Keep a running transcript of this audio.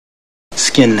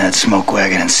Skin that smoke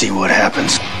wagon and see what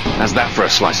happens. How's that for a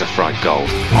slice of fried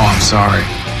gold? Oh, I'm sorry.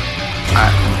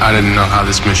 I didn't know how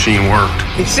this machine worked.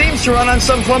 It seems to run on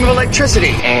some form of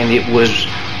electricity. And it was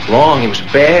wrong. It was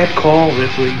a bad call,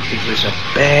 Ripley. It was a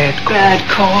bad call. Bad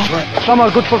call. Some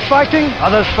are good for fighting,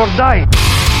 others for dying.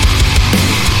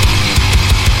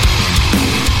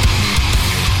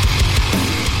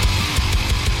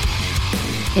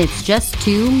 It's just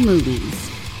two movies.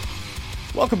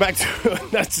 Welcome back to...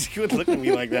 That's good looking at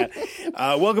me like that.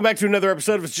 Welcome back to another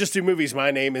episode of It's Just Two Movies. My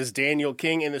name is Daniel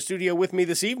King. In the studio with me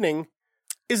this evening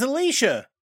is Alicia.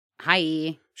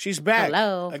 Hi. She's back.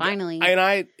 Hello, finally.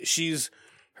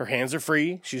 Her hands are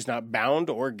free. She's not bound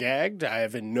or gagged. I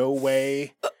have in no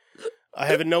way...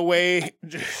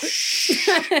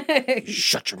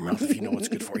 Shut your mouth if you know what's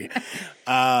good for you.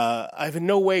 I have in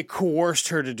no way coerced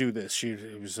her to do this. She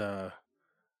was...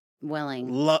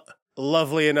 willing.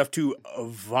 Lovely enough to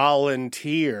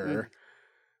volunteer.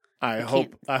 I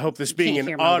hope this being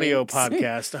an audio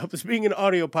podcast. I hope this being an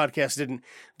audio podcast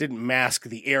didn't mask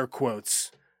the air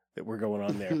quotes that were going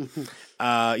on there.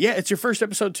 Yeah, it's your first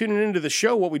episode tuning into the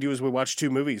show. What we do is we watch two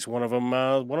movies. One of them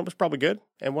is probably good,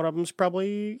 and one of them's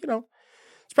probably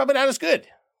it's probably not as good.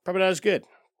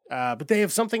 But they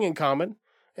have something in common,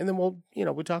 and then we'll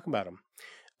talk about them.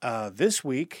 This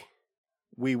week.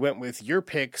 We went with your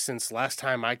pick since last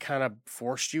time I kind of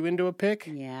forced you into a pick.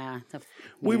 Yeah.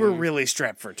 We were really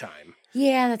strapped for time.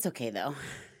 Yeah, that's okay, though.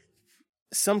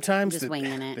 Sometimes just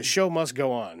winging it. The show must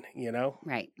go on,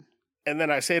 Right. And then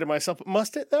I say to myself,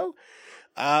 must it, though?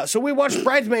 So we watched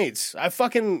Bridesmaids. I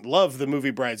fucking love the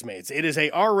movie Bridesmaids. It is a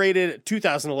R-rated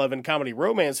 2011 comedy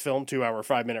romance film, 2-hour,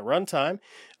 5-minute runtime.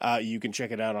 You can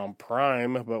check it out on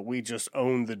Prime, but we just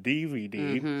own the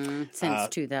DVD. Mm-hmm. Since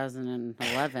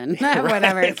 2011,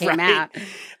 whatever it came out.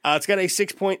 It's got a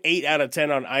 6.8 out of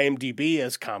 10 on IMDb,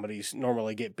 as comedies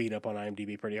normally get beat up on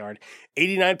IMDb pretty hard.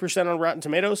 89% on Rotten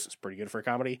Tomatoes. It's pretty good for a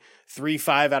comedy.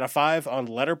 3.5 out of 5 on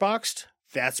Letterboxd.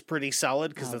 That's pretty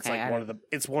solid because that's like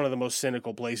one of the most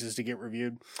cynical places to get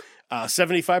reviewed.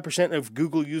 75% of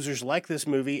Google users like this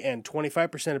movie, and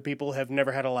 25% of people have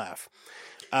never had a laugh.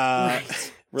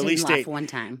 Right. Release Didn't date laugh one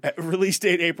time. Release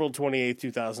date April 28th,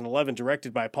 2011.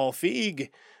 Directed by Paul Feig.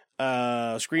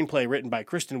 Screenplay written by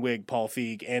Kristen Wiig, Paul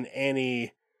Feig, and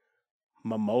Annie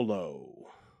Momolo.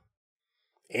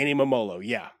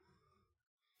 Yeah.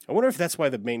 I wonder if that's why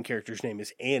the main character's name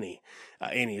is Annie.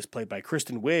 Annie is played by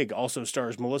Kristen Wiig. Also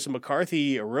stars Melissa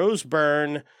McCarthy, Rose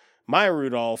Byrne, Maya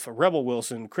Rudolph, Rebel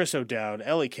Wilson, Chris O'Dowd,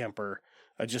 Ellie Kemper.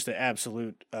 Just an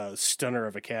absolute stunner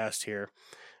of a cast here.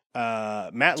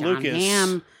 Matt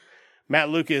Lucas,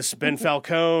 Ben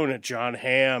Falcone, John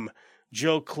Hamm,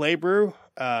 Jill Clayburgh.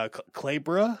 I'm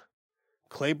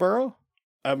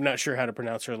not sure how to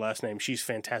pronounce her last name. She's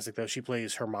fantastic, though. She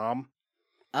plays her mom.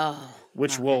 Oh,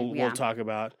 which we'll talk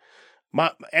about.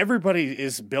 Everybody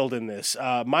is billed in this.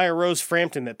 Maya Rose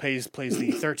Frampton that plays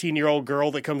the 13-year-old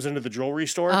girl that comes into the jewelry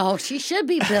store. Oh, she should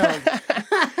be billed.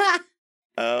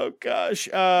 Oh gosh,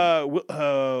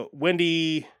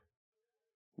 Wendy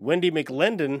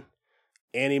McLendon,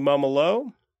 Annie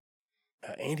Momolo,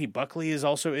 Andy Buckley is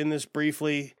also in this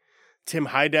briefly. Tim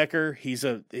Heidecker, he's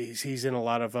in a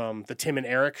lot of the Tim and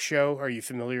Eric show. Are you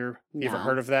familiar? You ever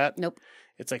heard of that? Nope.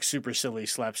 It's like super silly,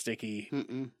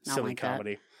 slapsticky, silly like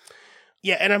comedy.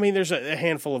 Yeah, and I mean, there's a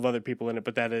handful of other people in it,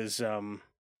 but that is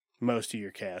most of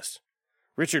your cast.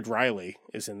 Richard Riley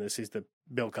is in this. He's the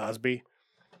Bill Cosby.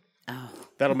 Oh,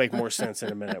 that'll make more sense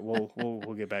in a minute.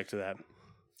 We'll get back to that.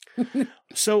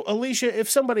 So, Alicia, if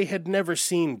somebody had never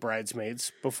seen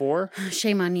Bridesmaids before,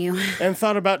 shame on you, and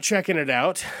thought about checking it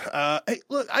out,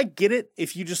 look, I get it.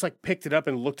 If you just like picked it up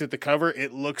and looked at the cover,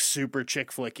 it looks super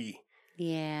chick flicky.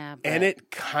 Yeah. And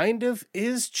it kind of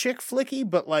is chick flicky,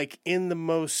 but like in the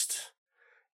most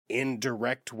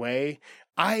indirect way.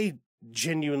 I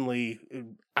genuinely,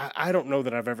 I don't know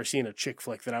that I've ever seen a chick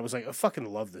flick that I was like, I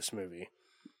fucking love this movie.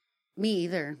 Me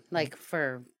either. Like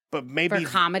for maybe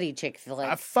comedy chick flick.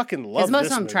 I fucking love this most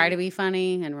of them movie. try to be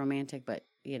funny and romantic, but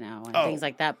and things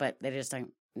like that, but they just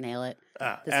don't nail it. This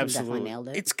absolutely. one definitely nailed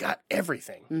it. It's got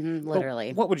everything. Mm-hmm,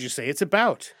 literally. But what would you say it's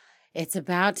about? It's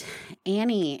about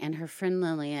Annie and her friend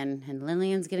Lillian, and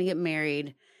Lillian's going to get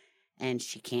married, and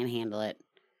she can't handle it.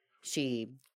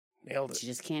 She nailed it. She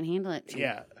just can't handle it.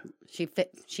 Yeah.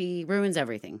 She ruins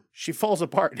everything. She falls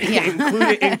apart,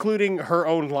 yeah. including her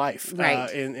own life right.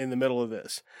 In the middle of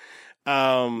this.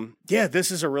 Yeah,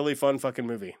 this is a really fun fucking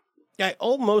movie. I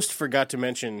almost forgot to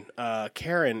mention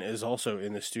Karen is also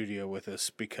in the studio with us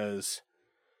because...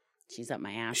 She's up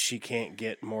my ass. She can't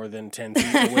get more than 10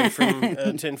 feet away from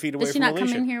 10 feet away Does she from not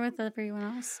Alicia. come in here with everyone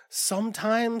else?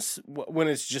 Sometimes when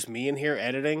it's just me in here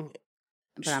editing,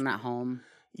 But I'm not home.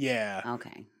 Yeah.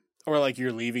 Okay. Or like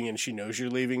you're leaving and she knows you're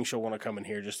leaving. She'll want to come in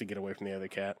here just to get away from the other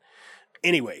cat.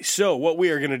 Anyway, so what we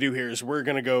are going to do here is we're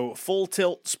going to go full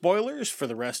tilt spoilers for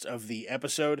the rest of the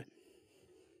episode.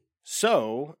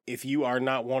 So if you are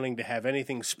not wanting to have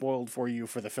anything spoiled for you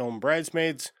for the film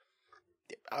Bridesmaids,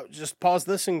 just pause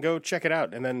this and go check it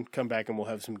out and then come back and we'll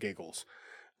have some giggles.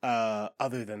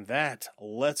 Other than that,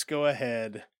 let's go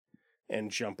ahead and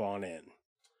jump on in.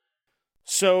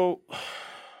 So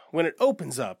when it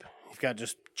opens up, you've got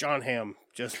just John Hamm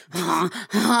just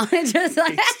just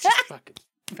like just fucking.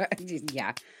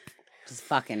 Yeah. Just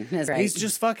fucking. That's right. He's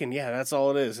just fucking. Yeah, that's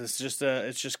all it is. It's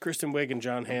just Kristen Wiig and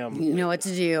John Hamm. You know what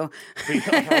to do.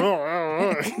 That's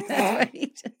what he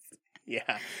just...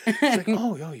 Yeah. It's like,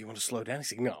 oh, you want to slow down?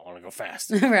 He's like, no, I want to go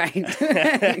fast.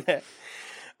 Right.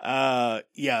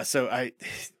 Yeah, so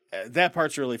that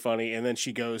part's really funny. And then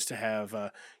she goes to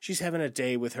have, she's having a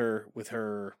day with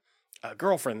her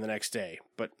girlfriend the next day.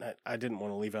 But I didn't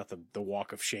want to leave out the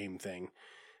walk of shame thing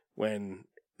when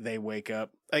they wake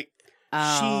up. Like,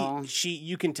 she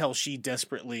you can tell she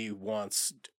desperately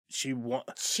wants, she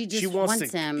wants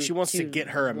to get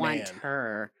her a man.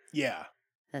 Her. Yeah.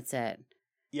 That's it.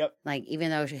 Yep. Like, even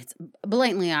though it's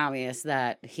blatantly obvious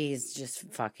that he's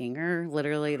just fucking her,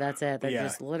 literally, that's it. They're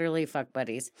just literally fuck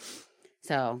buddies.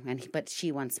 So, but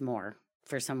she wants more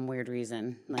for some weird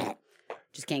reason. Like,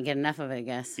 just can't get enough of it, I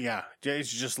guess. Yeah. She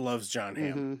just loves John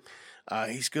Hamm.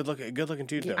 Mm-hmm. He's good looking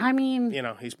dude, though. I mean,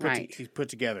 he's put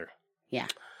together. Yeah.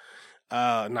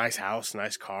 Nice house,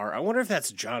 nice car. I wonder if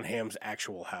that's John Hamm's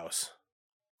actual house.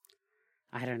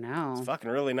 I don't know. It's fucking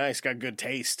really nice. Got good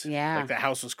taste. Yeah. Like the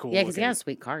house was cool. Yeah, because he got a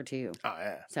sweet car too. Oh,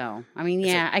 yeah. So, I mean,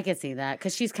 I could see that.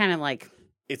 Because she's kind of like...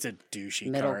 It's a douchey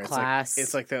middle car. class.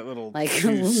 It's like that little... Like,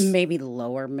 maybe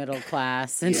lower middle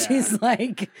class. And she's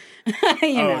like,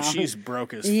 you know. She's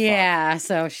broke as fuck. Yeah,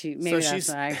 so that's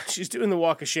why. She's doing the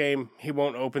walk of shame. He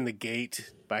won't open the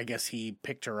gate. But I guess he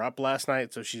picked her up last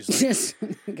night, so she's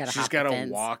like... she's got to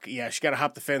walk. Yeah, she's got to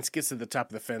hop the fence, gets to the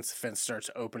top of the fence starts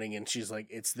opening, and she's like,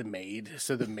 it's the maid.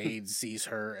 So the maid sees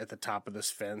her at the top of this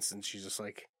fence, and she's just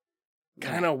like,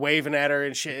 kind of waving at her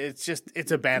and shit.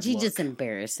 It's a bad look. She's just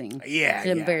embarrassing. Yeah.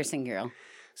 She's an embarrassing girl.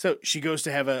 So she goes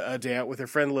to have a day out with her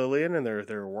friend Lillian, and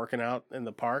they're working out in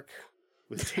the park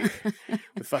with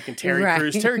with fucking Terry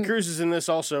Crews. Terry Crews is in this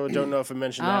also. Don't know if I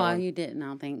mentioned that one. Oh, you didn't, I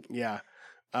don't think. Yeah.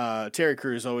 Terry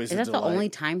Crews always. Is that the only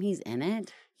time he's in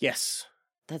it? Yes.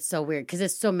 That's so weird because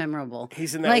it's so memorable.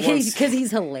 He's in that because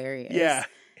he's hilarious. Yeah.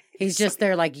 He's just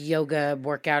their like yoga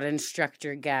workout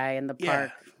instructor guy in the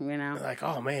park. You know, like,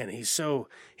 oh man, he's so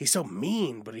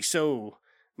mean, but he's so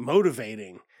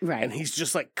motivating. Right. And he's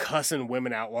just like cussing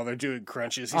women out while they're doing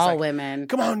crunches. He's all like, women.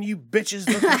 Come on, you bitches!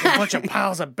 Look like a bunch of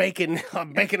piles of bacon.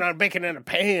 I'm baking on bacon in a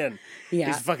pan. Yeah.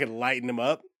 He's fucking lighting them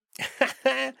up.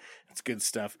 That's good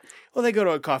stuff. Well, they go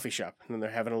to a coffee shop and then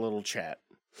they're having a little chat.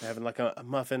 They're having like a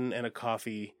muffin and a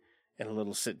coffee and a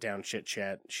little sit down chit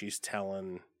chat. She's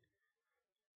telling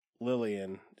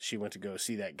Lillian she went to go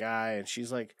see that guy, and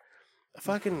she's like,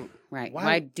 fucking right.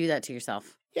 Why do that to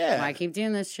yourself? Yeah. Why keep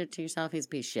doing this shit to yourself? He's a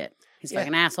piece of shit. He's a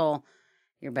fucking asshole.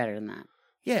 You're better than that.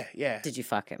 Yeah, yeah. Did you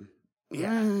fuck him?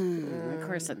 Yeah. Of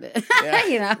course I did. Yeah,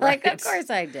 you know, right. like, of course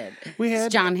I did.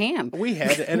 It's John Hamm. We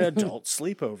had an adult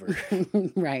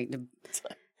sleepover. Right. Did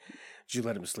you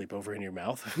let him sleep over in your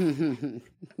mouth?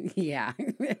 Yeah.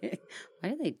 Why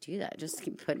do they do that? Just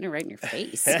keep putting it right in your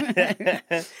face. Yeah,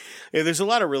 there's a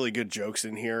lot of really good jokes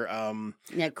in here.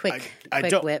 Quick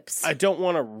whips. I don't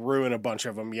want to ruin a bunch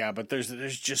of them, but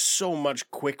there's just so much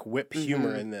quick whip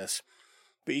humor in this.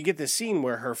 But you get this scene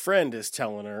where her friend is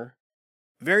telling her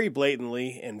very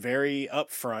blatantly and very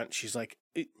upfront, she's like,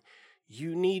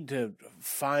 you need to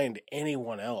find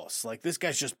anyone else. Like, this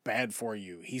guy's just bad for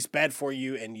you. He's bad for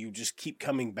you, and you just keep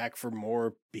coming back for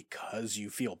more because you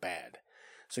feel bad.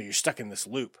 So you're stuck in this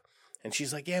loop. And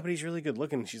she's like, yeah, but he's really good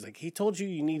looking. She's like, he told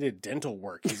you needed dental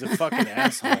work. He's a fucking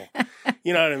asshole.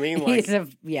 You know what I mean? Like,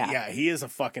 yeah, he is a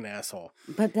fucking asshole.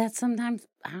 But that's sometimes,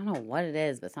 I don't know what it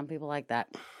is, but some people like that.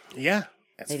 Yeah,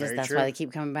 that's true. Why they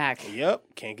keep coming back. Yep,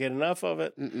 can't get enough of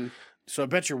it. So I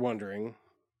bet you're wondering,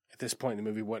 at this point in the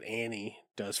movie, what Annie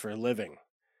does for a living.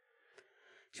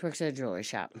 She works at a jewelry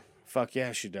shop. Fuck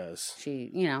yeah, she does.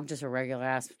 She, just a regular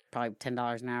ass, probably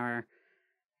 $10 an hour,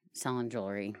 selling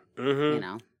jewelry.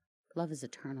 Love is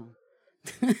eternal.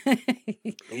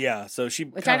 Yeah, so she...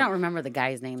 Which I don't remember the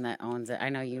guy's name that owns it. I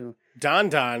know you...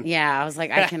 Don. Yeah, I was like,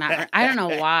 I cannot... I don't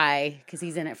know why, because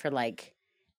he's in it for like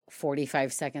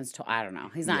 45 seconds to... I don't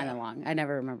know. He's not in it long. I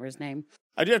never remember his name.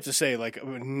 I do have to say, like,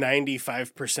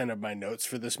 95% of my notes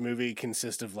for this movie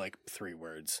consist of, like, 3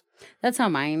 words. That's how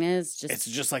mine is. It's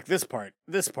just like this part,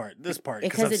 this part, this part.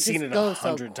 Because I've seen it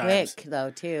 100 times. Quick,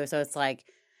 though, too. So it's like,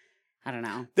 I don't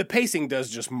know. The pacing does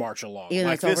just march along. Even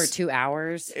like though it's over 2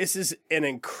 hours. This is an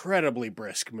incredibly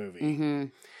brisk movie. Mm-hmm.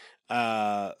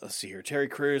 Let's see here. Terry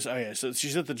Crews. Oh, yeah. So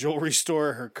she's at the jewelry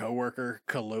store. Her coworker,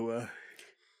 Kahlua.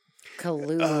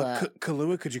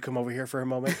 Kahlua, could you come over here for a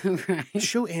moment? Right.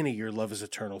 Show Annie your love is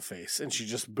eternal face. And she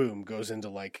just, boom, goes into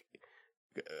like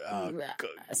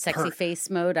sexy face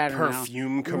mode. I don't know.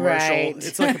 Perfume commercial. Right.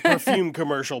 It's like a perfume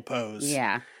commercial pose.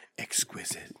 Yeah.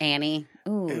 Exquisite. Annie.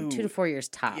 Ooh, 2 to 4 years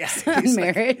tops Yeah, on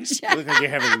marriage. You look like you're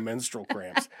having menstrual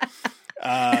cramps.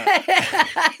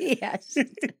 Yes.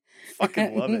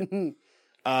 Fucking love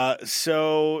it.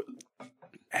 So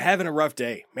having a rough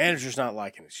day. Manager's not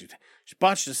liking it. She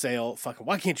botched a sale. Fucking,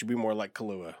 why can't you be more like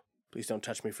Kahlua? Please don't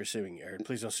touch me for suing you. Or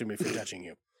please don't sue me for touching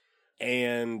you.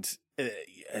 And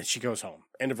she goes home.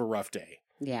 End of a rough day.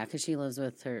 Yeah, because she lives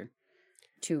with her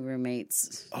 2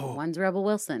 roommates. Oh. One's Rebel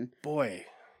Wilson. Boy.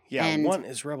 Yeah, and one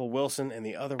is Rebel Wilson and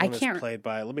the other one is played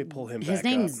by, let me pull him back up. His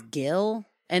name's Gil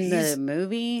in the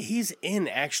movie. He's in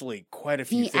actually quite a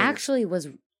few things. He actually was,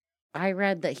 I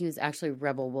read that he was actually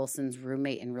Rebel Wilson's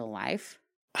roommate in real life,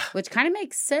 which kind of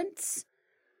makes sense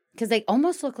because they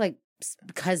almost look like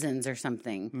cousins or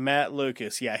something. Matt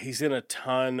Lucas, yeah, he's in a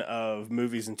ton of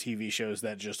movies and TV shows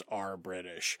that just are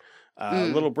British.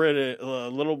 Little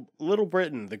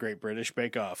Britain, The Great British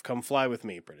Bake Off, Come Fly With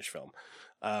Me, British film.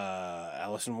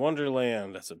 Alice in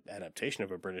Wonderland, that's an adaptation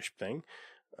of a British thing.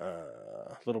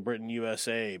 Little Britain,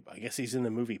 USA, I guess he's in the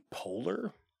movie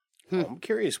Polar. I'm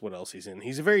curious what else he's in.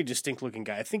 He's a very distinct looking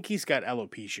guy. I think he's got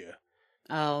alopecia.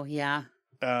 Oh, yeah.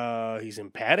 He's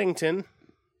in Paddington,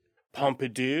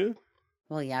 Pompidou.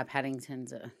 Well, yeah,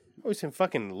 Paddington's Oh, he's in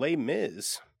fucking Les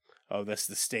Mis. Oh, that's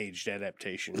the staged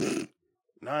adaptation.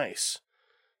 Nice.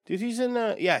 Dude, he's in,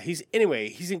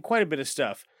 he's in quite a bit of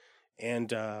stuff.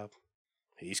 And,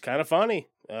 he's kind of funny.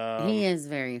 He is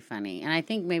very funny. And I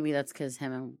think maybe that's because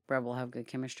him and Rebel have good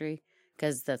chemistry.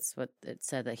 Because that's what it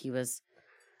said, that he was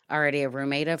already a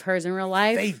roommate of hers in real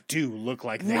life. They do look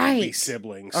like they could be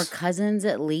siblings. Or cousins,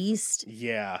 at least.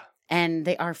 Yeah. And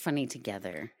they are funny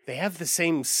together. They have the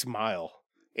same smile.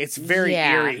 It's very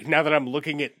eerie now that I'm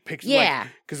looking at pictures. Yeah.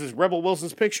 Because it's Rebel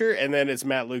Wilson's picture, and then it's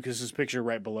Matt Lucas's picture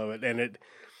right below it. And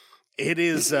it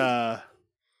is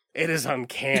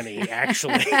uncanny,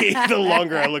 actually. The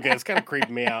longer I look at it, it's kind of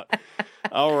creeping me out.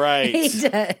 All right.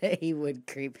 He would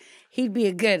creep. He'd be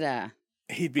a good...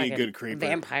 He'd be a good creeper.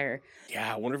 Vampire.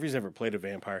 Yeah, I wonder if he's ever played a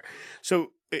vampire.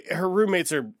 So her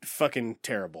roommates are fucking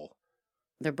terrible.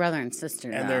 They're brother and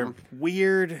sister, and they're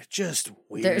weird, just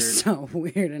weird. They're so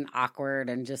weird and awkward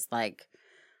and just like,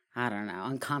 I don't know,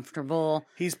 uncomfortable.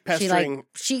 He's pestering.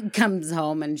 She comes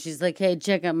home and she's like, "Hey,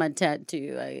 check out my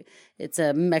tattoo. It's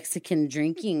a Mexican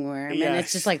drinking worm," and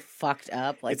it's just like fucked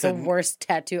up, like it's the worst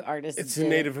tattoo artist. It's a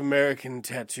Native American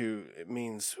tattoo. It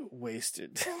means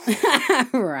wasted,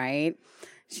 right?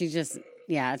 She just.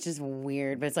 Yeah, it's just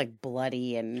weird, but it's like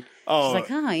bloody, and she's like,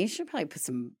 "Oh, you should probably put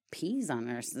some peas on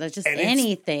her." So that's just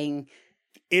anything.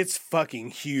 It's fucking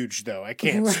huge, though. I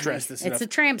can't stress this enough. It's a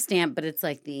tramp stamp, but it's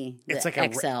like it's like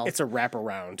XL. It's a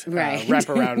wraparound, right?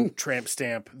 Wraparound tramp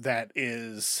stamp that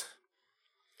is.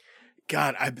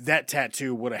 God, that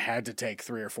tattoo would have had to take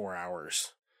 3 or 4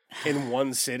 hours in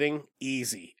one sitting.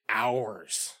 Easy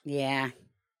hours. Yeah.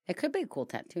 It could be a cool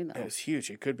tattoo, though. It's huge.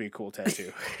 It could be a cool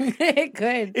tattoo. It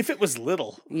could. If it was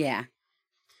little. Yeah.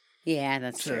 Yeah,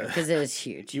 that's true. Because it was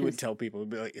huge. You would tell people, it'd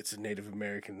be like, it's a Native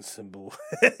American symbol.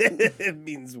 It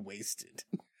means wasted.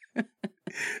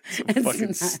 It's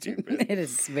fucking stupid. It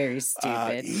is very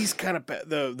stupid. He's kind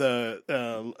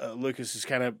of, Lucas is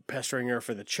kind of pestering her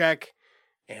for the check.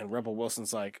 And Rebel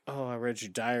Wilson's like, "Oh, I read your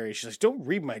diary." She's like, "Don't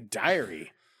read my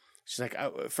diary." She's like,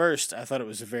 "At first, I thought it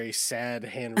was a very sad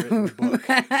handwritten book."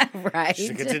 Right. She's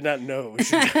like, "I did not know it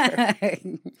was your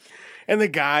diary." And the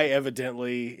guy,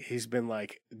 evidently, he's been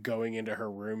like going into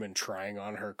her room and trying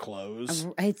on her clothes.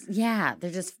 They're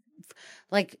just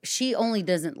like, she only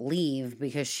doesn't leave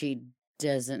because she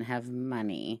doesn't have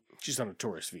money. She's on a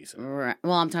tourist visa. Right.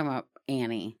 Well, I'm talking about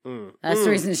Annie. That's the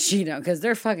reason she don't, because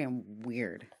they're fucking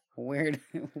weird. Weird.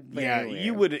 Yeah,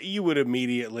 weird. You would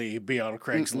immediately be on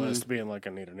Craigslist being like, "I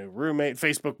need a new roommate."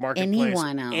 Facebook Marketplace.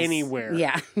 Anyone else. Anywhere.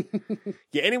 Yeah.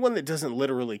 Yeah, anyone that doesn't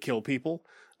literally kill people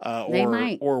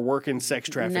or work in sex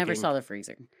trafficking. Never saw the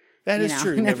freezer. That is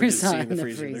true. Never did see in the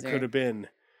freezer. freezer. There could have been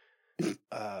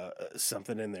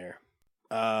something in there.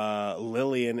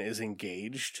 Lillian is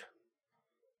engaged.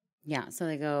 Yeah, so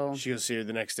they go. She goes to see her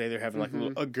the next day. They're having like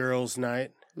a girls'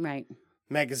 night. Right.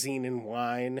 Magazine and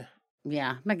Wine.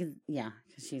 Yeah,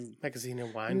 she's Magazine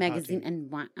and Wine. Magazine and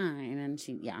Wine, and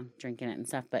drinking it and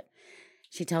stuff. But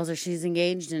she tells her she's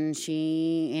engaged, and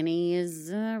Annie is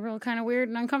real kind of weird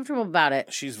and uncomfortable about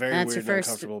it. She's very weird and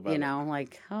uncomfortable about it. You know,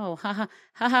 like, oh, ha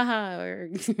ha, or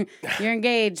you're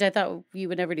engaged. I thought you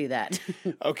would never do that.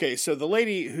 Okay, so the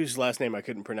lady whose last name I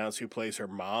couldn't pronounce, who plays her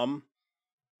mom,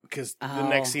 because the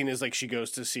next scene is like she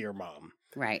goes to see her mom.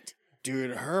 Right.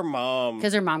 Dude, her mom...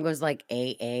 Because her mom goes like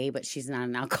AA, but she's not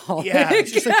an alcoholic. Yeah,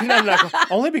 she's like, not an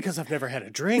alcoholic. Only because I've never had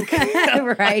a drink.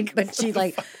 Right, but she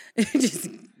like just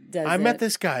does I met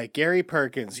this guy, Gary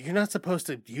Perkins. You're not supposed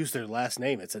to use their last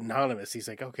name. It's anonymous. He's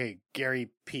like, okay, Gary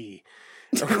P.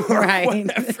 Right.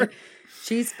 Whatever.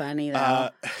 She's funny, though.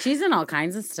 She's in all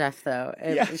kinds of stuff, though.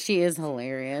 Yeah. She is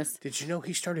hilarious. Did you know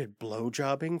he started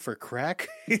blowjobbing for crack?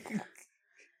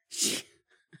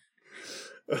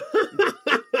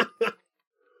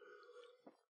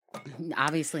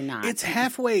 Obviously not. It's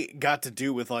halfway got to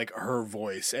do with like her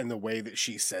voice and the way that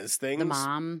she says things. The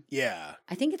mom. Yeah.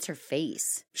 I think it's her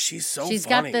face. She's so She's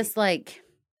funny. got this like,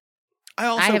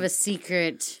 I have a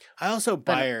secret. I also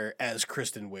buy her as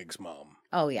Kristen Wiig's mom.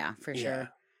 Oh yeah, for sure.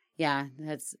 Yeah,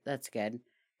 that's good.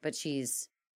 But I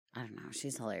don't know,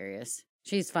 she's hilarious.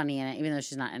 She's funny in it, even though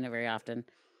she's not in it very often.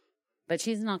 But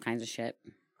she's in all kinds of shit.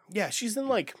 Yeah, she's in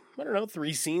like, I don't know,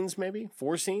 3 scenes maybe?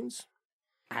 4 scenes?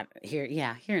 Here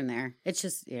and there. It's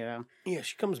just, you know. Yeah,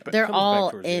 she comes back. They're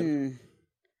all in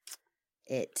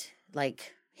it.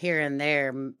 Like, here and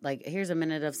there. Like, here's a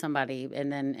minute of somebody, and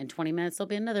then in 20 minutes, there'll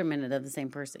be another minute of the same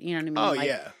person. You know what I mean? Oh, like,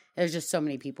 yeah. There's just so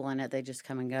many people in it. They just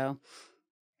come and go.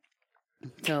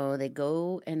 So they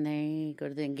go to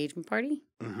the engagement party.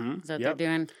 Mm-hmm. Is that what they're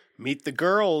doing? Meet the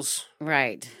girls.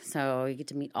 Right. So you get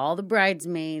to meet all the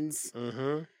bridesmaids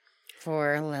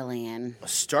for Lillian.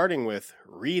 Starting with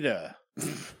Rita.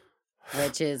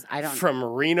 Which is, from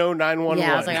Reno 911.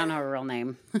 Yeah, I was like, I don't know her real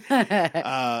name.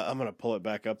 I'm going to pull it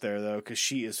back up there, though, because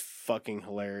she is fucking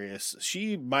hilarious.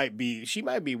 She might be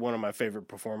one of my favorite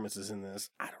performances in this.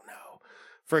 I don't know.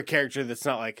 For a character that's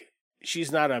not like,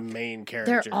 she's not a main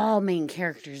character. They're all main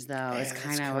characters, though. Yeah, is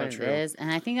kind of what true. it is.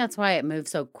 And I think that's why it moves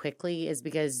so quickly, is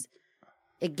because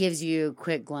it gives you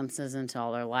quick glimpses into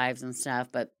all their lives and stuff.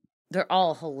 But they're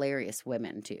all hilarious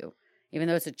women, too. Even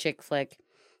though it's a chick flick,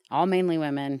 all mainly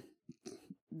women,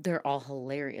 they're all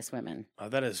hilarious women.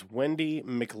 That is Wendy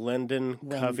McLendon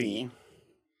Covey.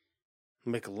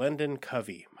 McLendon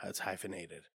Covey. That's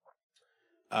hyphenated.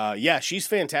 Yeah, she's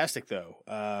fantastic, though.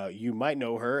 You might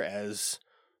know her as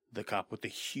the cop with the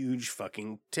huge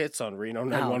fucking tits on Reno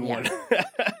 911. Yeah.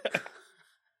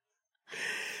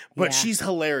 But she's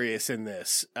hilarious in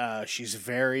this. She's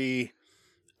very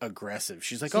aggressive.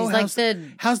 She's like, how's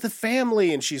the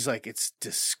family? And she's like, it's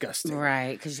disgusting.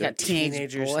 Right, because she's got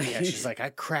teenagers. Boys. Yeah, she's like, I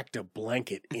cracked a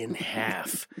blanket in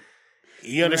half.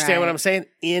 You understand what I'm saying?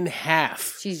 In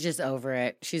half. She's just over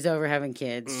it. She's over having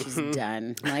kids. She's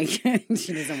done. Like,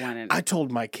 she doesn't want it. I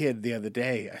told my kid the other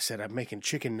day, I said, I'm making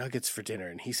chicken nuggets for dinner.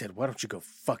 And he said, why don't you go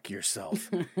fuck yourself?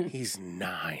 He's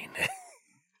 9.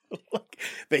 Like,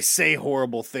 they say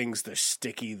horrible things. They're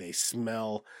sticky. They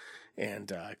smell.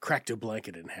 And cracked a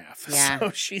blanket in half. Yeah.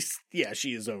 So she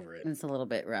is over it. It's a little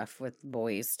bit rough with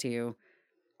boys, too.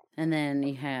 And then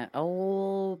you have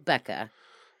Becca.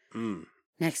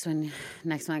 Next one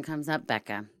comes up,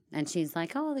 Becca. And she's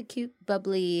like, oh, the cute,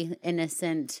 bubbly,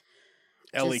 innocent.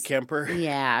 Ellie Kemper.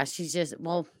 Yeah, she's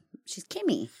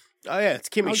Kimmy. Oh, yeah, it's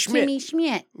Kimmy Schmidt. Kimmy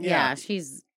Schmidt. Yeah,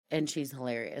 she's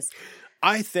hilarious.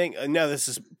 I think, now this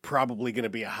is probably going to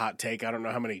be a hot take. I don't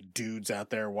know how many dudes out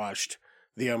there watched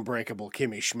The Unbreakable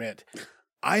Kimmy Schmidt.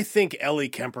 I think Ellie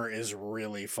Kemper is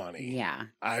really funny. Yeah.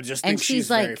 I just think she's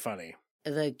like very funny.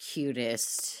 The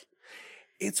cutest.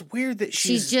 It's weird that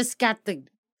she's just got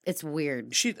it's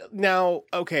weird. She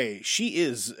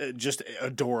is just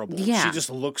adorable. Yeah. She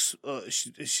just looks,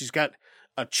 she's got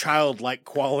a childlike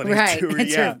quality to her.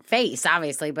 It's her face,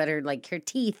 obviously, but her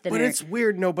teeth. And it's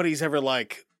weird. Nobody's ever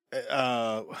like,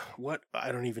 what?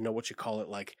 I don't even know what you call it.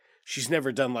 Like, she's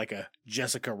never done like a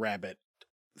Jessica Rabbit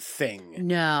thing.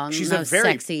 No, she's a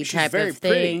very sexy type of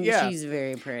thing. Yeah. She's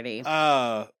very pretty.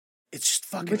 It's just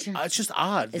fucking, it's just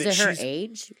odd. Is it her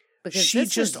age? Because she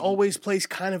just always plays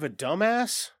kind of a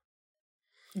dumbass.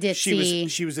 Ditzy.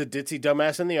 She was a ditzy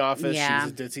dumbass in The Office. Yeah. She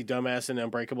was a ditzy dumbass in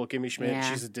Unbreakable Kimmy Schmidt.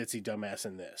 Yeah. She's a ditzy dumbass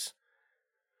in this.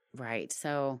 Right.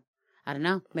 So, I don't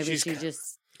know. Maybe she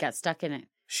just got stuck in it.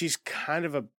 She's kind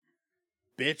of a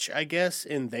bitch, I guess,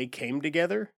 in They Came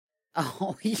Together.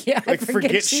 Oh, yeah. Like,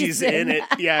 forget she's in it.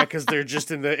 Yeah, because they're just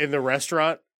in the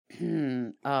restaurant.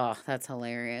 Oh, that's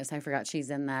hilarious. I forgot she's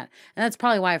in that. And that's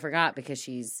probably why I forgot, because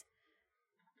she's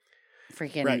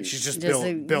freaking right. She's just Bill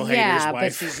Hader's wife. Yeah,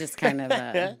 but she's just kind of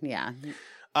yeah.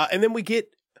 And then we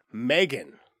get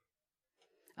Megan.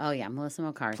 Oh yeah, Melissa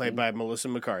McCarthy, played by Melissa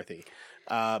McCarthy.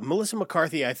 Melissa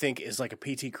McCarthy, I think, is like a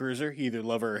PT Cruiser. You either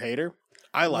love her or hate her.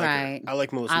 I like her. I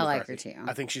like Melissa McCarthy. I like her too.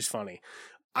 I think she's funny.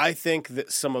 I think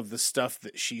that some of the stuff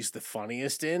that she's the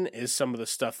funniest in is some of the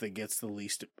stuff that gets the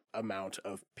least amount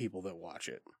of people that watch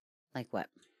it. Like what?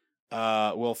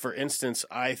 Well, for instance,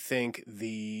 I think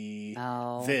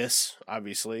this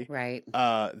obviously right.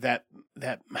 That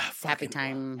Happy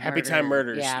Time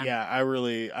Murders.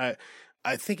 Yeah,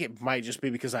 I think it might just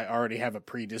be because I already have a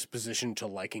predisposition to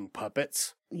liking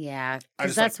puppets. Yeah,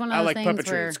 because that's one of those things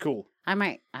puppetry. where It's cool. I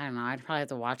don't know. I'd probably have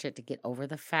to watch it to get over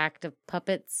the fact of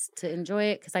puppets to enjoy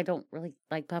it because I don't really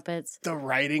like puppets. The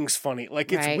writing's funny.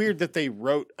 Like, it's weird that they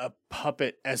wrote a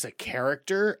puppet as a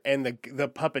character and the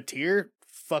puppeteer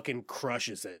fucking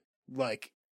crushes it.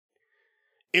 Like,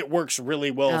 it works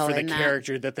really well for the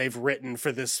character that they've written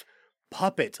for this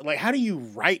puppet. Like, how do you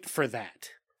write for that?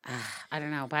 I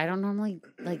don't know, but I don't normally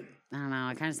I don't know.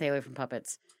 I kind of stay away from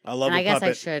puppets. I love I guess puppet.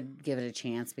 I should give it a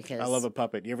chance because I love a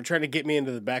puppet. You ever try to get me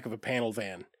into the back of a panel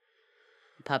van?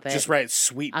 Puppet. Just write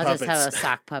sweet I'll puppets. I'll just have a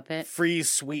sock puppet. Free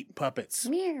sweet puppets.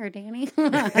 Mirror, Danny.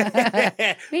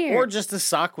 Mirror. Or just a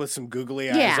sock with some googly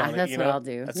eyes on it. Yeah, that's what I'll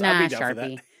do.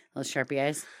 Sharpie. Those Sharpie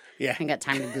eyes. Yeah. I ain't got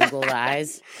time to Google the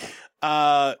eyes.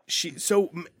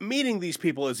 Meeting these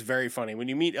people is very funny. When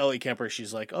you meet Ellie Kemper,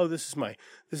 she's like, "Oh, this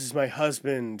is my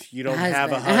husband. You don't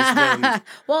have a husband."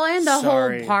 Well, and the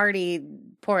whole party,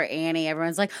 poor Annie.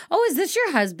 Everyone's like, "Oh, is this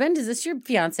your husband? Is this your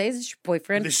fiance? Is this your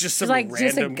boyfriend?" It's just some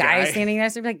just a guy standing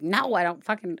there. So like, "No, I don't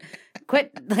fucking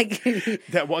quit." Like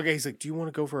that one guy. He's like, "Do you want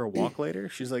to go for a walk later?"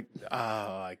 She's like, "Oh,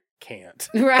 I can't."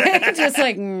 Right? Just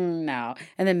like, no.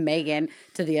 And then Megan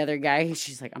to the other guy,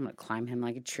 she's like, I'm going to climb him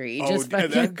like a tree.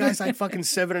 That guy's like fucking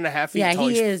 7.5 feet tall.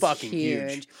 He He's is fucking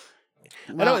huge.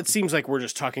 Well, I know it seems like we're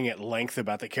just talking at length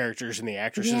about the characters and the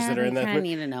actresses that are in that. You kind of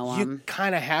need to know them. You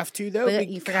kind of have to, though. But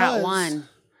you forgot one.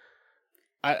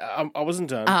 I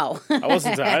wasn't done. Oh. I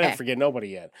wasn't done. I didn't forget nobody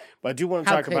yet. But I do want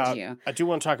to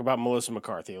talk about Melissa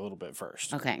McCarthy a little bit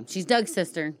first. Okay. She's Doug's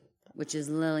sister, which is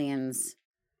Lillian's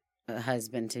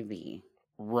husband to be.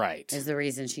 Right. Is the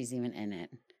reason she's even in it.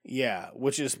 Yeah,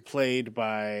 which is played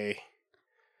by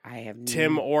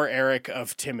Tim or or Eric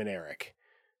of Tim and Eric.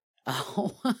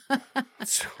 Oh.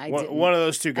 one of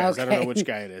those two guys. Okay. I don't know which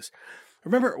guy it is.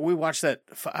 Remember,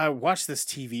 I watched this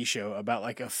TV show about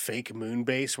like a fake moon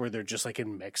base where they're just like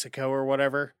in Mexico or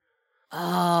whatever.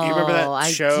 Oh, you remember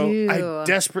that show? I do. I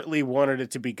desperately wanted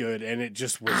it to be good, and it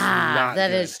just was not that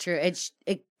good. Is true.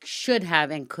 It should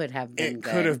have and could have been good.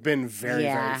 It could have been very,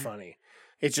 very funny.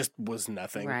 It just was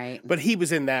nothing. Right. But he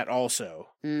was in that also.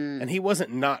 And he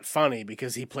wasn't not funny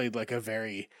because he played like a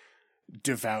very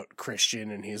devout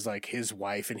Christian, and he's like his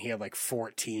wife, and he had like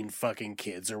 14 fucking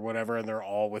kids or whatever, and they're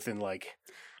all within like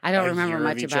I don't remember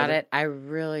much about it. I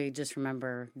really just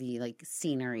remember the like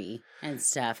scenery and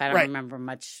stuff. I don't remember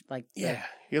much like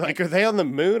You're like, are they on the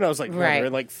moon? I was like, no, they're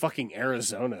in like fucking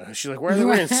Arizona. She's like, why are they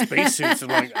wearing spacesuits? I'm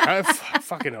like, I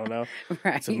fucking don't know.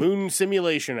 Right. It's a moon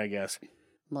simulation, I guess.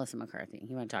 Melissa McCarthy.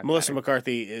 You want to talk Melissa about her?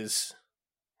 McCarthy is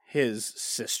his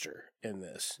sister in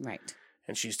this. Right.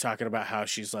 And she's talking about how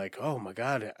she's like, oh my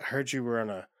God, I heard you were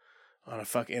in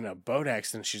a boat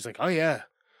accident. She's like, oh yeah,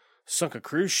 sunk a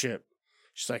cruise ship.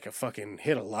 She's like, I fucking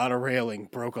hit a lot of railing,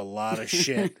 broke a lot of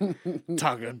shit.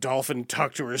 A dolphin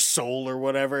talked to her soul or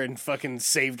whatever and fucking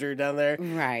saved her down there.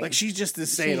 Right. Like she's just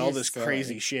saying all this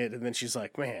crazy shit. And then she's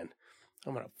like, man,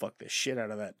 I'm going to fuck the shit out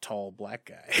of that tall black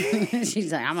guy.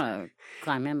 She's like, I'm going to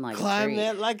climb him like a tree. Climb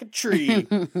that like a tree.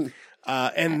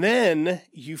 And then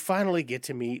you finally get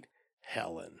to meet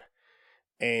Helen.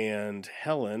 And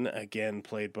Helen, again,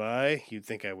 played by, you'd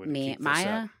think I would keep this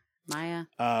Maya? up. Maya?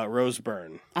 Rose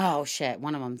Byrne. Oh, shit.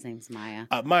 One of them's name's Maya.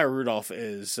 Maya Rudolph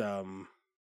is the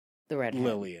redhead.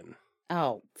 Lillian.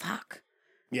 Oh, fuck.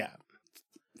 Yeah.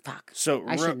 Fuck. So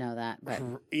I should know that. But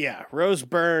yeah, Rose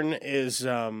Byrne is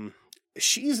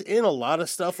she's in a lot of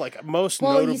stuff. Like most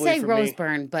well, notably, you say for Rose me,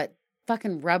 Byrne, but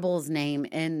fucking Rebel's name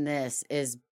in this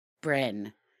is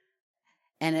Bryn.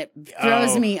 And it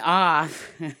throws me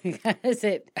off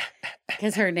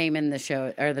because her name in the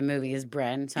show or the movie is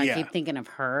Bren. So I keep thinking of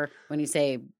her when you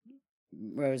say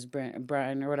Rose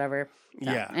Byrne or whatever. So,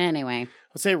 anyway.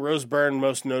 I'll say Rose Byrne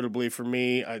most notably for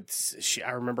me. I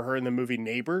remember her in the movie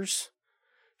Neighbors.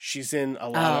 She's in a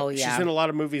lot. Yeah. She's in a lot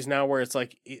of movies now where it's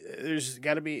like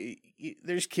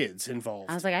there's kids involved.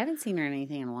 I was like, I haven't seen her in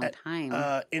anything in a long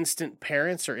time. Instant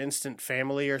Parents or Instant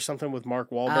Family or something with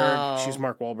Mark Wahlberg. Oh. She's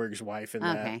Mark Wahlberg's wife in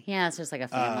that. Okay, yeah, it's just like a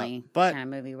family but kind of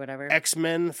movie, whatever.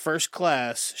 X-Men First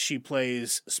Class. She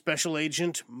plays Special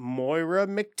Agent Moira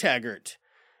McTaggart,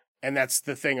 and that's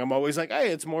the thing. I'm always like,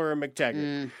 hey, it's Moira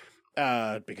McTaggart.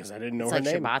 Because I didn't know her name.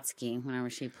 It's like Sherbatsky whenever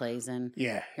she plays in.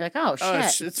 Yeah. You're like, oh,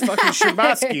 shit. It's fucking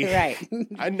Sherbatsky. Right.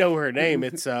 I know her name.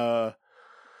 It's Aaron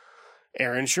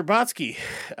Sherbatsky.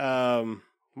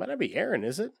 Might not be Aaron,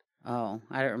 is it? Oh,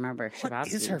 I don't remember. What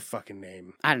Sherbatsky. is her fucking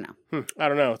name? I don't know. I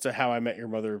don't know. It's a How I Met Your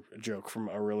Mother joke from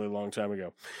a really long time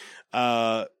ago.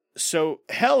 So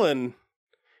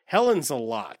Helen's a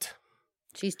lot.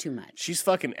 She's too much. She's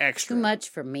fucking extra. Too much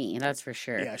for me, that's for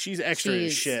sure. Yeah, she's extra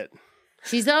as shit.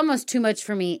 She's almost too much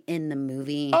for me in the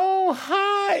movie. Oh,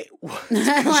 hi.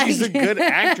 She's a good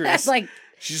actress.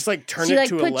 She just turn it to 11.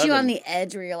 She puts you on the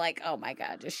edge where you're like, oh my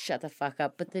God, just shut the fuck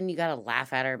up. But then you got to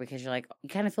laugh at her because you're like, you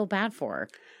kind of feel bad for her.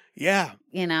 Yeah.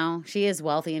 You know, she is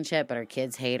wealthy and shit, but her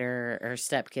kids hate her. Her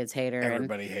stepkids hate her.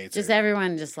 Everybody hates her. Just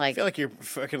everyone just like. I feel like you're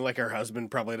fucking like her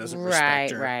husband probably doesn't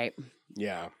respect her. Right.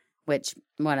 Yeah. Which,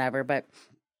 whatever. But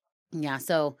yeah,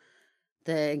 so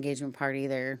the engagement party,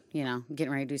 they're,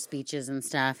 getting ready to do speeches and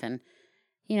stuff. And,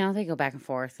 they go back and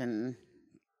forth and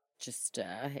just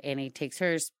Annie takes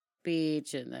her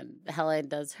speech and then Helen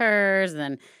does hers. And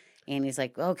then Annie's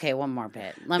like, okay, one more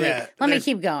bit. Let me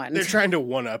keep going. They're trying to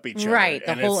one-up each other. Right,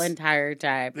 the whole entire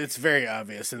time. It's very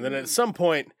obvious. And then at some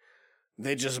point,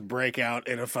 they just break out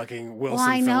in a fucking Wilson Well,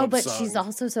 I know, Phillips but song. she's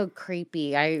also so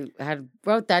creepy. I had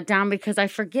wrote that down because I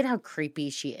forget how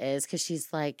creepy she is because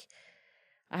she's like,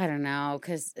 I don't know,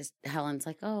 because Helen's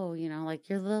like, oh, like,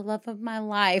 you're the love of my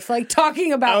life. Like,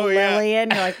 talking about Lillian.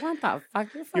 You're like, what the fuck?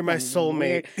 You're my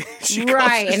soulmate.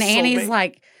 Right. And Annie's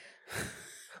like,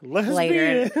 lesbian.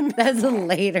 Later. That's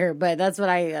later, but that's what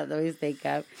I always think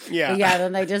of. Yeah. But yeah,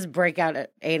 then they just break out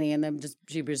at Annie and then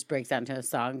she just breaks out into a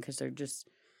song because they're just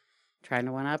trying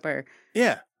to one-up her.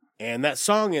 Yeah. And that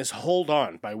song is Hold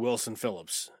On by Wilson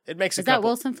Phillips. It makes Is that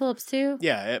Wilson Phillips too?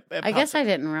 Yeah. I guess I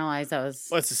didn't realize that was...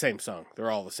 Well, it's the same song.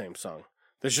 They're all the same song.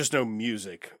 There's just no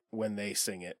music when they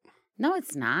sing it. No,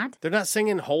 it's not. They're not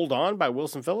singing Hold On by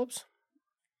Wilson Phillips?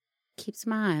 Keep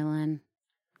smiling.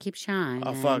 Keep shining.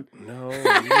 Oh, fuck. No,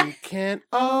 you can't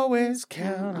always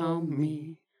count on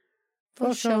me.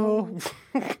 For sure.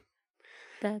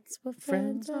 That's what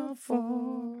friends are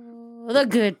for. The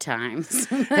good times.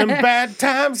 And bad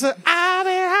times I'll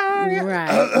be hard.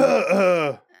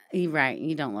 Right. You're right.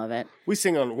 You don't love it. We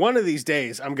sing on one of these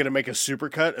days. I'm going to make a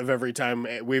supercut of every time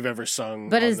we've ever sung.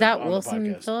 But is that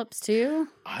Wilson Phillips too?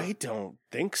 I don't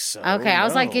think so. Okay. I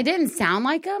was like, it didn't sound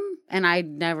like him. And I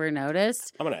never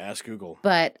noticed. I'm going to ask Google.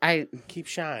 But I... Keep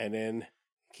shining.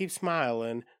 Keep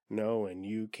smiling. Knowing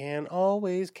you can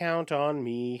always count on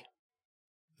me.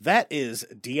 That is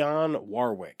Dionne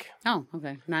Warwick. Oh,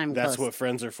 okay. Not even That's close. what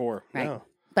friends are for. Right. No.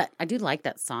 But I do like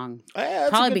that song. Yeah,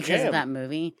 probably because of that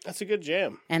movie. That's a good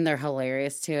jam. And they're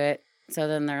hilarious to it. So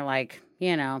then they're like,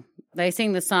 they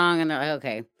sing the song and they're like,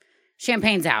 okay,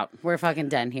 champagne's out. We're fucking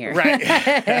done here.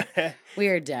 Right. We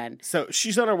are done. So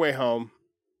she's on her way home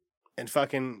and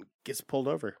fucking gets pulled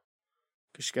over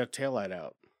because she got a taillight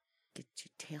out. Get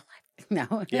your taillight.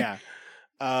 No. Yeah.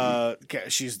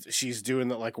 She's doing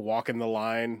that, like walking the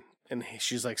line, and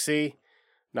she's like, "See,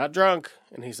 not drunk."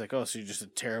 And he's like, "Oh, so you're just a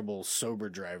terrible sober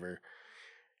driver."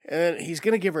 And then he's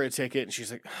gonna give her a ticket, and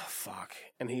she's like, "Oh, fuck."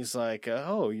 And he's like,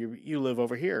 "Oh, you live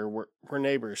over here. We're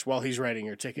neighbors." While he's writing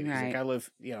her ticket, he's like, "I live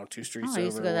 2 streets over." I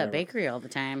used to go to that bakery all the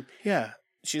time. Yeah.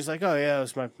 She's like, "Oh yeah, it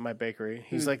was my bakery."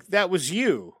 He's like, "That was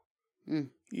you." You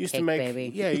used to make,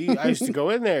 baby. Yeah. I used to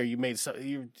go in there. You made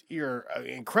you're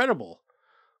incredible.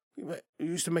 You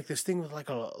used to make this thing with like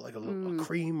a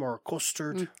cream or a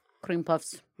custard. Cream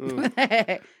puffs.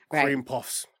 Right. Cream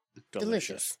puffs.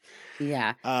 Delicious.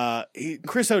 Yeah.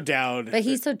 Chris O'Dowd. But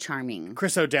he's so charming.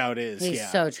 Chris O'Dowd is. He's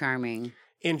so charming.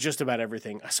 In just about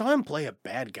everything. I saw him play a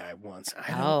bad guy once.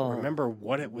 I don't remember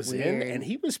what it was in, and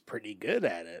he was pretty good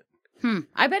at it.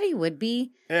 I bet he would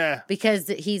be. Yeah. Because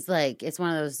he's like, it's one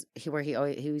of those where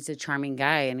he was a charming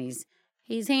guy and he's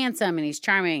handsome and he's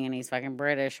charming and he's fucking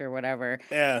British or whatever.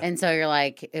 Yeah. And so you're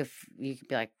like, if you could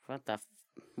be like, what the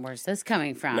where's this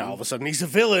coming from? Now all of a sudden he's a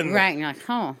villain. Right. And you're like,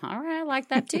 oh, all right, I like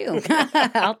that too.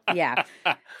 Yeah.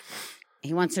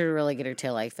 He wants her to really get her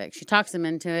taillight fixed. She talks him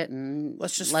into it and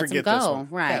let's just lets forget him go. This one.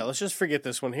 Right. Yeah, let's just forget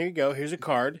this one. Here you go. Here's a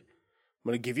card. I'm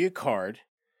going to give you a card.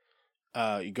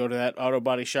 You go to that auto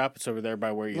body shop. It's over there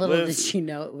by where you Little live. did she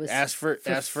know it was. Ask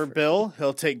for Bill.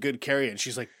 He'll take good care of you. And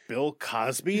she's like, Bill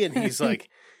Cosby? And he's like,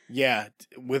 yeah,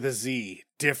 with a Z.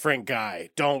 Different guy.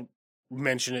 Don't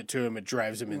mention it to him. It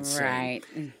drives him insane. Right.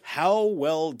 How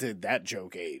well did that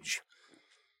joke age?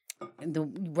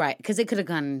 Right, because it could have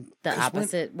gone the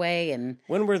opposite way. And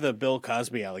when were the Bill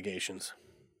Cosby allegations?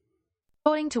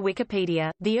 According to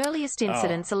Wikipedia, the earliest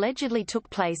incidents allegedly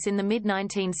took place in the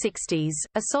mid-1960s.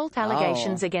 Assault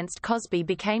allegations against Cosby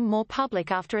became more public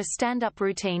after a stand-up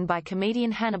routine by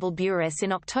comedian Hannibal Buress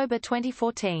in October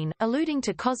 2014, alluding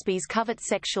to Cosby's covert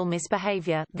sexual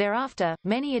misbehavior. Thereafter,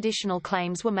 many additional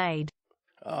claims were made.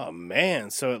 Oh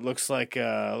man, so it looks like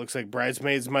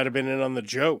Bridesmaids might have been in on the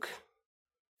joke.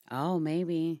 Oh,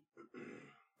 maybe.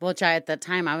 Well, at that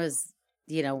time I was,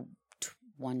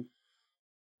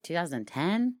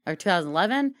 2010 or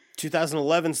 2011.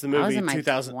 2011's the movie. I was in my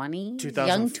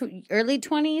 20s, early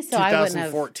 20s. So I wouldn't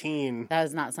have. 2014. That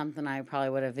was not something I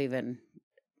probably would have even.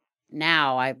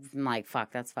 Now I'm like,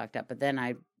 fuck, that's fucked up. But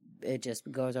then it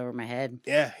just goes over my head.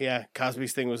 Yeah.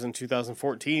 Cosby's thing was in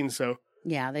 2014, so.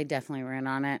 Yeah, they definitely were in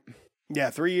on it. Yeah,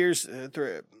 3 years.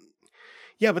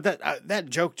 Yeah, but that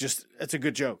joke it's a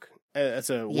good joke. It's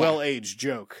a well-aged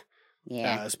joke.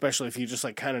 Yeah. Especially if you just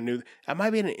like kind of knew. That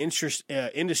might be an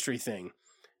industry thing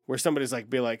where somebody's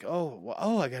like, I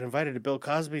got invited to Bill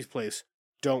Cosby's place.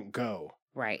 Don't go.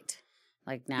 Right.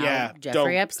 Like now,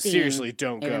 Jeffrey Epstein. Seriously,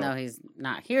 don't go. Even though he's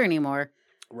not here anymore.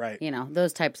 Right.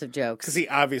 Those types of jokes. Because he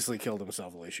obviously killed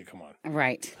himself, Alicia. Come on.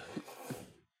 Right.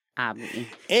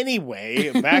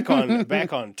 Anyway, back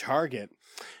on target.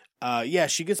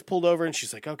 She gets pulled over and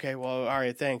she's like, okay, well, all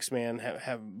right, thanks, man.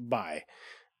 Have bye.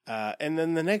 And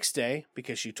then the next day,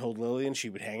 because she told Lillian she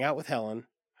would hang out with Helen,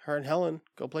 her and Helen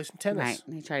go play some tennis. Right.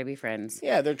 They try to be friends.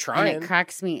 Yeah, they're trying. And it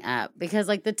cracks me up because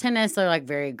like the tennis are like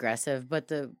very aggressive, but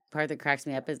the part that cracks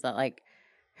me up is that like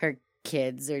her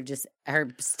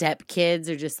step kids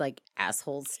are just like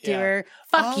assholes to her.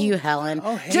 Fuck you, Helen.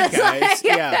 Oh, hey just guys.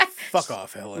 Yeah, fuck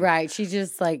off, Helen. Right. She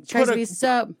just like tries to be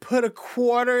so. Put a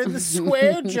quarter in the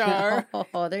square jar.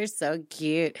 Oh, they're so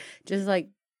cute. Just like,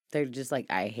 they're just like,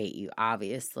 I hate you,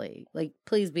 obviously. Like,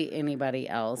 please be anybody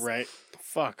else. Right.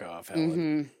 Fuck off, Helen.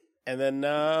 Mm-hmm. And then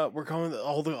we're going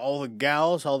all the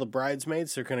gals, all the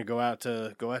bridesmaids. They're going to go out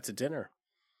to dinner.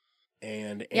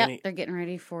 And Annie, they're getting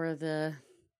ready for the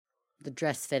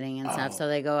dress fitting and stuff. So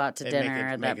they go out to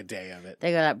dinner. Make a day of it.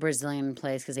 They go to that Brazilian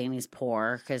place because Annie's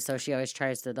poor. So she always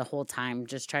tries to, the whole time,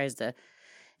 the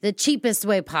cheapest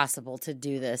way possible to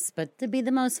do this, but to be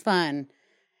the most fun.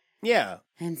 Yeah.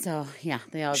 And so,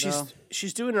 they all go.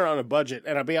 She's doing it on a budget,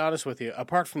 and I'll be honest with you,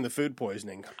 apart from the food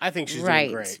poisoning, I think she's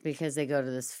doing great. Right, because they go to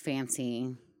this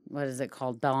fancy, what is it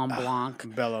called? Belle en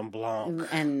Blanc. Belle en Blanc.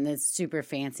 And it's super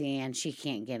fancy, and she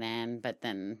can't get in, but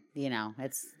then,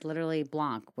 it's literally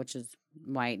Blanc, which is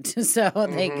white. So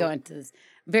they go into this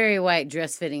very white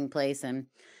dress-fitting place and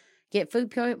get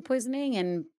food poisoning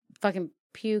and fucking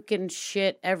puke and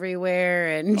shit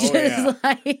everywhere and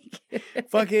like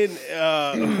fucking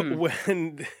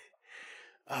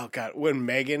when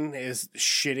Megan is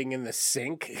shitting in the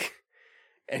sink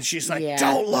and she's like,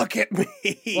 don't look at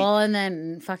me. Well, and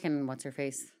then fucking what's her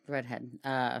face, the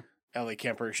redhead, Ellie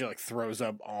Kemper, she like throws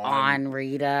up on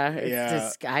Rita.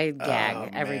 It's I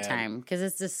gag every time because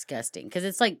it's disgusting because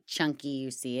it's like chunky,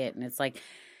 you see it and it's like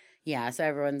so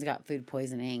everyone's got food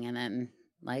poisoning and then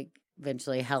like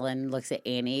eventually Helen looks at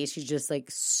Annie. She's just like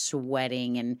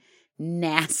sweating and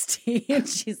nasty. And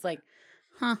she's like,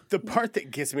 huh. The part that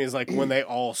gets me is like when they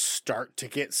all start to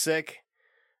get sick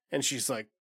and she's like,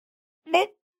 boop,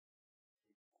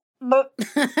 boop,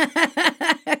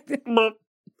 boop.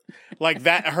 Like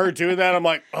that, her doing that, I'm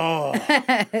like, oh.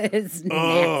 It's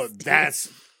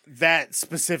nasty. That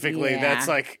specifically, that's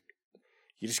like,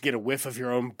 you just get a whiff of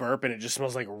your own burp and it just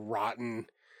smells like rotten.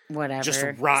 Whatever. Just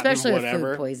rotten especially whatever.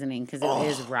 With food poisoning, because it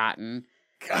is rotten.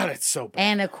 God, it's so bad.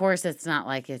 And of course, it's not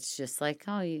like it's just like,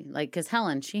 because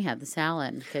Helen, she had the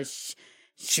salad because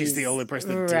she's the only person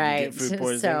that didn't get food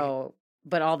poisoning. So,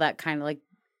 but all that kind of like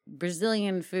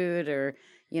Brazilian food, or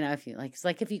if you like, it's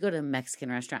like if you go to a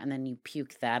Mexican restaurant and then you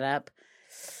puke that up,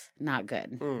 not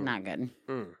good, not good.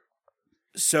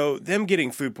 So them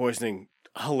getting food poisoning,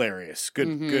 hilarious,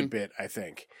 good bit, I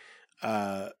think.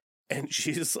 And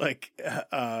she's like,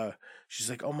 oh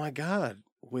my God,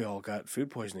 we all got food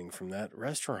poisoning from that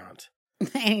restaurant.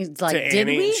 And he's like, to did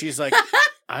Annie, we? And she's like,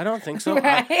 I don't think so.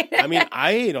 Right? I mean,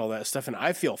 I ate all that stuff and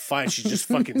I feel fine. She's just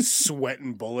fucking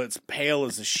sweating bullets, pale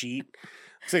as a sheet.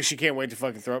 It's like she can't wait to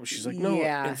fucking throw up. She's like, no,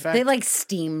 in fact. They like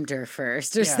steamed her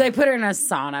first. Or they put her in a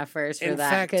sauna first for in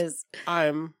that. Fact,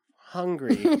 I'm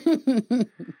hungry.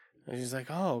 And she's like,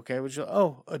 oh, okay.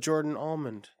 A Jordan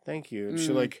almond. Thank you. And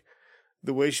she like,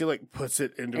 the way she like puts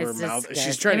it into her mouth.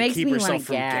 She's trying to keep herself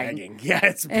from gagging. Yeah,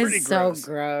 it's pretty gross. So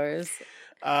gross.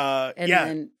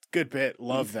 Then, good bit.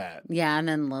 Love that. Yeah, and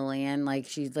then Lillian, like,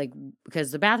 she's like,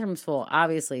 because the bathroom's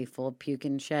obviously full of puke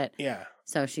and shit. Yeah.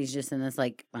 So she's just in this,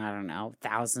 like, I don't know,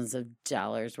 thousands of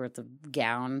dollars worth of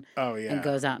gown. Oh, yeah. And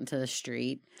goes out into the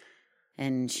street.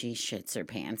 And she shits her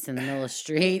pants in the middle of the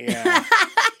street. Yeah.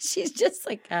 She's just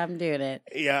like, I'm doing it.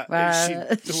 Yeah.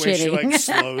 The way she like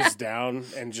slows down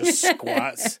and just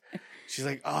squats. She's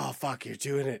like, oh, fuck, you're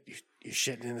doing it. You're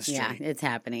shitting in the street. Yeah, it's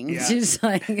happening. Yeah. She's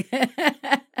like,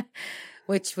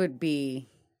 which would be,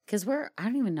 because I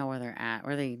don't even know where they're at.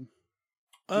 Were they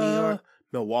New York?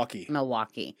 Milwaukee.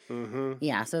 Mm-hmm.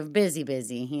 Yeah, so busy,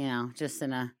 just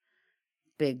in a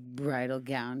big bridal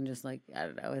gown, just like, I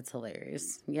don't know, it's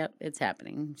hilarious. Yep, it's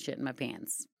happening. Shit in my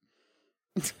pants.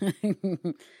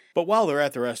 But while they're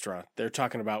at the restaurant, they're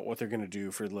talking about what they're going to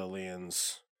do for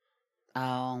Lillian's.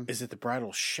 Oh. Is it the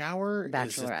bridal shower?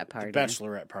 Bachelorette party. The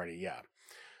bachelorette party, yeah.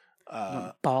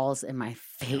 Balls in my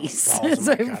face. Balls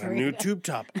in my God, a new tube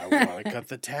top. I want to cut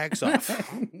the tags off.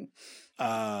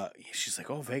 She's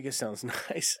like, oh, Vegas sounds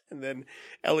nice. And then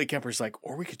Ellie Kemper's like,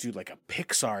 or we could do like a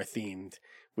Pixar themed.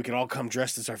 We could all come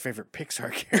dressed as our favorite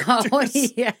Pixar characters. Oh,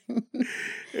 yeah.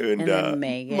 And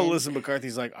Megan. Melissa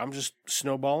McCarthy's like, I'm just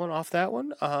snowballing off that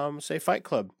one. Say Fight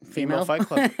Club. Female Fight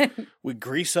Club. We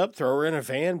grease up, throw her in a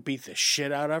van, beat the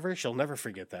shit out of her. She'll never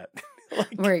forget that.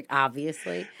 Right,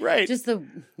 obviously. Right. Just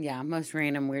most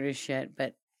random, weirdest shit,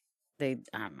 but I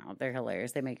don't know, they're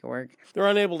hilarious. They make it work. They're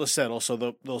unable to settle,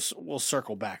 so we'll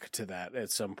circle back to that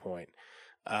at some point.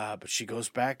 But she goes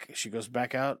back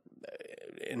out,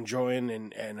 enjoying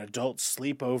an adult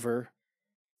sleepover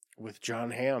with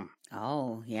John Hamm.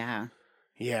 Oh, yeah.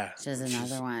 Yeah. Just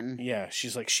another one. Yeah.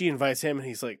 She's like, she invites him and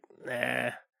he's like,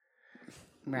 nah.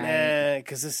 Right. Nah,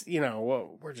 because this,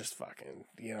 we're just fucking,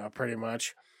 pretty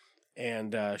much.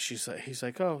 And he's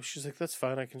like, that's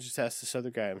fine. I can just ask this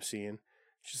other guy I'm seeing.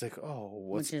 She's like, oh,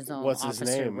 what's his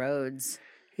name? Rhodes.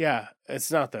 Yeah,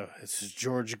 it's not though. It's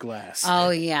George Glass. Oh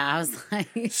yeah, I was like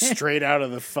straight out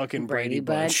of the fucking Brady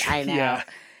Bunch. I know, yeah.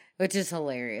 Which is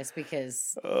hilarious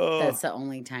because that's the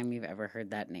only time you've ever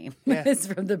heard that name. Yeah. It's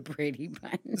from the Brady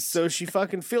Bunch. So she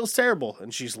fucking feels terrible,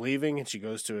 and she's leaving, and she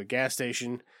goes to a gas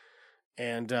station,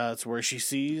 and it's where she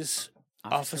sees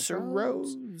Officer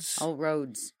Rhodes. Oh,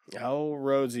 Rhodes. Oh,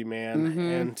 Rhodesy, man, Mm-hmm.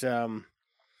 and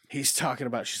he's talking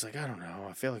about, she's like, I don't know,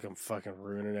 I feel like I'm fucking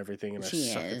ruining everything, and I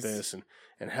suck at this,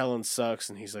 and Helen sucks,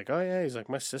 and he's like, oh yeah, he's like,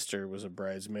 my sister was a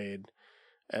bridesmaid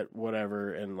at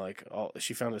whatever, and like,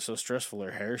 she found it so stressful,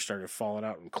 her hair started falling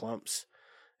out in clumps,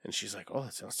 and she's like, oh,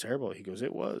 that sounds terrible. He goes,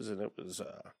 it was, and it was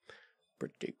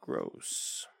pretty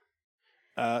gross.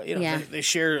 They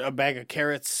share a bag of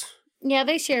carrots. Yeah,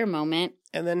 they share a moment,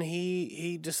 and then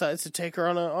he decides to take her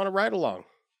on a ride along,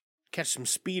 catch some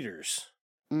speeders.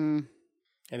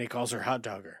 And he calls her hot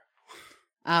dogger.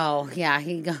 Oh, yeah,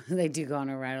 they do go on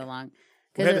a ride along.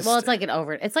 It's like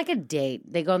it's like a date.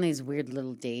 They go on these weird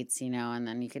little dates, and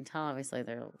then you can tell, obviously,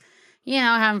 they're,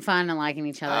 having fun and liking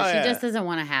each other. She just doesn't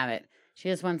want to have it. She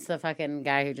just wants the fucking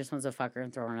guy who just wants to fuck her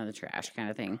and throw her in the trash kind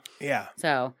of thing. Yeah.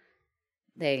 So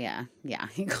they,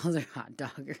 he calls her hot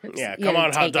dogger. Yeah, come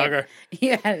on, hot dogger.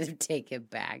 You had to take it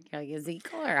back. Like, is he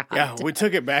call her a hot dogger? Yeah, we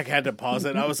took it back, had to pause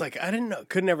it. I was like, I didn't know,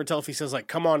 couldn't ever tell if he says like,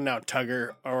 come on now,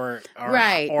 Tugger, or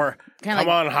right. or kinda come like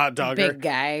on, hot dogger. Big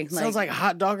guy. Sounds like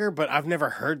hot dogger, but I've never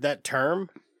heard that term.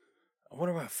 I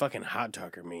wonder what fucking hot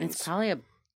dogger means. It's probably a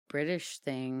British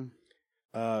thing.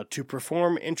 To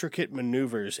perform intricate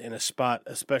maneuvers in a spot,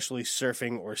 especially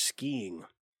surfing or skiing.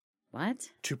 What?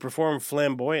 To perform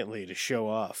flamboyantly to show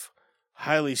off.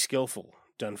 Highly skillful,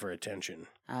 done for attention.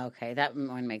 Okay, that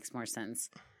one makes more sense.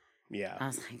 Yeah. I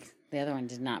was like, the other one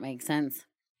did not make sense.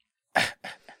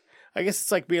 I guess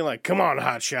it's like being like, come on,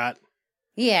 hot shot.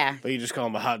 Yeah. But you just call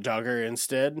him a hot dogger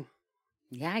instead?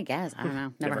 Yeah, I guess. I don't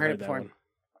know. Never heard it before.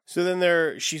 So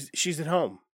then she's at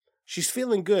home. She's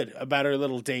feeling good about her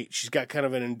little date. She's got kind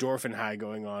of an endorphin high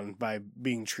going on by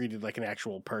being treated like an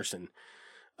actual person.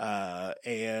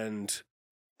 And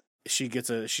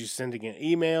she's sending an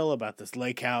email about this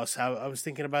lake house. I was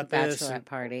thinking about this. Bachelorette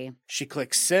party. She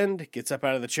clicks send, gets up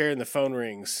out of the chair, and the phone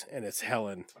rings, and it's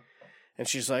Helen. And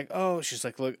she's like,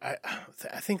 look, I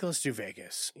think let's do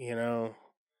Vegas, Let's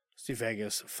do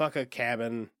Vegas. Fuck a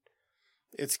cabin.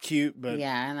 It's cute, but...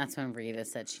 Yeah, and that's when Rita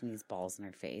said she needs balls in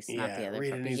her face, not the other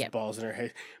Rita part. needs balls in her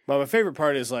face. But my favorite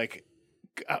part is, like,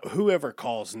 whoever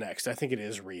calls next. I think it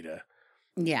is Rita.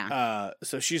 Yeah.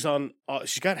 So she's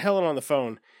got Helen on the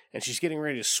phone, and she's getting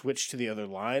ready to switch to the other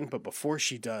line, but before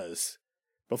she does,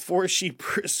 before she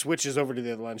switches over to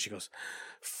the other line, she goes,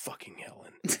 "Fucking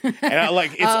Helen," and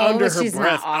it's under her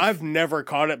breath. I've never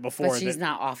caught it before. But she's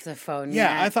not off the phone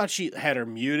yet. Yeah, I thought she had her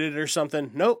muted or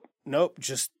something. Nope.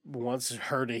 Just wants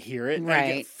her to hear it.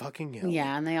 Right. Fucking Helen.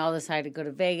 Yeah, and they all decide to go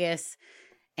to Vegas,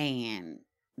 and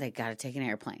they got to take an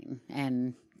airplane.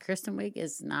 And Kristen Wiig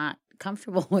is not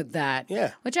comfortable with that.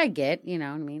 Yeah. Which I get, you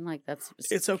know what I mean? Like,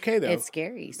 it's okay, though. It's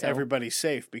scary. So. Everybody's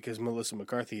safe because Melissa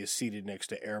McCarthy is seated next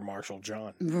to Air Marshal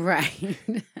John. Right.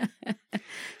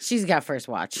 She's got first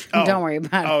watch. Don't worry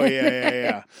about it. Oh,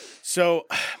 yeah. So,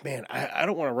 man, I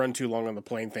don't want to run too long on the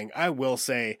plane thing. I will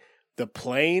say the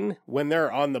plane, when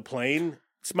they're on the plane,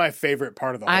 it's my favorite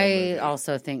part of the whole movie. I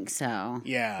also think so.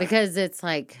 Yeah. Because it's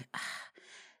like...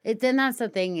 then that's the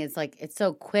thing. It's like, it's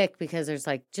so quick because there's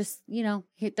like just,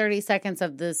 30 seconds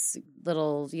of this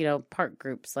little, part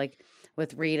groups, like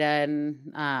with Rita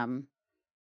and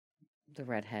the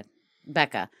redhead,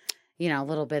 Becca,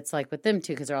 little bits like with them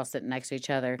two because they're all sitting next to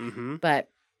each other. Mm-hmm. But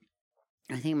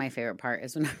I think my favorite part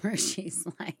is whenever she's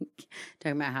like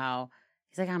talking about how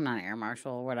he's like, I'm not an air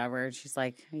marshal or whatever. And she's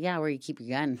like, yeah, where you keep your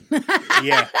gun.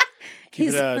 Yeah.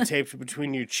 Keep it taped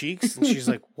between your cheeks. And she's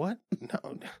like, what?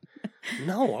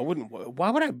 No, I wouldn't. Why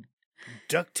would I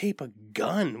duct tape a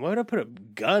gun? Why would I put a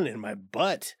gun in my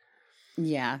butt?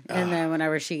 Yeah. And then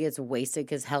whenever she gets wasted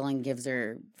because Helen gives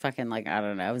her fucking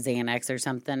Xanax or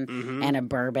something and a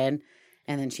bourbon.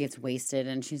 And then she gets wasted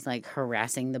and she's like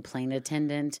harassing the plane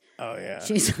attendant. Oh, yeah.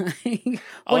 She's like,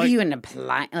 what are you in a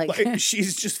plane? Like,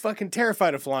 she's just fucking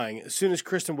terrified of flying. As soon as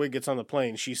Kristen Wiig gets on the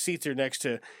plane, she seats her next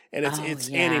to, and it's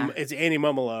Annie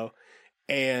Mumolo.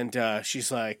 And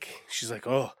she's like,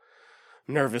 oh,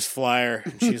 nervous flyer.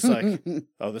 And she's like,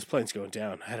 oh, this plane's going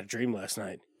down. I had a dream last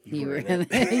night. You were in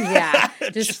it. Yeah.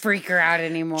 Just freak her out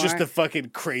anymore. Just the fucking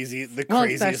craziest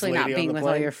especially lady not being on the with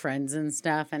plane. all your friends and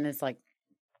stuff. And it's like,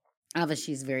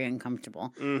 obviously she's very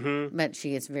uncomfortable. Mm-hmm. But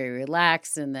she gets very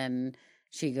relaxed. And then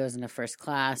she goes into first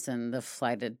class and the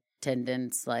flight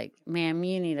attendant's like, ma'am,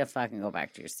 you need to fucking go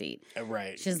back to your seat.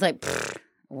 Right. She's like,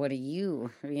 what are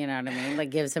you? You know what I mean? Like,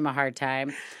 gives him a hard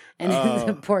time. And then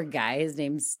the poor guy, his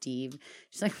name's Steve.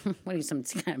 She's like, what are you, some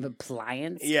kind of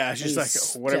appliance? Yeah, she's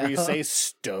like, whatever you say,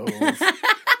 stove.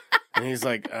 And he's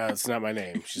like, it's not my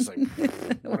name. She's like,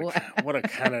 what a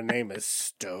kind of name is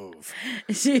Stove?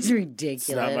 She's ridiculous.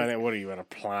 It's not my name. What are you, an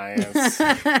appliance?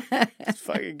 It's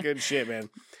fucking good shit, man.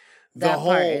 That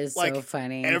part is so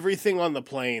funny. Everything on the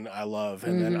plane I love.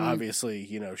 And then obviously,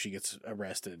 she gets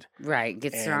arrested. Right.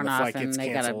 Gets thrown off and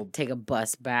they got to take a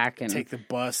bus back. And take the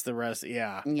bus, the rest.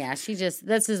 Yeah. Yeah.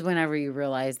 this is whenever you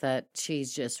realize that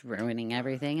she's just ruining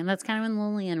everything. And that's kind of when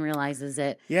Lillian realizes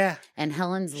it. Yeah. And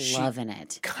Helen's loving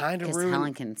it. Kind of because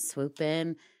Helen can swoop in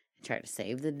and try to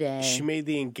save the day. She made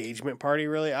the engagement party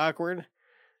really awkward.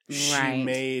 Right. She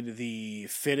made the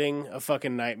fitting a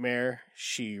fucking nightmare.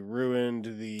 She ruined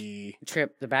the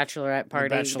trip, the bachelorette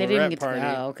party. They didn't even get to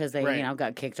go because they,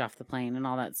 got kicked off the plane and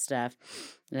all that stuff.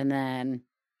 And then,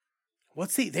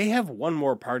 they have one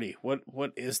more party.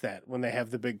 What is that? When they have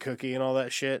the big cookie and all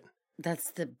that shit?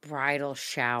 That's the bridal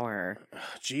shower. Oh,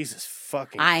 Jesus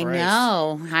fucking Christ.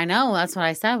 I know. That's what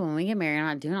I said. When we get married, I'm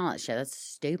not doing all that shit. That's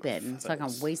stupid. It's like a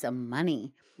waste of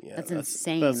money. Yeah, that's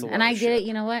insane. That's and I get it.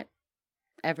 You know what?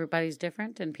 Everybody's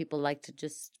different and people like to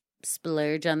just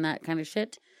splurge on that kind of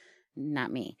shit.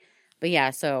 Not me. But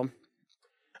yeah, so.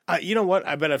 You know what?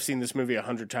 I bet I've seen this movie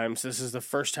 100 times. This is the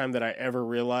first time that I ever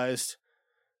realized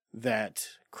that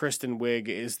Kristen Wiig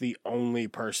is the only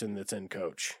person that's in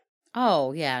Coach.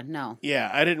 Oh, yeah, no. Yeah,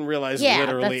 I didn't realize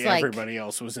literally everybody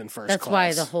else was in first class. That's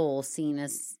why the whole scene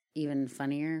is even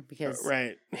funnier because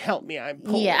right, help me, I'm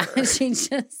poor. Yeah, she's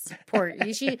just poor.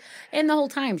 And the whole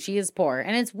time she is poor,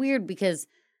 and it's weird because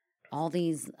all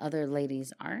these other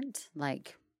ladies aren't.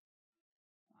 Like,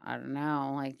 I don't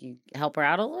know, like you help her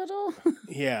out a little.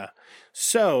 Yeah,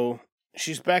 so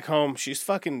she's back home. She's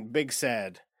fucking big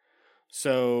sad.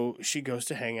 So she goes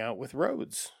to hang out with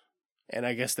Rhodes, and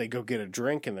I guess they go get a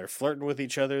drink, and they're flirting with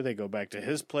each other. They go back to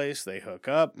his place. They hook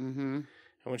up. Mm-hmm.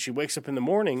 And when she wakes up in the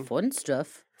morning... Fun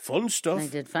stuff. I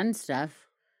did fun stuff.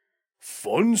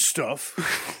 Fun stuff?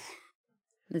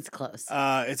 It's close.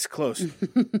 It's close.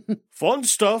 Fun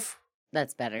stuff.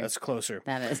 That's better. That's closer.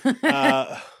 That is.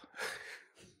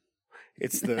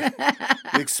 It's the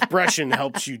expression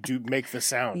helps you make the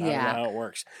sound. I don't know how it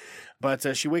works.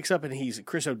 But she wakes up and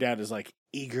Chris O'Dowd is like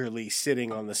eagerly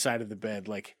sitting on the side of the bed,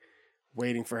 like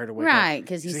waiting for her to wake up. Right,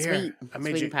 because he's sweet.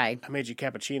 Sweet pie. I made you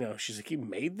cappuccino. She's like, you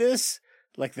made this?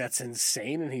 Like, that's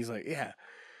insane. And he's like, yeah.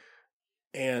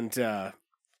 And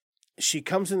she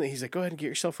comes in. He's like, go ahead and get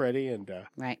yourself ready. And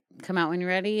right. Come out when you're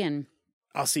ready. And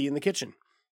I'll see you in the kitchen.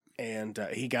 And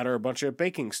he got her a bunch of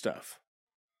baking stuff.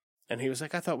 And he was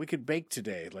like, I thought we could bake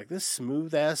today. Like, this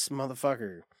smooth-ass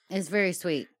motherfucker. It's very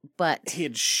sweet, but... He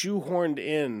had shoehorned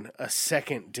in a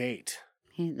second date.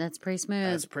 That's pretty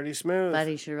smooth. That's pretty smooth. But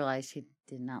he should realize she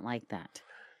did not like that.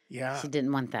 Yeah. She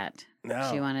didn't want that.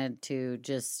 No. She wanted to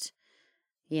just,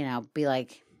 be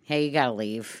like, hey, you gotta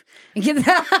leave. Get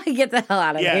the hell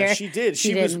out of here. Yeah, she did.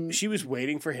 She was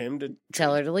waiting for him to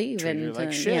tell her to leave treat her and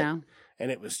like shit. And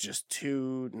it was just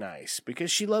too nice because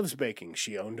she loves baking.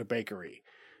 She owned a bakery.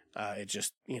 It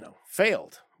just,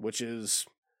 failed, which is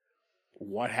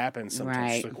what happens sometimes.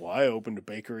 Right. It's like, well, I opened a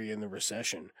bakery in the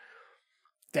recession.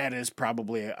 That is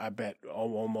probably, I bet,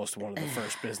 almost one of the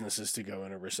first businesses to go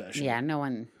in a recession. Yeah, no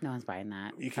one's buying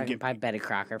that. You can buy Betty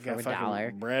Crocker for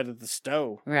 $1. Bread at the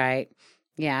stove. Right.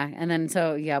 Yeah. And then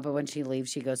but when she leaves,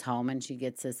 she goes home and she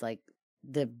gets this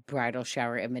the bridal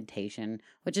shower invitation,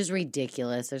 which is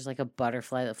ridiculous. There's a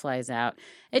butterfly that flies out.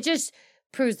 It just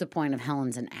proves the point of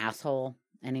Helen's an asshole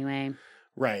anyway.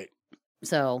 Right.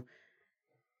 So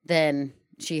then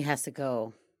she has to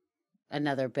go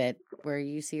another bit where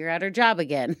you see her at her job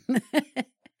again.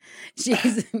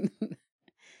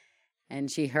 And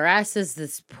she harasses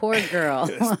this poor girl.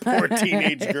 This poor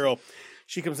teenage girl.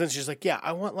 She comes in, she's like, yeah,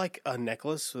 I want a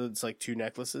necklace. So it's 2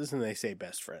 necklaces, and they say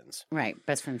best friends. Right,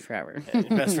 best friends forever.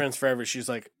 Best friends forever. She's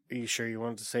like, are you sure you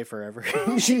wanted to say forever?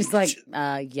 She's like,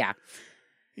 yeah.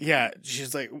 Yeah,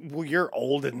 she's like, well, you're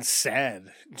old and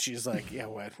sad. She's like, yeah,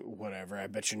 whatever. I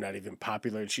bet you're not even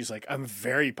popular. And she's like, I'm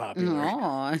very popular.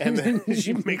 Aww. And then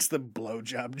she makes the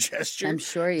blowjob gesture. I'm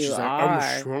sure you she's are. Like,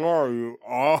 I'm sure you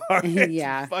are.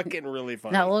 Yeah. It's fucking really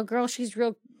funny. That little girl, she's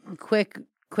real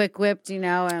quick-whipped, And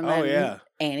then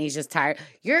Annie's just tired.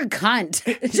 You're a cunt.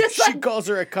 She calls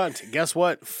her a cunt. Guess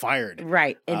what? Fired.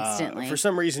 Right, instantly. For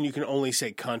some reason, you can only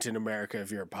say cunt in America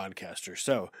if you're a podcaster.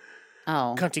 So...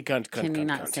 Oh, cunty cunt. Can you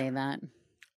not say that?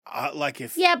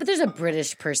 Yeah, but there's a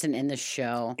British person in the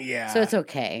show. Yeah. So it's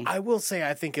okay. I will say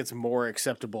I think it's more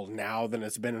acceptable now than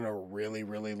it's been in a really,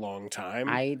 really long time.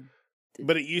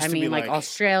 But it used to be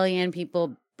Australian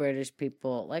people, British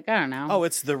people, I don't know. Oh,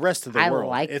 it's the rest of the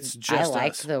world. It's just I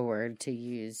like us. the word to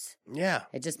use. Yeah.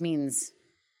 It just means,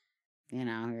 you're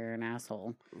an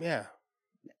asshole. Yeah.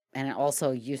 And it also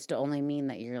used to only mean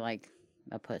that you're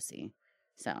a pussy.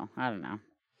 So, I don't know.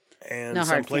 And no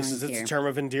some places it's a term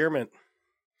of endearment.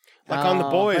 On The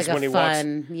Boys when he walks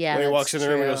in the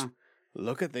room and goes,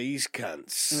 look at these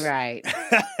cunts. Right.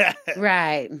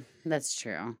 Right. That's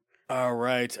true. All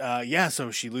right. So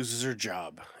she loses her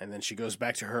job. And then she goes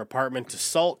back to her apartment to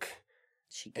sulk.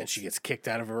 She gets kicked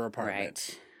out of her apartment.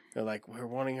 Right. They're like, we're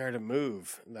wanting her to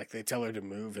move. They tell her to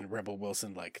move, and Rebel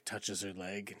Wilson touches her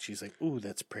leg, and she's like, "Ooh,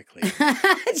 that's prickly."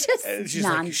 And she's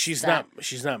like,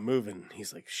 "She's not moving."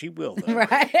 He's like, "She will though.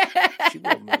 Right? She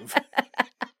will move."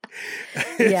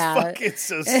 Yeah, it's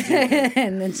so stupid.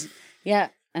 And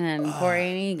then poor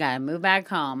Annie got to move back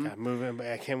home. Got moving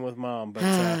back in with mom,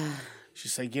 but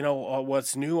she's like,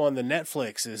 what's new on the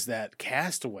Netflix is that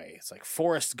Castaway. It's like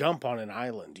Forrest Gump on an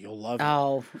island. You'll love it.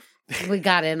 Oh. We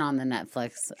got in on the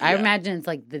Netflix. Yeah. I imagine it's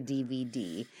the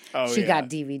DVD. Oh, she got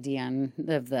DVD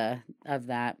of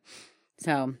that.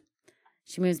 So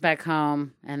she moves back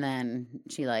home, and then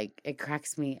she it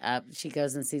cracks me up. She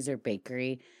goes and sees her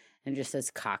bakery and just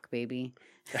says "cock baby"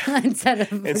 instead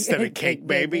of cake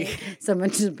baby. Someone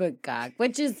just put cock,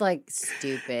 which is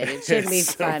stupid. It should be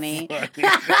so funny.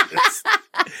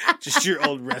 Just your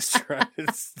old restaurant.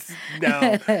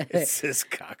 It says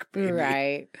cock baby.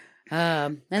 Right.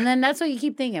 And then that's what you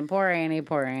keep thinking. Poor Annie.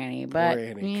 But, poor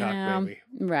Annie, cock baby.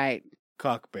 Right.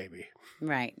 Cock baby.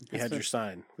 Right. You had your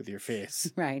sign with your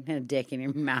face. Right. And a dick in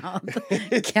your mouth.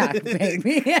 Cock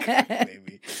baby. Cock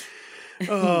baby.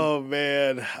 Oh,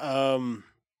 man.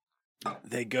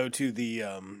 They go to the,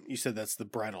 you said that's the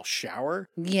bridal shower?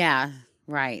 Yeah.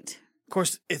 Right. Of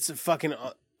course, it's a fucking,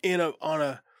 on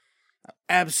a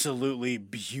absolutely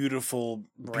beautifully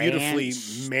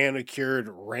manicured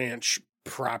ranch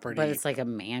property. But it's a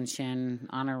mansion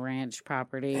on a ranch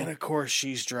property. And of course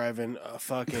she's driving a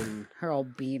fucking her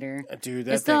old beater. Dude,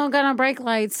 that still don't got no brake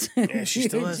lights. Yeah, she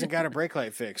still hasn't got a brake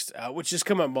light fixed. Which has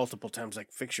come up multiple times,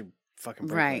 fix your fucking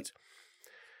brake lights.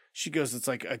 She goes, it's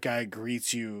a guy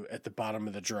greets you at the bottom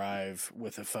of the drive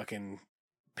with a fucking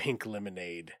pink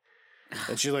lemonade.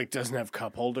 And she doesn't have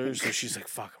cup holders, so she's like,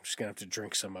 fuck, I'm just gonna have to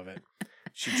drink some of it.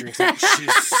 She drinks it.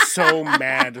 She's so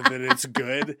mad that it's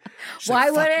good. She's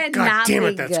why would it not be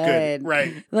good? That's good.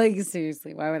 Right.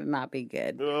 Seriously, why would it not be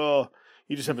good? Oh,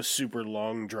 you just have a super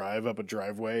long drive up a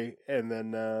driveway, and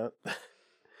then...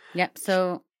 Yep,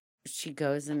 so she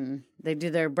goes and they do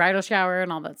their bridal shower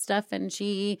and all that stuff, and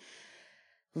she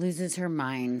loses her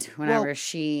mind whenever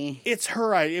It's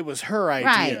her idea. It was her idea.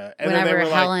 Right. And whenever then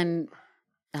they were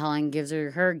Helen gives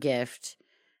her gift,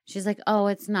 she's like, "Oh,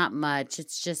 it's not much.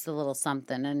 It's just a little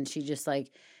something." And she just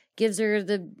like gives her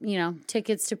the,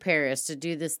 tickets to Paris to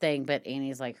do this thing. But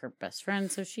Annie's like her best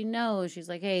friend, so she knows. She's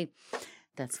like, "Hey,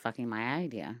 that's fucking my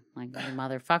idea. Like, you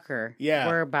motherfucker. Yeah.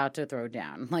 We're about to throw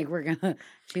down. Like,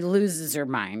 she loses her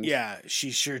mind." Yeah,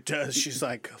 she sure does. She's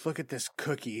like, "Look at this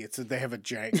cookie. They have a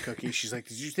giant cookie." She's like,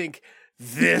 "Did you think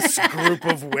this group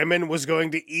of women was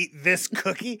going to eat this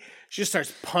cookie?" She just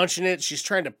starts punching it. She's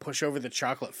trying to push over the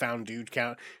chocolate fondue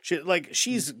count.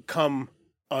 She's come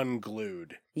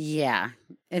unglued. Yeah.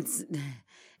 It's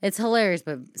hilarious,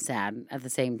 but sad at the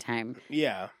same time.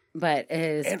 Yeah. But it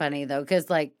is funny, though, because,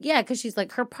 she's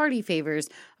like, her party favors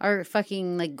are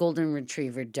fucking, like, golden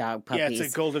retriever dog puppies. Yeah,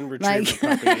 it's a golden retriever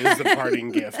puppy is the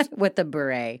parting gift. With the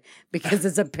beret, because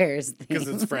it's a Paris thing. Because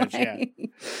it's French, yeah.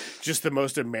 Just the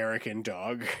most American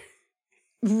dog.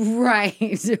 Right,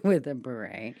 with a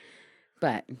beret.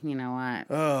 But, you know what?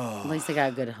 Oh. At least they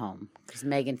got a good home, because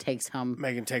Megan takes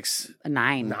a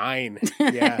 9. 9,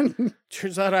 yeah.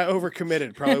 Turns out I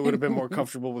overcommitted. Probably would have been more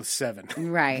comfortable with 7.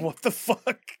 Right. What the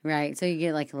fuck? Right, so you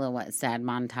get like a little, sad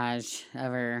montage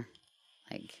of her,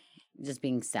 like, just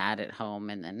being sad at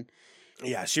home, and then...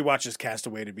 Yeah, she watches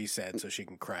Castaway to be sad so she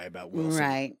can cry about Wilson.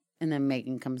 Right, and then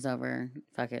Megan comes over,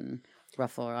 fucking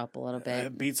ruffle her up a little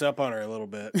bit. Beats up on her a little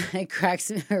bit. It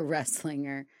cracks her, wrestling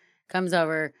her. Comes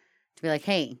over to be like,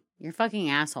 "Hey, you're a fucking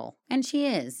asshole." And she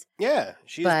is. Yeah,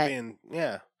 she's being,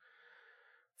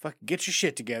 fuck, get your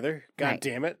shit together. God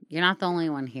damn it. You're not the only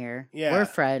one here. Yeah. We're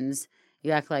friends.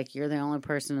 You act like you're the only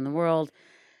person in the world.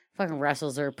 Fucking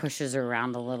wrestles her, pushes her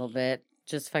around a little bit.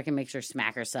 Just fucking makes her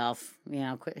smack herself.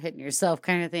 Quit hitting yourself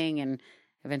kind of thing. And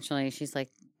eventually she's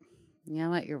like, "You know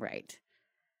what? You're right."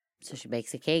 So she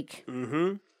bakes a cake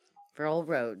for old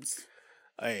Rhodes.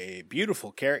 A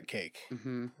beautiful carrot cake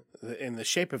Mm-hmm. in the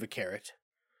shape of a carrot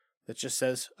that just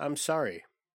says, "I'm sorry."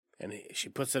 And she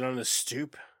puts it on his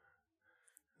stoop.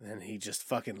 And he just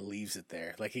fucking leaves it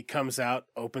there. Like, he comes out,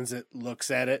 opens it, looks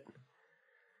at it,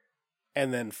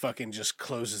 and then fucking just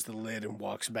closes the lid and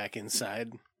walks back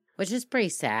inside. Which is pretty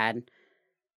sad.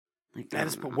 Like, that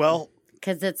is,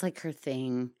 because it's like her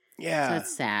thing. Yeah. So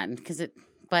it's sad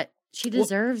but she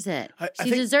deserves it. I She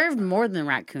think, deserved more than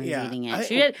raccoons eating it.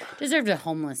 She deserved a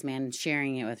homeless man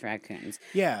sharing it with raccoons.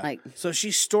 Yeah. So she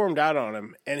stormed out on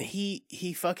him, and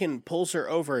he fucking pulls her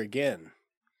over again.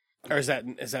 Or is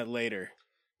that later?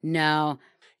 No.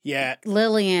 Yeah.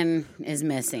 Lillian is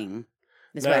missing.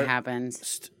 That's what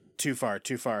happens. Too far.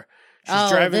 She's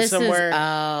driving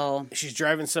somewhere. She's She's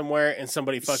driving somewhere, and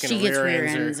somebody fucking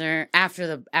rear-ends her. after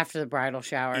the bridal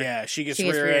shower. Yeah, she gets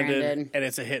rear-ended, and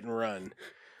it's a hit and run.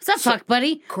 What's up, fuck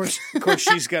buddy? Of course,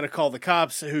 she's got to call the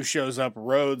cops, who shows up,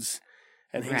 Rhodes,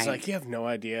 and he's like, "You have no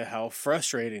idea how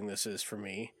frustrating this is for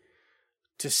me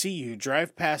to see you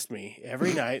drive past me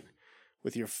every night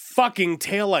with your fucking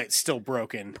taillights still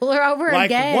broken. Pull her over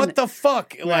again. Like, what the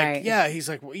fuck?" Right. Like, yeah, he's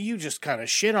like, "Well, you just kind of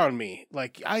shit on me.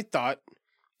 Like, I thought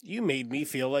you made me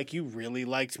feel like you really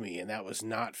liked me, and that was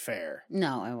not fair."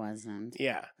 No, it wasn't.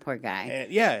 Yeah. Poor guy.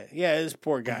 And yeah, this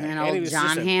poor guy. And old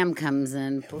John Hamm comes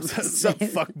in. What's up,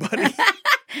 fuck buddy?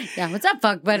 Yeah, what's up,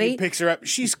 fuck buddy? He picks her up.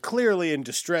 She's clearly in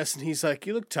distress, and he's like,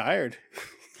 "You look tired.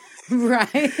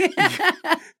 Right.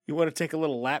 You want to take a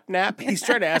little lap nap?" He's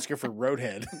trying to ask her for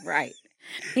roadhead. Right.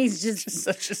 He's just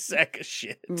such a sack of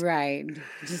shit. Right.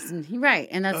 Right.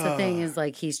 And that's the thing is,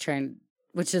 like, he's trying,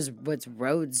 which is what's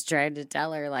Rhodes trying to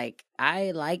tell her, like,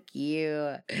 "I like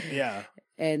you." Yeah.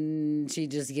 And she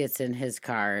just gets in his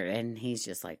car, and he's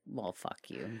just like, "Well, fuck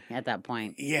you." At that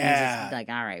point, yeah, he's just like,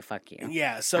 "All right, fuck you."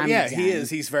 Yeah, so he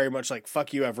is. He's very much like,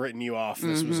 "Fuck you, I've written you off.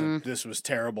 This was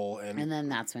terrible." And then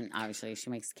that's when obviously she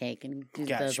makes cake and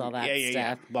does all that stuff.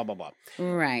 Yeah. Blah blah blah.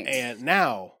 Right. And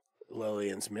now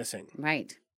Lillian's missing.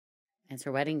 Right. It's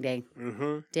her wedding day.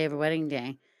 Mm-hmm. Day of her wedding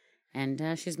day,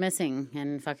 and she's missing.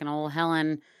 And fucking old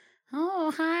Helen.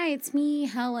 "Oh, hi, it's me,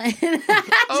 Helen."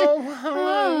 Oh, hi.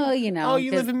 Oh, Oh,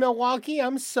 you live in Milwaukee?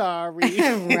 I'm sorry.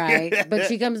 Right. But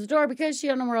she comes to the door because she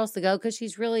don't know where else to go, because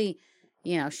she's really,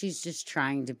 she's just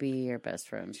trying to be your best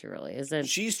friend. She really isn't.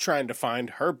 She's trying to find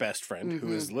her best friend,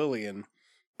 who is Lillian.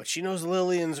 But she knows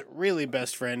Lillian's really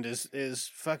best friend is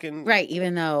fucking... Right,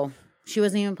 even though she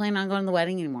wasn't even planning on going to the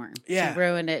wedding anymore. Yeah. She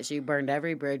ruined it. She burned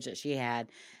every bridge that she had,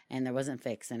 and there wasn't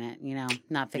fixing it,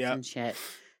 not fixing shit.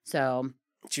 So...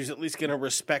 She was at least going to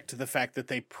respect the fact that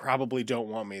they probably don't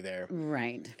want me there.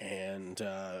 Right. And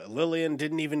Lillian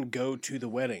didn't even go to the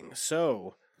wedding.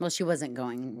 So... Well, she wasn't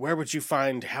going.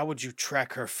 How would you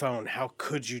track her phone? How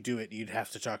could you do it? You'd have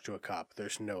to talk to a cop.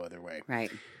 There's no other way. Right.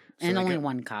 and only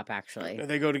one cop, actually.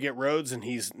 They go to get Rhodes, and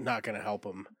he's not going to help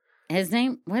him. His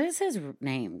name, what is his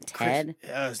name? Ted?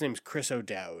 His name's Chris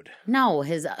O'Dowd. No,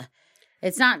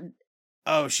 it's not.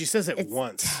 Oh, she says it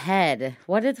once. Ted.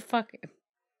 What the fuck?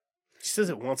 She says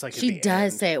it once, like, she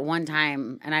does say it one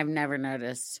time, and I've never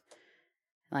noticed.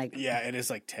 Like, yeah, it is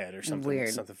like Ted or something. Weird.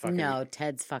 Something fucking... No,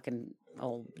 Ted's fucking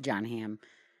old John Hamm.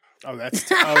 Oh, that's...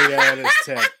 Oh, yeah, that is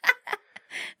Ted.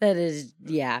 That is,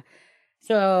 yeah.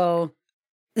 So,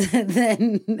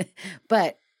 then...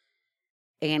 But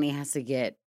Annie has to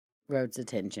get Rhodes'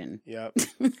 attention. Yep.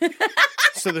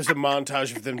 So there's a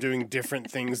montage of them doing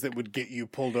different things that would get you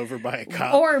pulled over by a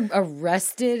cop. Or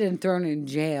arrested and thrown in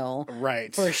jail.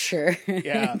 Right. For sure.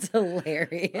 Yeah. It's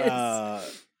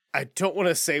hilarious. I don't want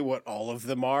to say what all of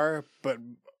them are, but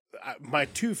my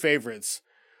two favorites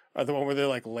are the one where they're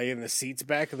like laying the seats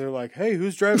back and they're like, hey,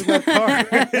 who's driving that car?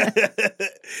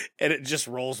 And it just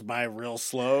rolls by real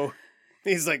slow.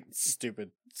 He's like,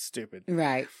 stupid.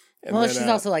 Right. And well, then, she's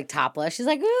also like topless. She's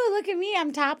like, ooh, look at me,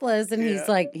 I'm topless. And he's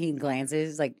like, he glances.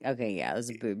 He's like, okay, yeah,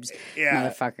 those are boobs. Yeah.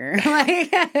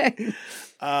 Motherfucker.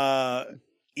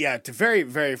 Yeah, to very,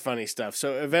 very funny stuff.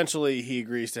 So eventually he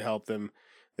agrees to help them.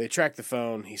 They track the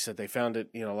phone. He said they found it,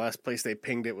 last place they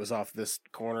pinged it was off this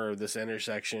corner of this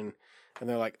intersection. And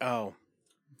they're like, oh.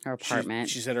 Her apartment.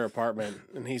 She's at her apartment.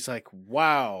 And he's like,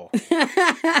 wow.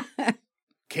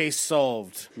 Case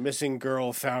solved. Missing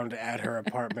girl found at her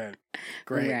apartment.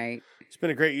 Great. Right. It's been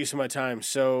a great use of my time.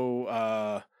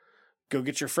 So, go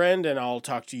get your friend and I'll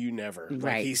talk to you never. Right.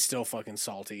 Like, he's still fucking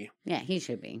salty. Yeah, he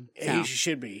should be. So. He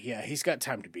should be. Yeah, he's got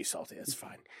time to be salty. That's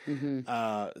fine.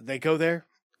 Mm-hmm. They go there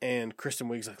and Kristen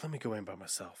Wiig's like, let me go in by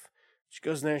myself. She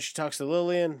goes in there and she talks to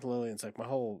Lillian. Lillian's like,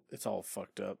 it's all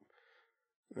fucked up.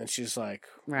 And then she's like,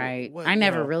 right. What, I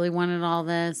never really wanted all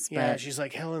this. But... Yeah, she's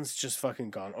like, Helen's just fucking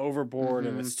gone overboard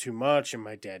and it's too much and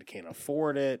my dad can't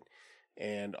afford it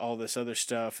and all this other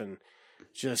stuff and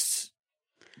just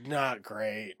not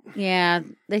great. Yeah,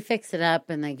 they fix it up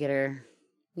and they get her,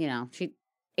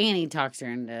 Annie talks her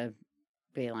into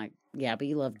being like, yeah, but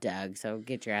you love Doug, so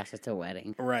get your ass to a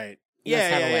wedding. Right.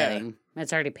 Let's have a wedding.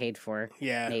 It's already paid for.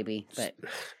 Yeah. Maybe, but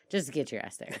just get your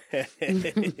ass there.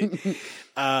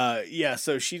 Yeah,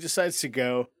 so she decides to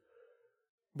go.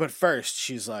 But first,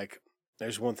 she's like,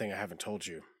 there's one thing I haven't told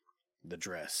you. The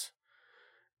dress.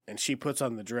 And she puts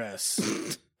on the dress,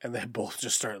 and they both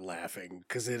just start laughing,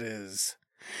 because it is...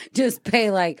 Just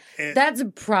pay that's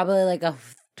probably like a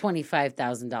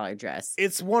 $25,000 dress.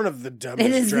 It's one of the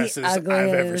dumbest dresses I've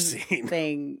ever seen.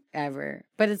 Thing ever.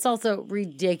 But it's also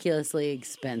ridiculously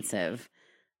expensive.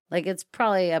 Like, it's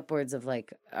probably upwards of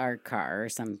like our car or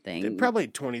something. They're probably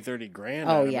 20, 30 grand.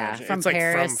 Oh, yeah. From it's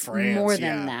Paris. Like from France, more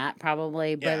than that,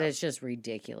 probably. But it's just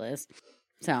ridiculous.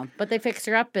 So, but they fixed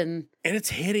her up and it's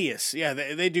hideous. Yeah,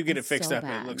 they do get it fixed so up.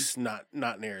 bad. It looks not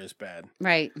near as bad.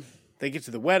 Right. They get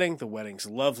to the wedding. The wedding's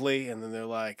lovely. And then they're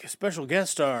like, special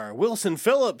guest star, Wilson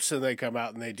Phillips. And they come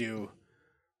out and they do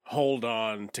Hold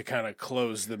On to kind of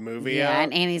close the movie out. Yeah,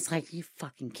 and Annie's like, you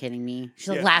fucking kidding me? She's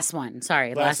like, last one.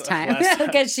 Sorry, last time. Last time.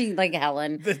 Because she, like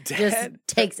Helen, the dad, just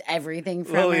takes everything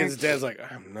from Lillian's her. dad's like,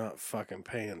 I'm not fucking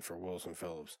paying for Wilson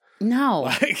Phillips.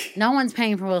 No. No one's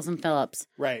paying for Wilson Phillips.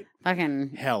 Right.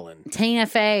 Fucking Helen. Tina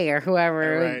Fey or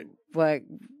whoever. Right.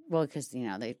 Well, because,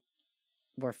 they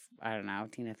were, I don't know,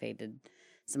 Tina Fey did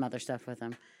some other stuff with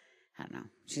them. I don't know.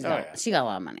 She got a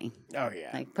lot of money. Oh,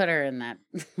 yeah. Like, put her in that.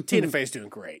 Tina Fey's doing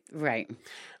great. Right.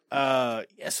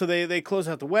 So they close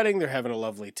out the wedding. They're having a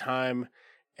lovely time.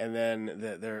 And then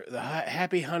the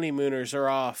happy honeymooners are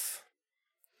off.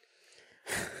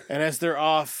 And as they're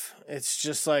off, it's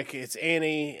just like, it's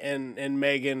Annie and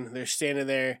Megan. They're standing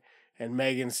there. And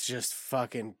Megan's just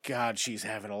fucking, God, she's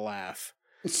having a laugh.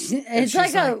 It's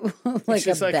like a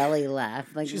belly laugh.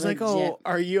 Like, she's legit. like, "Oh,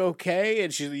 are you okay?"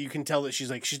 And you can tell that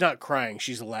she's not crying.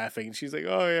 She's laughing. And she's like,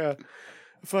 "Oh yeah,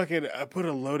 fucking, I put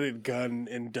a loaded gun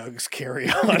in Doug's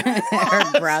carry-on."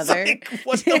 Her brother. Like,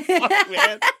 what the fuck,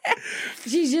 man?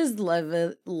 She's just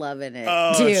loving it.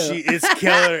 Oh, too. It's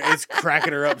killing her. It's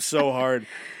cracking her up so hard.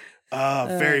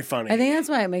 Very funny. I think that's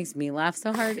why it makes me laugh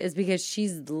so hard is because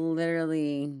she's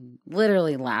literally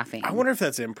laughing. I wonder if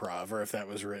that's improv or if that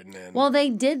was written in. Well, they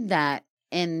did that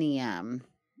in the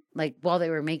while they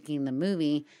were making the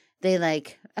movie, they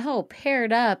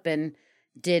paired up and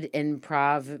did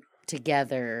improv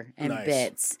together and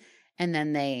bits. And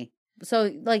then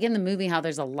in the movie how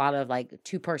there's a lot of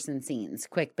two-person scenes,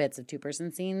 quick bits of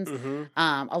two-person scenes. Mm-hmm.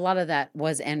 A lot of that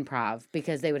was improv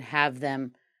because they would have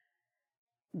them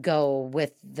go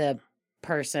with the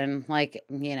person, Rita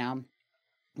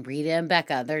and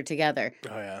Becca, they're together.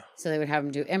 Oh, yeah. So they would have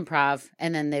them do improv,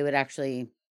 and then they would actually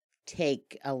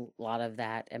take a lot of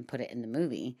that and put it in the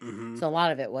movie. Mm-hmm. So a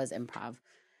lot of it was improv,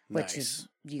 which is,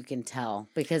 you can tell,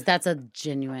 because that's a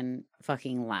genuine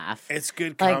fucking laugh. It's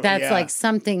good. Like, that's like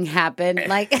something happened.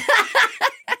 Like,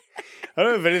 I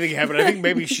don't know if anything happened. I think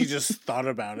maybe she just thought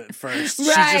about it first.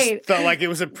 Right. She just felt like it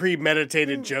was a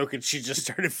premeditated joke and she just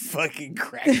started fucking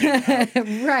cracking up.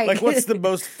 Right. Like, what's the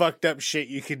most fucked up shit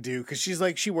you could do? Because she's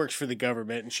like, she works for the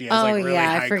government and she has like really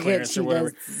high clearance or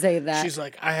whatever. Does say that. She's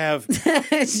like, I have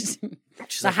the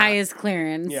like, highest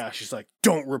clearance. Yeah, she's like,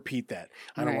 don't repeat that.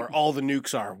 I know where all the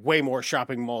nukes are. Way more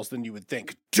shopping malls than you would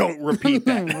think. Don't repeat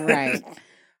that. Right.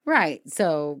 Right.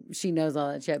 So she knows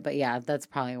all that shit. But yeah, that's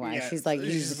probably why. Yeah, she's like,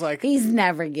 he's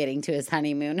never getting to his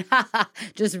honeymoon.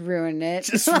 Just ruined it.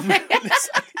 Just ruined his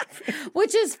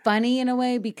Which is funny in a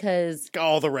way because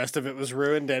all the rest of it was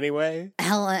ruined anyway.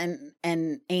 Helen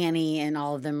and Annie and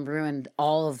all of them ruined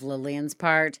all of Lillian's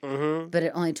part. Mm-hmm. But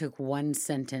it only took one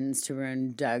sentence to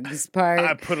ruin Doug's part.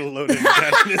 I put a loaded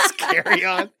gun in his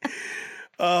carry-on.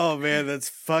 Oh, man, that's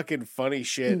fucking funny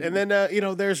shit. And then,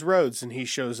 there's Rhodes, and he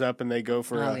shows up, and they go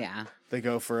for it's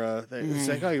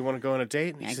like, oh, you want to go on a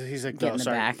date? And he's like, no,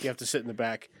 sorry, you have to sit in the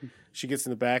back. She gets in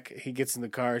the back. He gets in the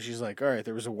car. She's like, all right,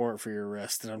 there was a warrant for your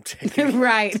arrest, and I'm taking it.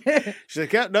 Right. She's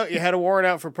like, yeah, no, you had a warrant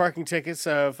out for parking tickets,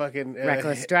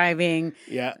 reckless driving,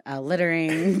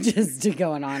 littering, just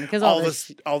going on. Because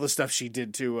all the stuff she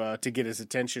did to get his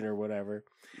attention or whatever.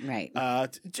 Right.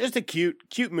 Just a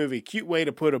cute movie. Cute way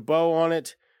to put a bow on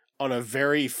it, on a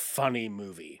very funny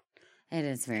movie. It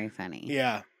is very funny.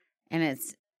 Yeah. And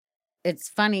it's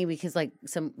funny because like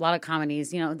a lot of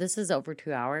comedies, this is over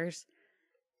 2 hours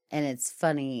and it's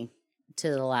funny to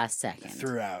the last second.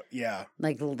 Throughout, yeah.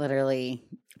 Like literally.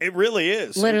 It really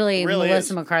is. Literally,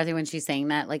 Melissa McCarthy, when she's saying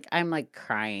that, like I'm like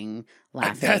crying,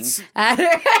 laughing at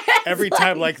her. Every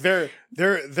time, like they're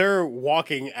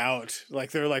walking out,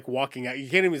 You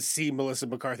can't even see Melissa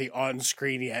McCarthy on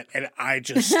screen yet, and I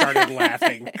just started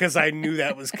laughing because I knew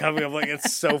that was coming. I'm like,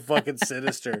 it's so fucking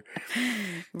sinister.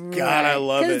 God, I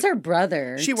love it. Because it's her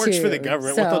brother. She works for the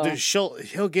government. So... What they'll do,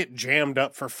 he'll get jammed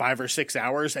up for 5 or 6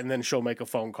 hours, and then she'll make a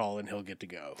phone call, and he'll get to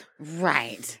go.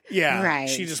 Right. Yeah. Right.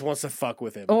 She just wants to fuck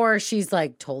with him. Or she's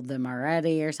like told them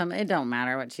already or something. It don't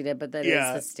matter what she did, but that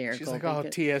is hysterical. She's like, oh,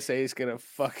 TSA is going to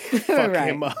fuck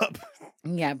him up.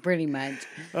 Yeah, pretty much.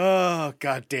 Oh,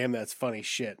 god damn, that's funny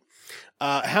shit.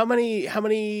 How many kind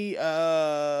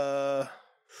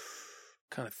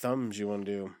of thumbs you want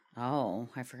to do? Oh,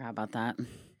 I forgot about that.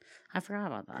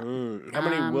 How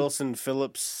many Wilson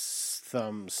Phillips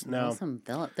thumbs? No. Wilson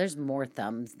Phillips. There's more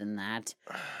thumbs than that.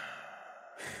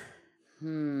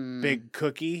 Big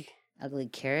cookie. Ugly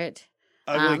carrot.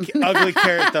 Ugly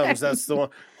carrot thumbs. That's the one.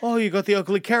 Oh, you got the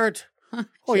ugly carrot.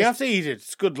 Oh, you have to eat it.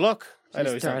 It's good luck. I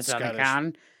know he's not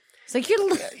Scottish. It's like he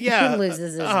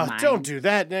loses his mind. Don't do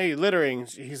that. Now you're littering.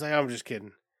 He's like, I'm just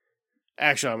kidding.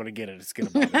 Actually, I'm going to get it. It's going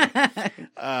to bother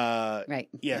me. Right.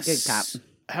 Yes. Good cop.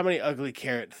 How many ugly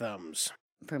carrot thumbs?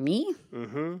 For me?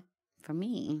 Mm-hmm. For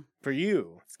me? For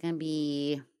you? It's going to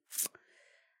be...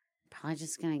 Probably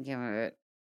just going to give it...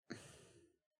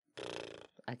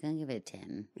 I'm going to give it a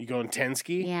 10. You going 10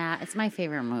 ski? Yeah, it's my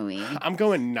favorite movie. I'm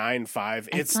going 9.5.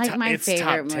 It's like my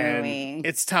favorite top 10. Movie.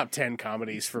 It's top 10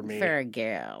 comedies for me. For a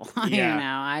girl. Yeah.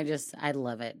 I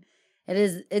love it.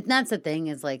 That's the thing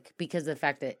is like, because of the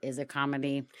fact that it is a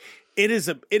comedy. It is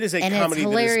a comedy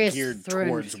that is geared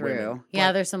towards women.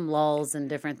 Yeah, there's some lulls and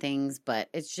different things, but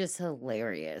it's just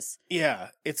hilarious. Yeah,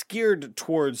 it's geared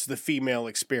towards the female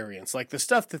experience. Like the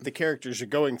stuff that the characters are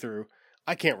going through,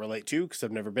 I can't relate to because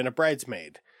I've never been a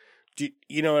bridesmaid.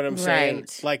 You know what I'm saying?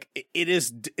 Right. Like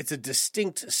it's a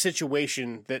distinct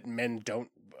situation that men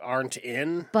aren't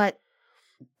in. But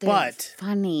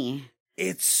funny.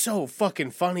 It's so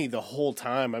fucking funny the whole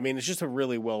time. I mean, it's just a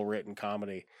really well written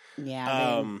comedy.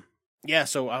 Yeah. Yeah.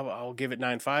 So I'll give it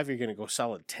 9.5. You're gonna go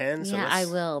solid 10. So yeah, I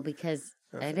will because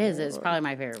it's probably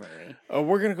my favorite movie.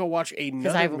 We're gonna go watch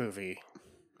another movie.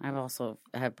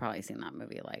 I've probably seen that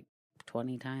movie like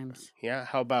 20 times. Yeah.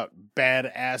 How about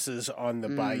Badasses on the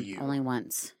Bayou? Only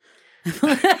once.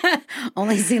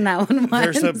 Only seen that one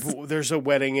once. There's a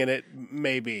wedding in it,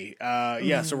 maybe.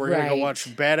 Yeah. So we're gonna go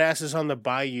watch Badasses on the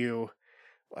Bayou.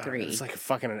 3. It's like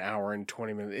fucking an hour and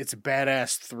 20 minutes. It's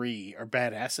Badass 3 or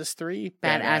Badasses 3.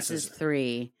 Badasses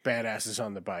 3. Badasses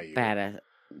on the Bayou. Badass.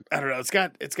 I don't know.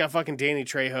 It's got fucking Danny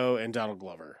Trejo and Donald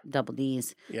Glover. Double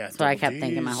D's. Yeah, that's what I kept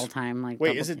thinking my whole time. Like,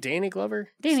 wait, is it Danny Glover?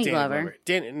 Danny Glover.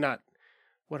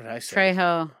 What did I say?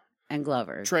 Trejo and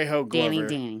Glover. Trejo, Glover.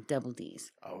 Danny, double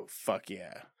D's. Oh, fuck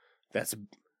yeah.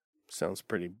 Sounds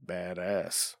pretty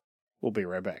badass. We'll be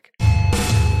right back.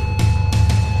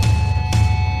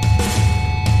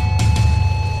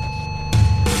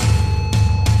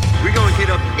 We're gonna get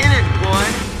up in it,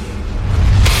 boy.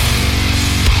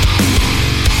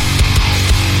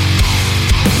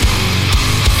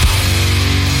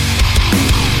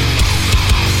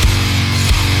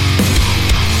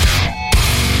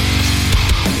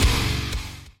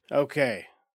 Okay,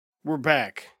 we're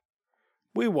back.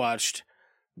 We watched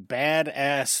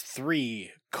Badass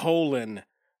 3,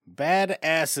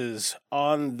 Badasses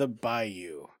on the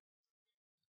Bayou.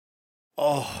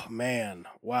 Oh, man.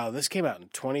 Wow, this came out in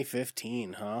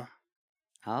 2015, huh?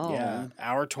 Oh. Yeah,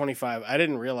 hour 25. I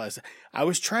didn't realize that. I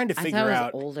was trying to figure out... I thought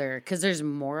it was older, because there's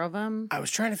more of them. I was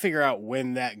trying to figure out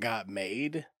when that got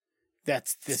made.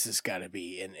 This has got to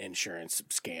be an insurance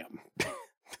scam.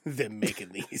 Them making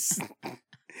these.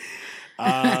 You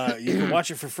can watch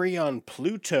it for free on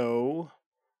Pluto.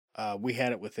 We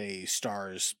had it with a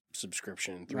Stars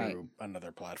subscription through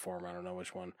another platform. I don't know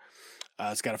which one.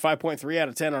 It's got a 5.3 out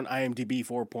of 10 on IMDb,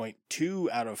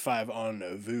 4.2 out of 5 on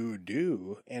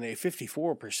Vudu, and a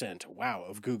 54% wow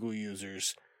of Google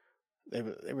users. They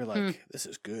were like, this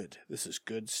is good. This is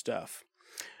good stuff.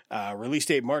 Release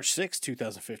date March 6,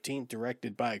 2015,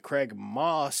 directed by Craig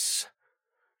Moss.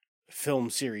 Film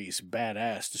series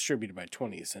Badass, distributed by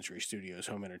 20th Century Studios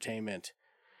Home Entertainment.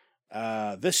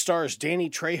 This stars Danny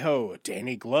Trejo,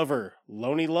 Danny Glover,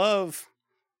 Lonnie Love,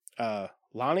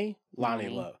 Lonnie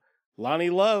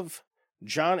Love,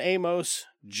 John Amos,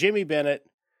 Jimmy Bennett,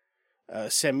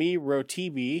 Semi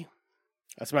Rotibi.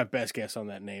 That's my best guess on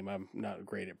that name. I'm not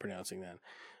great at pronouncing that.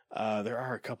 There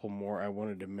are a couple more I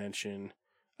wanted to mention.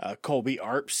 Colby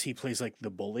Arps, he plays like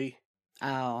the bully.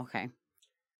 Oh, okay.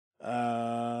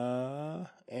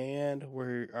 And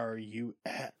where are you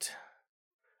at?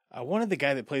 I wanted the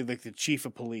guy that played like the chief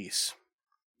of police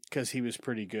because he was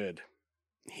pretty good.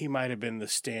 He might have been the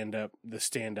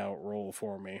standout role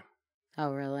for me.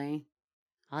 Oh, really?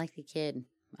 I like the kid.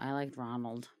 I liked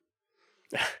Ronald.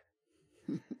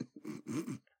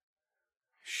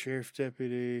 Sheriff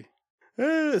deputy.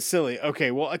 Silly.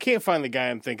 Okay, well, I can't find the guy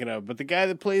I'm thinking of, but the guy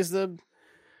that plays the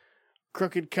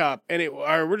crooked cop. And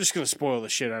we're just going to spoil the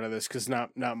shit out of this because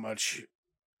not much.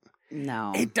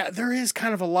 No. There is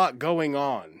kind of a lot going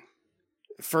on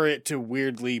for it to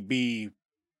weirdly be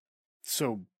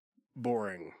so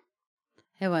boring.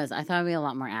 It was. I thought it'd be a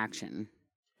lot more action,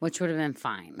 which would have been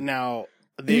fine. Now,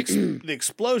 the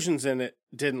explosions in it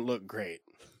didn't look great.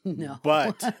 No.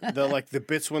 But the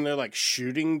bits when they're like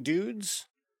shooting dudes,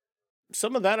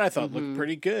 some of that I thought looked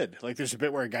pretty good. Like there's a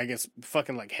bit where a guy gets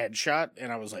fucking like headshot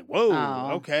and I was like,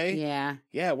 whoa, okay. Yeah.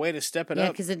 Yeah, way to step it up.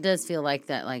 Yeah, because it does feel like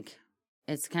that, like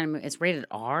it's rated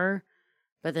R,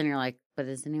 but then you're like, but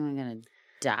is anyone gonna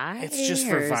die? It's just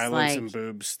for violence and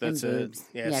boobs. That's it.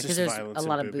 Yeah, it's just there's violence a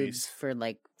lot and of boobies. boobs for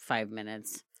like 5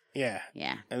 minutes. Yeah.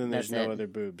 Yeah. And then there's no other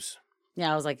boobs.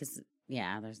 Yeah, I was like, that's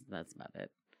about it.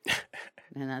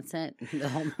 And that's it.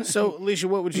 So, Alicia,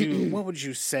 what would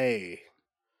you say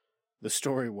the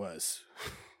story was?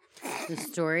 The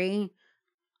story,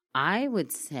 I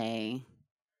would say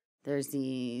there's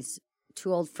these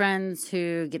two old friends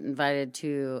who get invited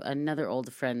to another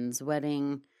old friend's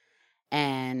wedding,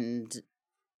 and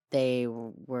they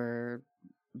were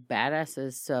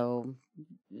badasses, so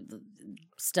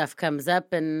stuff comes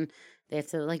up and they have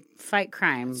to like fight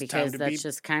crime because that's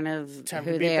just kind of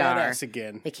who they are.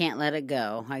 Again. They can't let it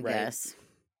go, I guess.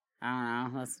 I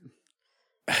don't know.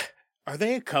 Are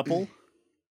they a couple?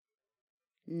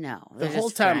 No. The whole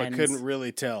time friends. I couldn't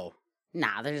really tell.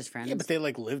 Nah, they're just friends. Yeah, but they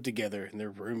like live together and they're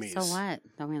roomies. So what?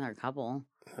 Don't mean they're a couple.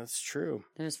 That's true.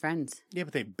 They're just friends. Yeah,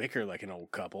 but they bicker like an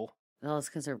old couple. Well, it's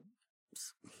because they're...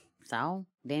 So,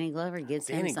 Danny Glover gets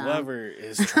him some.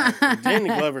 Danny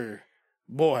Glover,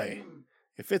 boy,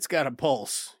 if it's got a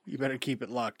pulse, you better keep it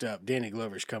locked up. Danny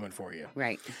Glover's coming for you.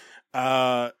 Right.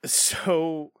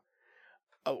 So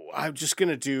I'm just going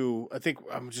to do a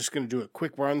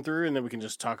quick run through and then we can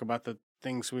just talk about the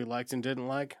things we liked and didn't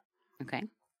like. Okay.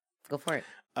 Go for it.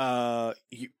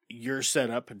 You're set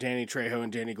up. Danny Trejo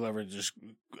and Danny Glover are just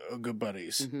good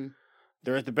buddies. Mm-hmm.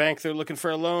 They're at the bank. They're looking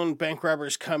for a loan. Bank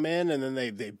robbers come in, and then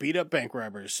they beat up bank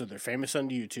robbers, so they're famous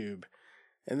on YouTube.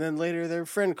 And then later their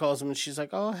friend calls them, and she's like,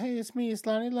 oh, hey, it's me. It's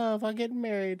Lonnie Love. I'm getting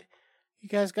married. You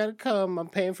guys got to come. I'm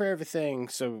paying for everything.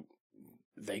 So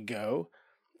they go.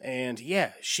 And,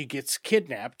 yeah, she gets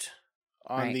kidnapped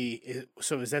on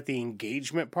So is that the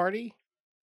engagement party?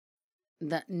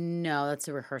 No, that's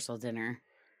a rehearsal dinner.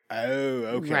 Oh,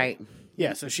 okay. Right.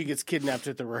 Yeah, so she gets kidnapped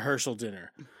at the rehearsal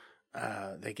dinner.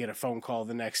 They get a phone call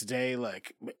the next day,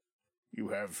 like, you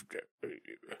have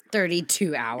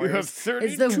 32 hours. You have 32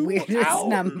 it's the weirdest hours,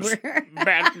 number.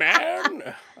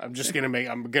 Batman. I'm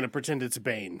gonna pretend it's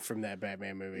Bane from that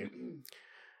Batman movie.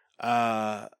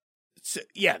 So,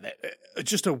 yeah,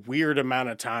 just a weird amount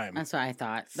of time. That's what I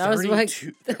thought. That was like,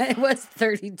 it was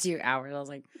 32 hours. I was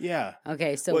like, yeah.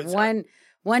 Okay, so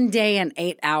one day and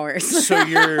 8 hours. So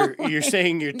you're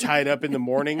saying you're tied up in the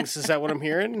mornings? Is that what I'm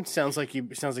hearing? Sounds like you're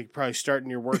probably starting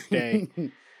your work day.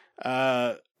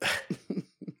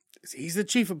 He's the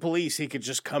chief of police. He could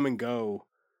just come and go.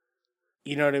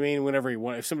 You know what I mean? Whenever he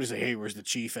wants. If somebody's like, hey, where's the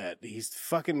chief at? He's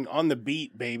fucking on the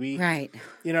beat, baby. Right.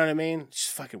 You know what I mean? It's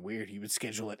just fucking weird. He would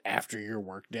schedule it after your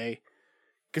work day.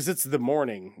 Because it's the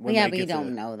morning. When yeah, but you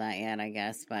don't know that yet, I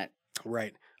guess. But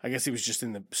right. I guess he was just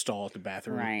in the stall at the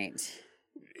bathroom. Right.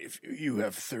 If you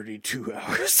have 32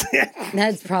 hours.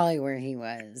 That's probably where he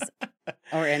was.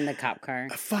 Or in the cop car.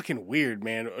 Fucking weird,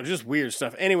 man. Just weird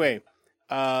stuff. Anyway,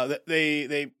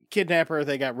 they kidnap her.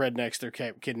 They got rednecks. They're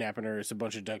kidnapping her. It's a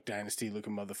bunch of Duck Dynasty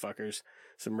looking motherfuckers.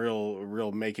 Some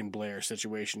real Macon Blair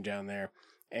situation down there.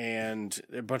 And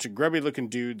a bunch of grubby looking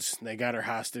dudes. They got her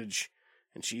hostage.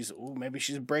 And maybe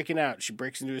she's breaking out. She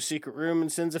breaks into a secret room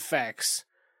and sends a fax.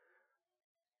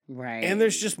 Right. And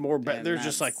there's just more. They're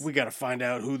just like, we got to find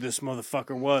out who this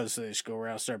motherfucker was. So they just go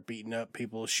around, start beating up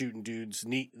people, shooting dudes.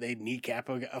 They kneecap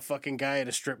a fucking guy at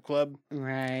a strip club.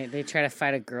 Right. They try to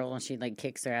fight a girl and she like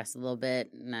kicks their ass a little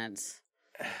bit, and that's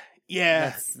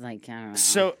like, I don't know.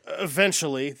 So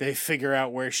eventually they figure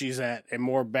out where she's at, and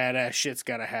more badass shit's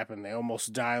got to happen. They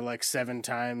almost die like 7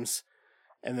 times,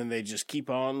 and then they just keep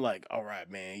on like, all right,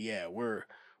 man, yeah, we're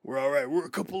all right. We're a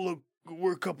couple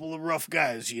of rough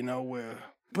guys, you know.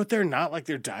 But they're not, like,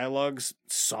 their dialogue's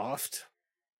soft.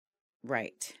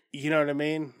 Right. You know what I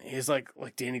mean? He's like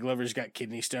Danny Glover's got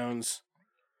kidney stones.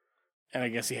 And I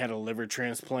guess he had a liver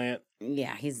transplant.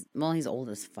 Yeah, he's old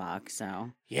as fuck,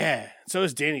 so. Yeah, so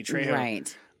is Danny Trejo.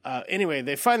 Right. Anyway,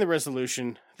 they find the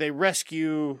resolution. They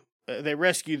rescue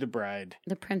the bride.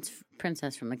 The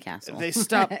princess from the castle. They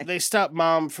stop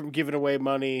mom from giving away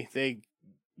money. They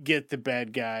get the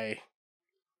bad guy.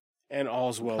 And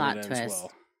all's well that ends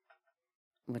well.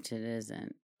 Which it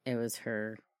isn't. It was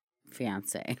her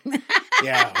fiance.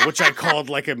 Yeah, which I called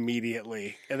like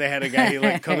immediately. And they had a guy who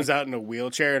like comes out in a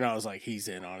wheelchair, and I was like, he's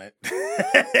in on it.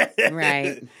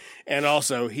 Right. And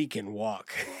also, he can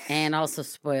walk. And also,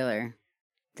 spoiler,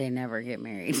 they never get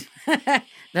married.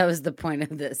 That was the point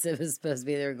of this. It was supposed to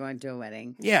be they were going to a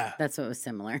wedding. Yeah. That's what was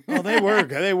similar. Well, they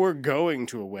were going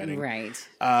to a wedding. Right.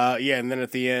 Yeah, and then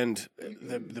at the end,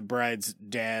 the bride's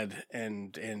dad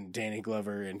and Danny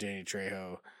Glover and Danny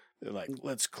Trejo, they're like,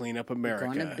 let's clean up America.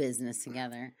 Going to business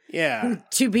together. Yeah.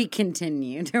 To be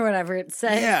continued, or whatever it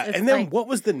says. Yeah, it's and then like, what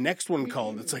was the next one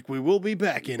called? It's like, we will be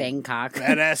back in Bangkok.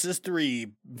 Badasses 3,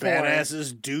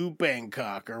 Badasses Do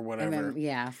Bangkok, or whatever.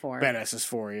 Yeah, 4. Badasses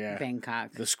 4, yeah.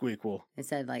 Bangkok. The squeakquel. It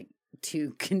said, like,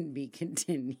 2 can be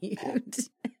continued.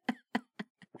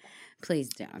 Please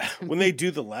don't. When they do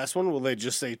the last one, will they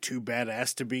just say too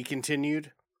badass to be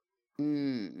continued?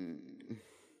 Too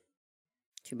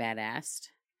badass.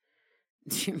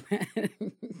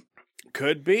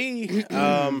 Could be.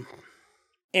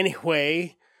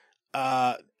 Anyway,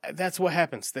 that's what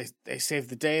happens. They save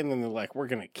the day, and then they're like, we're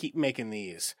going to keep making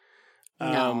these.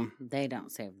 No, they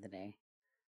don't save the day.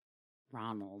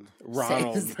 Ronald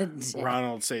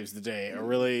saves the day. A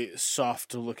really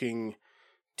soft-looking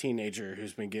teenager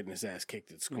who's been getting his ass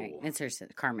kicked at school. Right. It's her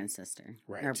Carmen's sister.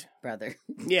 Right. Her brother.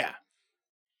 Yeah.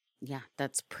 Yeah,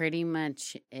 that's pretty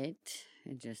much it.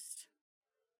 It just,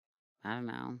 I don't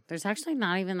know. There's actually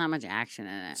not even that much action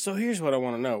in it. So here's what I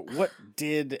want to know. What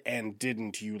did and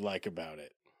didn't you like about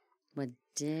it?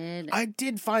 I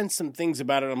did find some things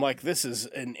about it. I'm like, this is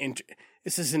an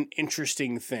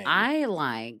interesting thing. I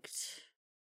liked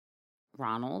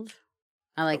Ronald.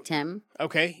 I liked him.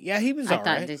 Okay. Yeah, he was all right.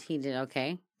 I thought he did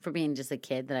okay for being just a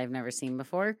kid that I've never seen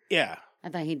before. Yeah. I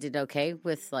thought he did okay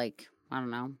with, like, I don't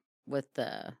know, with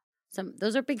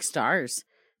those are big stars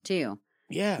too.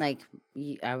 Yeah. Like,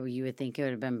 you would think it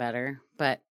would have been better,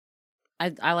 but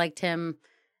I liked him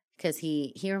because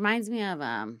he reminds me of,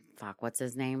 what's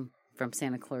his name? From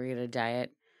Santa Clarita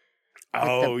Diet.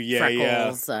 Oh, yeah,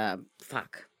 freckles, yeah.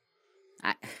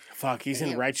 He's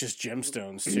in Righteous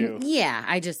Gemstones, too.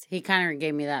 Yeah, he kind of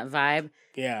gave me that vibe.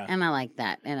 Yeah. And I like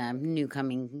that in a new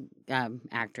coming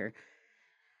actor.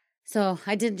 So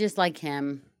I did just like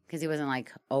him because he wasn't,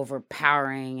 like,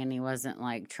 overpowering and he wasn't,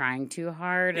 like, trying too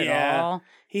hard at all.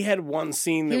 He had one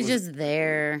scene that was just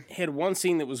there. He had one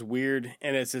scene that was weird,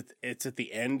 and it's at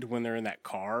the end when they're in that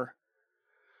car.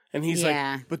 And he's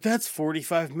like, but that's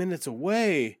 45 minutes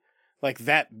away. Like,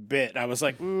 that bit, I was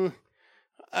like,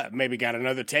 maybe got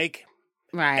another take.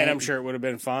 Right. And I'm sure it would have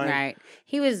been fine. Right.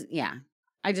 He was,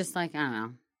 I just, like, I don't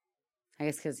know. I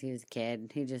guess because he was a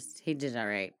kid. He did all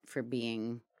right for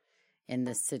being in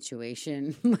this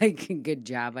situation. Like, good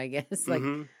job, I guess. Like,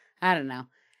 I don't know.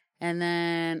 And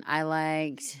then I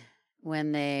liked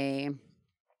I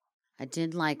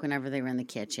did like whenever they were in the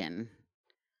kitchen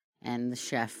and the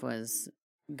chef was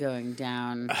going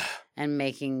down and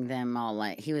making them all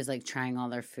like, he was like trying all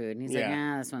their food. And he's like,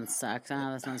 this one sucks.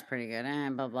 Oh, this one's pretty good.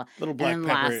 Blah, blah. Little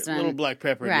black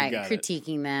pepper. Right.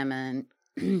 Critiquing them. And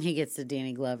he gets to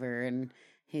Danny Glover and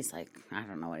he's like, I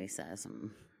don't know what he says.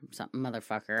 Something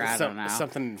motherfucker. I don't know.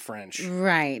 Something in French.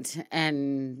 Right.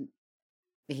 And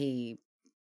he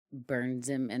burns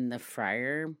him in the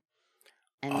fryer.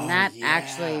 And that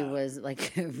actually was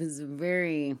like, it was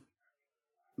very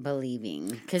believing.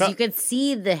 Because you could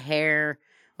see the hair,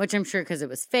 which I'm sure because it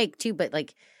was fake too, but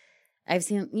like, I've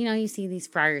seen, you see these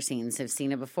fryer scenes. I've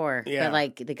seen it before. Yeah. But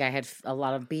like, the guy had a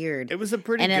lot of beard. It was a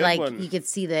pretty good one. You could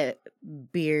see the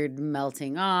beard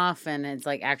melting off and it's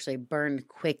like actually burned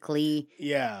quickly.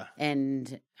 Yeah.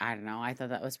 And I don't know. I thought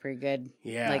that was pretty good.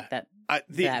 Yeah. Like that.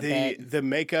 The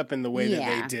makeup and the way that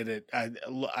they did it,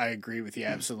 I agree with you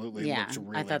absolutely. Yeah, Looked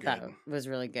really I thought that was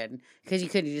really good because you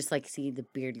could just like see the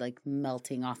beard like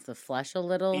melting off the flesh a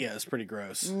little. Yeah, it's pretty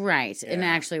gross. Right, yeah. And it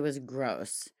actually was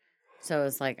gross. So it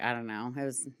was like I don't know.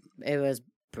 It was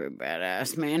pretty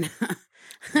badass, man.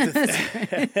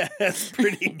 That's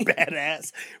pretty badass.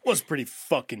 It was pretty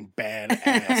fucking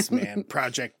badass, man.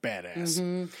 Project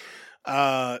Badass.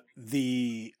 I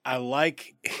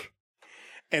like.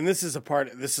 And this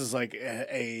is like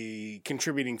a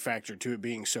contributing factor to it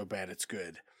being so bad it's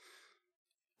good.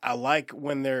 I like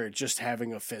when they're just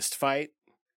having a fist fight.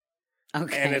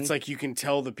 Okay. And it's like you can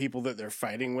tell the people that they're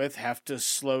fighting with have to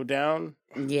slow down.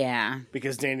 Yeah.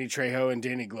 Because Danny Trejo and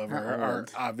Danny Glover are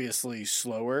obviously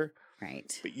slower.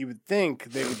 Right. But you would think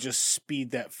they would just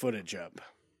speed that footage up.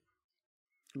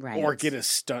 Right. Or get a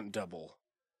stunt double.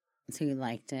 So you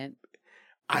liked it?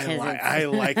 I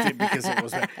liked it because it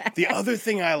was bad. The other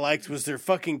thing I liked was their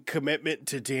fucking commitment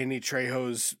to Danny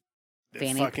Trejo's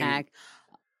fanny pack.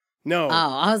 No. Oh,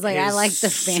 I was like, I like the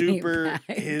fanny pack.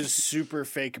 His super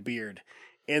fake beard.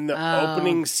 In the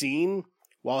opening scene,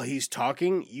 while he's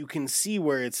talking, you can see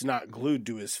where it's not glued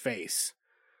to his face.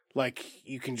 Like,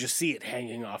 you can just see it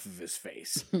hanging off of his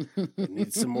face.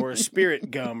 Needs some more spirit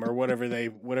gum or whatever they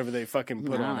fucking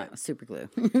put on it. Super glue.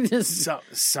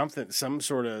 Something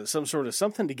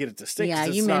to get it to stick. Yeah,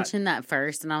 you mentioned that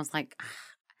first, and I was like,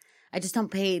 I just don't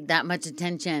pay that much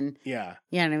attention. Yeah.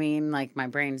 You know what I mean? Like, my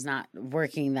brain's not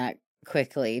working that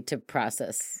quickly to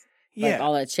process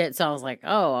all that shit. So I was like,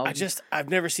 I've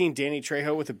never seen Danny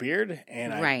Trejo with a beard,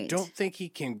 and I don't think he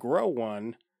can grow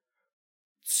one.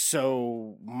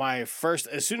 So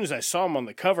as soon as I saw him on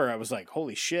the cover, I was like,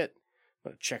 holy shit, I'm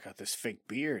going to check out this fake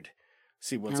beard.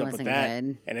 See what's up with that.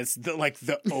 Good. And it's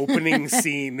the opening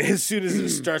scene. As soon as it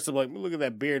starts, I'm like, look at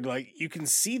that beard. Like, you can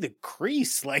see the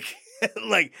crease. Like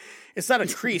it's not a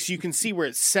crease. You can see where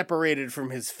it's separated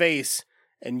from his face,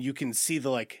 and you can see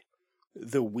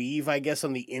the weave, I guess,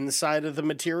 on the inside of the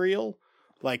material.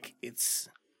 Like,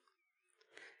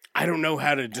 I don't know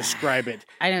how to describe it.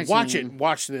 I don't watch it.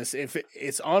 Watch this. If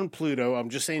it's on Pluto, I'm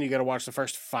just saying you got to watch the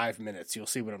first 5 minutes. You'll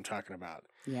see what I'm talking about.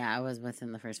 Yeah, I was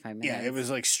within the first 5 minutes. Yeah, it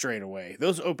was like straight away.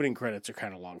 Those opening credits are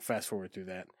kind of long. Fast forward through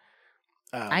that.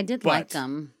 I did like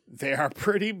them. They are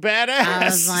pretty badass. I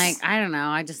was like, I don't know.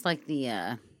 I just like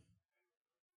the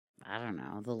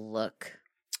look.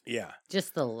 Yeah.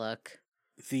 Just the look.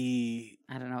 I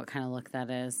don't know what kind of look that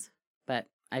is, but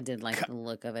I did like the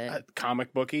look of it.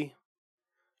 Comic booky.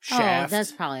 Shaft. Oh,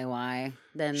 that's probably why.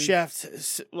 Then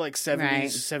Shaft, like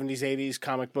 70s, 80s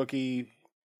comic booky,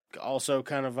 also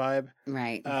kind of vibe.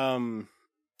 Right.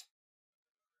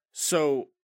 So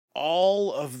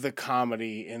all of the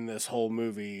comedy in this whole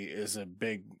movie is a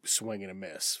big swing and a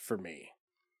miss for me.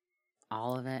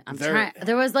 All of it.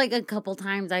 There was like a couple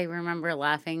times I remember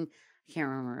laughing. I can't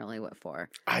remember really what for.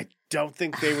 I don't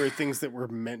think they were things that were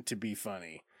meant to be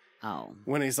funny. Oh.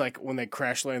 When they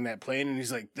crash land that plane and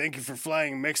he's like, thank you for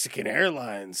flying Mexican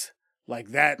Airlines. Like,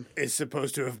 that is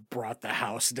supposed to have brought the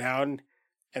house down.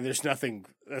 And there's nothing,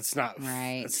 that's not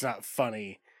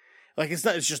funny. Like, it's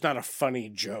just not a funny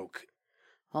joke.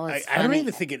 Well, it's I don't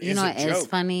even think it is a joke. It's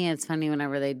funny. It's funny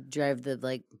whenever they drive the,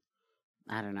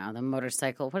 the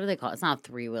motorcycle. What do they call it? It's not a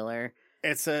three-wheeler.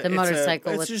 It's just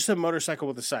a motorcycle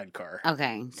with a sidecar.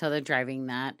 Okay. So they're driving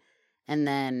that. And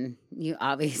then you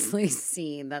obviously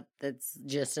see that it's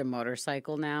just a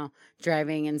motorcycle now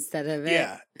driving instead of it.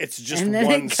 Yeah, it's just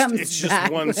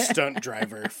one stunt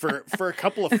driver for a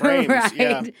couple of frames. Right.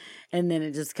 Yeah, and then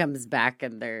it just comes back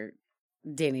and they're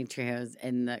Danny Trejo's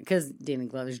because Danny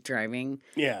Glover's driving.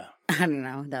 Yeah, I don't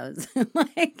know. That was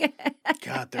like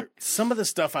God. Some of the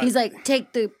stuff he's like,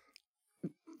 take the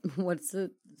what's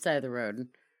the side of the road?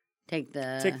 Take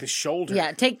the shoulder.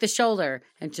 Yeah, take the shoulder,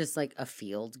 and just like a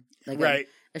field, like right.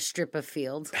 a strip of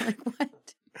field. Like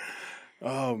what?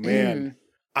 Oh man,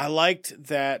 I liked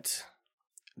that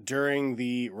during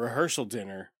the rehearsal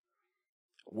dinner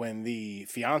when the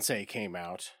fiance came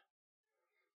out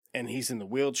and he's in the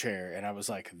wheelchair, and I was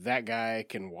like, that guy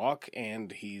can walk,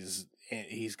 and he's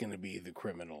going to be the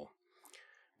criminal.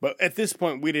 But at this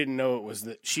point, we didn't know it was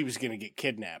that she was going to get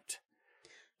kidnapped.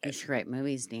 You should write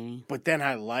movies, Danny. But then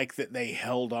I like that they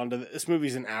held on to this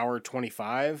movie's an hour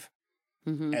 25,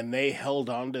 and they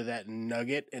held on to that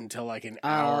nugget until like an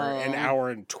hour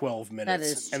and 12 minutes. That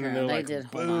is true. And then they did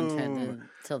hold on to it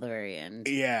till the very end.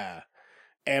 Yeah,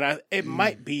 and it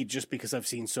might be just because I've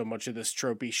seen so much of this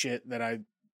tropey shit that I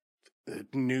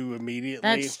knew immediately.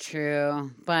 That's true,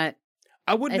 but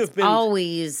I wouldn't have been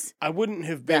always. I wouldn't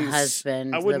have been the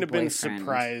husband. I wouldn't have boyfriend. been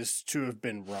surprised to have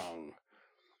been wrong.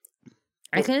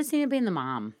 I could have seen it being the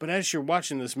mom. But as you're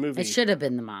watching this movie, it should have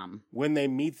been the mom. When they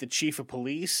meet the chief of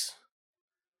police,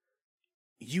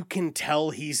 you can tell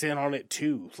he's in on it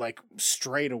too, like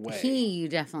straight away. You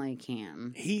definitely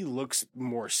can. He looks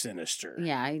more sinister.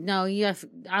 Yeah, no,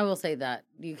 I will say that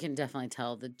you can definitely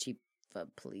tell the chief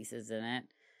of police is in it.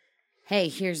 Hey,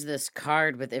 here's this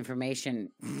card with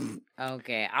information.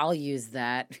 Okay, I'll use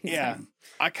that. Yeah,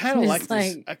 I kind of liked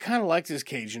this. I kind of liked his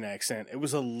Cajun accent. It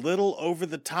was a little over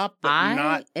the top,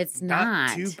 but It's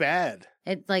not too bad.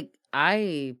 It's like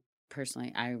I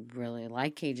really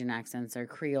like Cajun accents or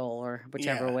Creole or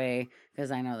whichever way,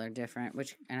 because I know they're different.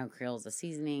 Which I know Creole is a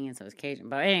seasoning, and so is Cajun.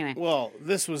 But anyway, well,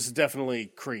 this was definitely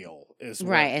Creole,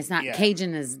 right? It's not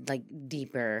Cajun is like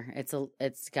deeper.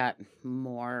 It's got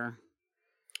more.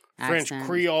 French accent.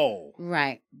 Creole.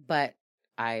 Right. But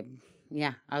I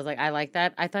was like, I like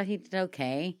that. I thought he did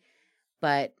okay.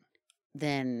 But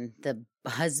then the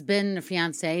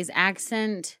fiance's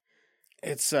accent.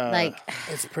 It's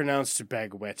it's pronounced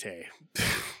baguette.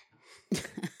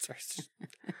 Sorry,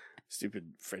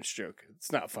 stupid French joke.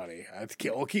 It's not funny.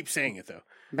 I'll keep saying it though.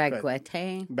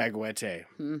 Baguette? Baguette.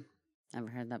 Never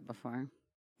heard that before.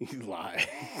 You lie.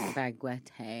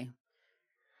 Baguette.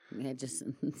 It just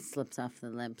slips off the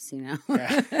lips, you know?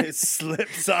 Yeah, it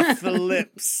slips off the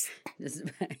lips.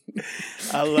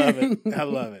 I love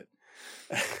it.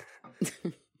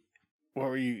 What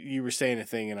were you were saying a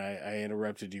thing, and I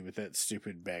interrupted you with that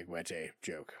stupid baguette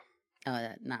joke. Oh,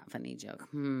 that not funny joke.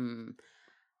 Oh,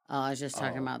 I was just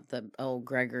talking about the old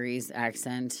Gregory's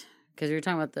accent, because we were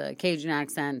talking about the Cajun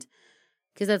accent,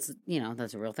 because that's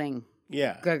a real thing.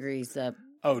 Yeah. Gregory's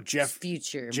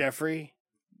future. Jeffrey?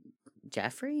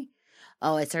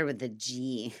 Oh, it started with a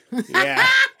G. Yeah.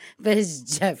 But it's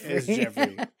Jeffrey.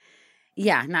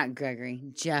 Yeah, not Gregory.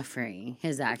 Jeffrey.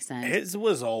 His accent. His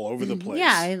was all over the place.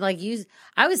 Yeah,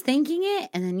 I was thinking it,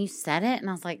 and then you said it, and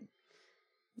I was like,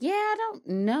 yeah, I don't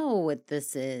know what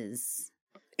this is.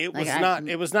 It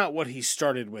was not what he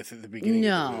started with at the beginning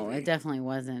of the movie. It definitely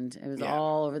wasn't. It was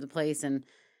all over the place, and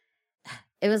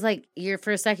it was like,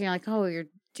 for a second, you're like, oh, you're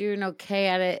doing okay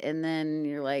at it, and then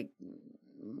you're like,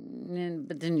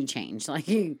 but then you change. Like,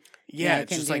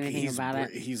 it's just like he's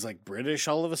like British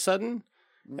all of a sudden,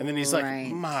 and then he's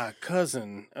like, my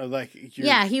cousin.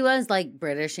 He was like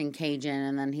British and Cajun,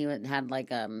 and then he had like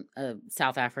a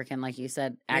South African, like you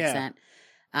said, accent.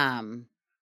 And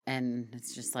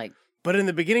it's just like. But in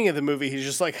the beginning of the movie, he's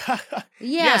just like,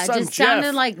 yes, it just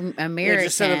sounded like American. It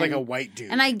just sounded like a white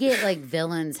dude. And I get like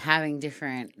villains having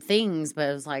different things, but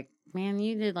it was like, man,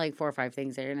 you did like 4 or 5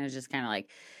 things there, and it was just kind of like.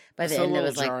 By the end, it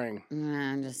was jarring. Like,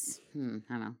 I don't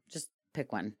know. Just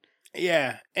pick one.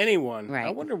 Yeah, anyone. Right.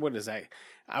 I wonder what is that.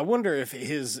 I wonder if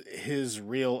his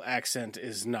real accent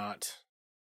is not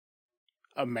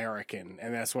American,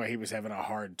 and that's why he was having a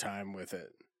hard time with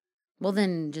it. Well,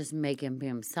 then just make him be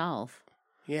himself.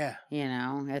 Yeah.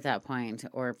 At that point,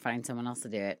 or find someone else to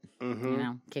do it.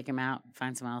 Mm-hmm. Kick him out,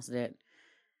 find someone else to do it.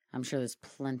 I'm sure there's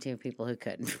plenty of people who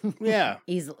could. Yeah.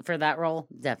 For that role,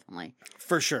 definitely.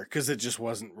 For sure, because it just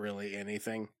wasn't really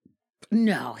anything.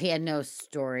 No, he had no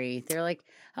story. They're like,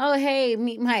 oh, hey,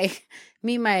 meet my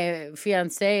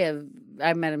fiance.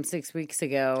 I met him 6 weeks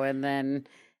ago, and then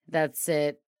that's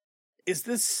it. Is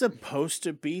this supposed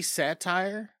to be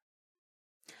satire?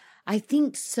 I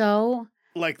think so.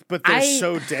 But they're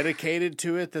so dedicated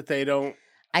to it that they don't...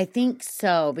 I think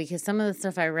so, because some of the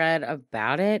stuff I read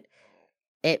about it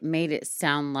made it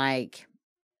sound like,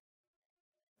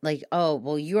 oh,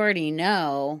 well, you already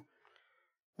know,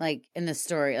 like in the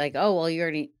story, like, oh, well, you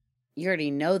already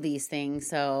know these things,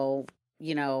 so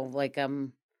I don't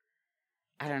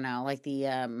know, like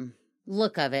the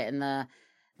look of it and the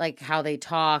like how they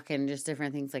talk and just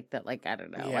different things like that. Like, I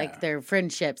don't know, like their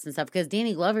friendships and stuff. Because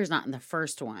Danny Glover's not in the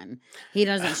first one. He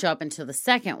doesn't show up until the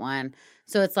second one.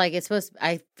 So it's like,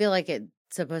 I feel like it's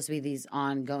supposed to be these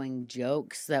ongoing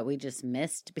jokes that we just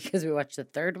missed because we watched the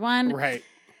third one. Right.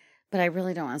 But I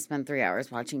really don't want to spend 3 hours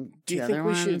watching the other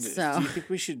ones. Do you think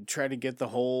we should try to get the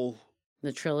whole...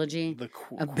 The trilogy? The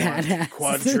badass.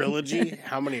 Quadrilogy?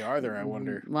 How many are there, I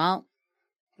wonder? Well,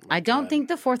 I don't think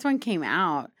the fourth one came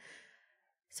out.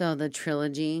 So the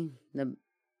trilogy, the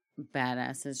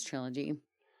Badasses trilogy.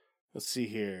 Let's see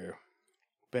here.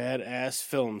 Badass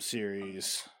film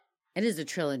series. It is a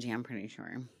trilogy, I'm pretty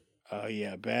sure. Oh,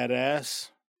 yeah.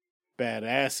 Badass.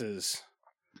 Badasses.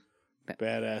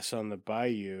 Badass on the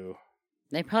Bayou.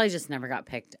 They probably just never got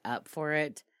picked up for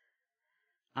it,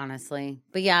 honestly.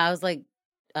 But yeah, I was like,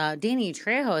 Danny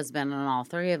Trejo has been on all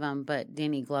three of them, but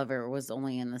Danny Glover was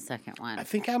only in the second one. I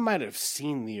think I might have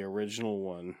seen the original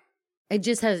one. It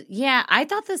just has, yeah, I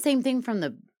thought the same thing from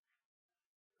the,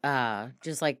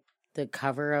 just like the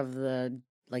cover of the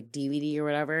like DVD or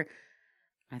whatever.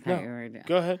 I thought you were.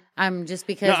 Go ahead. Just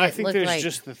because. No, I think there's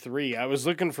just the three. I was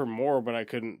looking for more, but I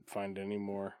couldn't find any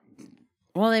more.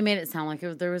 Well, they made it sound like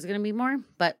there was going to be more,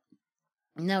 but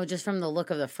no, just from the look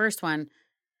of the first one,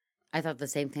 I thought the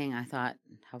same thing. I thought,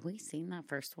 have we seen that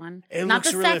first one? It Not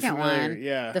looks the really second familiar, one.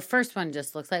 yeah. The first one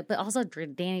just looks like, but also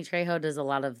Danny Trejo does a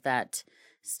lot of that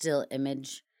still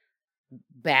image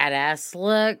badass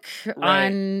look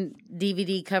on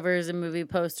DVD covers and movie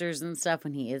posters and stuff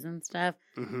when he is and stuff.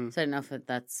 Mm-hmm. So I don't know if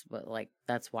that's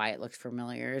that's why it looks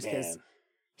familiar, is because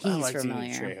he's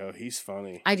familiar. Danny Trejo. He's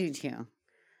funny. I do too.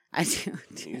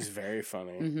 He's very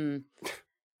funny. Mm-hmm.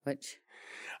 Which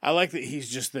I like that he's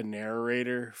just the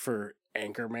narrator for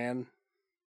Anchorman.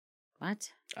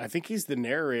 What? I think he's the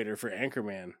narrator for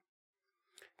Anchorman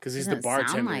because he's the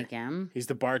bartender. Sound like him. He's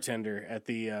the bartender at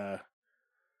the.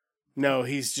 No,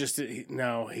 he's just a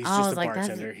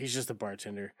bartender. He's just a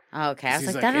bartender. Oh, okay, I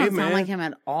was like, that doesn't sound like him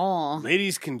at all.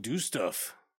 Ladies can do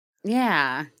stuff.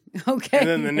 Yeah. Okay. And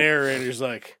then the narrator's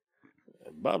like,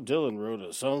 Bob Dylan wrote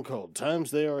a song called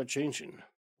 "Times They Are Changin'."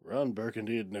 Ron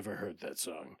Burgundy had never heard that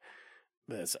song.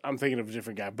 I'm thinking of a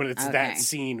different guy, but it's that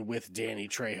scene with Danny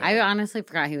Trejo. I honestly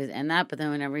forgot he was in that, but then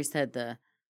whenever he said the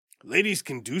ladies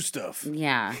can do stuff.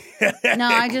 Yeah. No,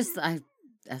 I was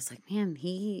like, man,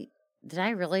 did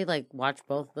I really like watch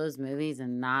both of those movies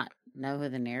and not know who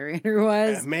the narrator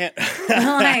was? Man.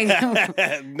 No, you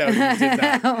did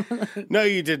not. No,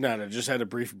 you did not. I just had a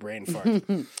brief brain fart.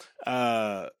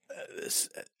 I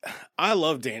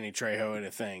love Danny Trejo in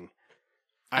a thing.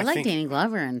 I like Danny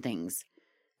Glover in things.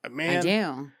 Man. I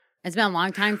do. It's been a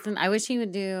long time since I wish he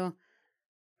would do,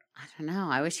 I don't know.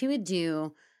 I wish he would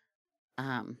do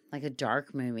like a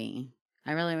dark movie.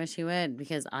 I really wish he would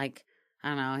because I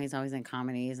don't know, he's always in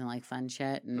comedies and like fun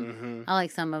shit and I like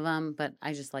some of them, but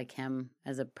I just like him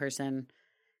as a person.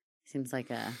 Seems like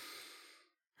I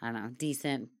don't know,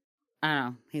 decent. I don't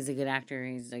know. He's a good actor.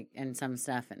 He's like in some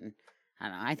stuff and I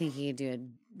don't know. I think he could do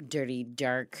a dirty,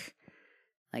 dark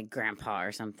like grandpa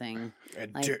or something.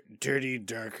 Dirty,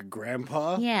 dark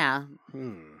grandpa? Yeah.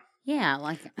 Yeah,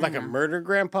 like a murder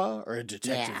grandpa or a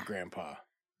detective grandpa?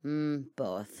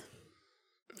 Both.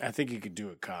 I think he could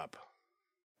do a cop.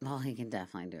 Well, he can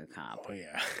definitely do a cop. Oh,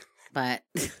 yeah. But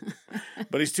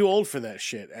but he's too old for that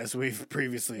shit, as we've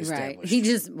previously established.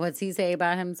 Right. What's he say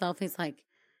about himself? He's like,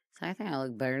 so I think I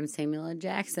look better than Samuel L.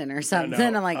 Jackson or something.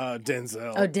 No, I'm like,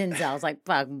 Denzel. Oh, Denzel. I was like,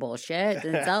 fucking bullshit.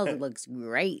 Denzel looks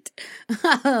great.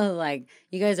 Like,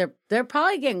 you guys they're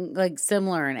probably getting like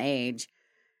similar in age.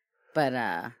 But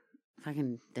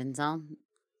fucking Denzel,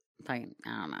 I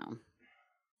don't know.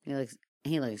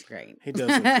 He looks great. He does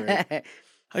look great.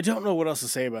 I don't know what else to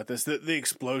say about this. The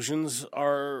explosions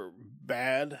are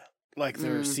bad. Like,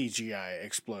 they're CGI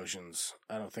explosions.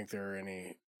 I don't think there are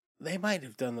any. They might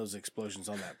have done those explosions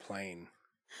on that plane.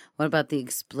 What about the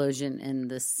explosion in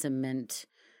the cement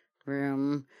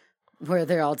room where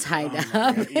they're all tied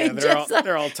up? Yeah, they're all tied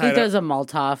up. He throws a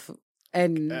Molotov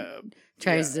and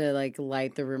tries to like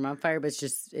light the room on fire, but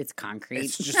it's concrete.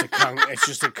 It's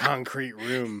just a concrete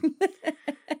room.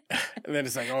 And then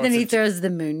it's like, then he throws the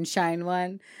moonshine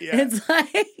one. Yeah. It's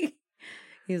like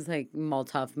he's like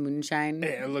Molotov moonshine.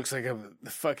 Yeah, it looks like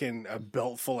a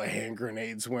belt full of hand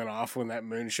grenades went off when that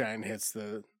moonshine hits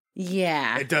the.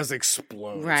 Yeah, it does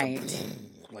explode. Right,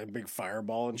 like a big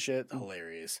fireball and shit.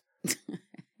 Hilarious.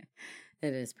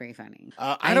 It is pretty funny.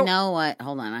 I know what.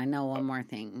 Hold on, I know one more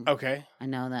thing. Okay, I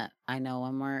know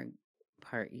one more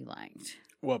part you liked.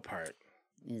 What part?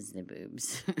 Is the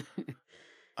boobs.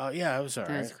 Oh, yeah, it was all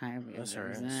right. That's all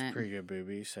right. It's pretty good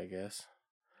boobies, I guess.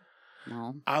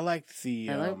 No. I liked the...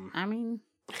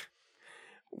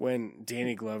 when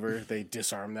Danny Glover, they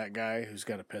disarm that guy who's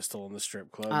got a pistol in the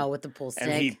strip club. Oh, with the pool stick.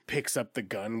 And he picks up the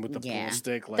gun with the pool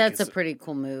stick. Like that's a pretty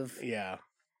cool move. Yeah.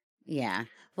 Yeah.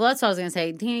 Well, that's what I was going to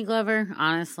say. Danny Glover,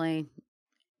 honestly,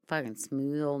 fucking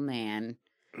smooth old man.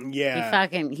 Yeah.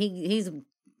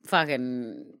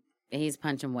 He's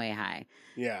punching way high.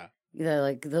 Yeah.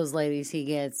 Like those ladies he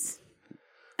gets.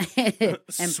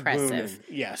 Impressive. Swooning.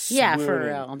 Yes. Yeah, for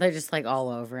real. They're just like all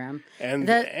over him.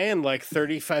 And like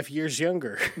 35 years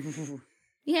younger.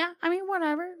 Yeah, I mean,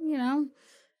 whatever,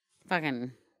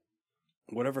 fucking.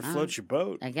 Whatever floats your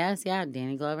boat. I guess, yeah,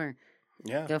 Danny Glover.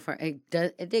 Yeah. Go for it.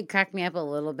 It did crack me up a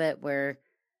little bit where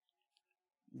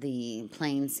the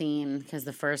plane scene, because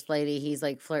the first lady he's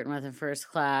like flirting with in first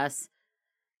class.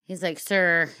 He's like,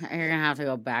 sir, you're going to have to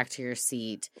go back to your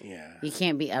seat. Yeah. You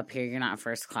can't be up here. You're not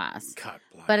first class. Cock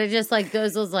block. But it just like,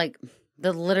 those was like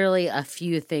literally a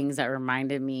few things that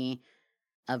reminded me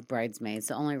of Bridesmaids.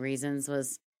 The only reasons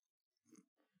was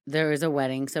there was a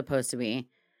wedding supposed to be.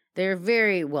 They're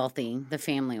very wealthy. The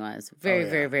family was very,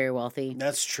 very, very wealthy.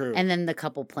 That's true. And then the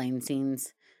couple plane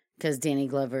scenes. Because Danny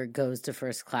Glover goes to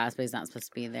first class, but he's not supposed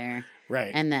to be there.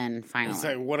 Right. And then finally. It's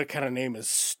like, what kind of name is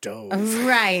Stove?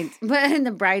 Right. But in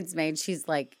the Bridesmaids, she's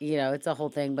like, it's a whole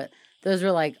thing. But those were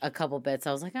like a couple bits.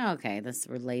 I was like, oh, okay, this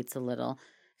relates a little.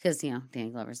 Because, Danny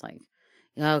Glover's like,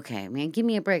 okay, man, give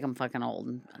me a break. I'm fucking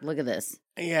old. Look at this.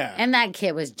 Yeah. And that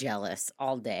kid was jealous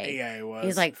all day. Yeah, he was.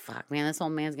 He's like, fuck, man, this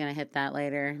old man's going to hit that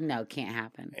later. No, can't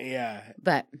happen. Yeah.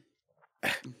 But,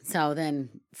 so then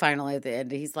finally at the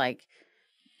end, he's like,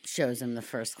 shows him the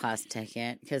first class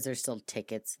ticket because there's still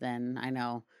tickets then. I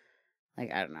know.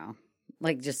 Like, I don't know.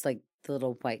 Like, just like the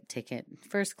little white ticket,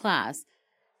 first class.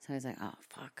 So he's like, oh,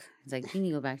 fuck. He's like, you need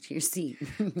to go back to your seat.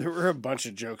 There were a bunch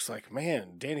of jokes like,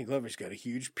 man, Danny Glover's got a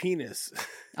huge penis.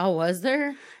 Oh, was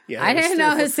there? Yeah. I didn't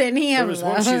notice any of those.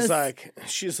 There was one,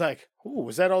 she's like, ooh,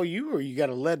 was that all you or you got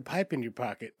a lead pipe in your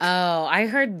pocket? Oh, I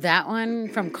heard that one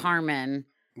from Carmen.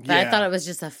 But I thought it was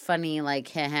just a funny,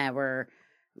 like, we're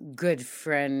good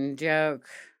friend joke.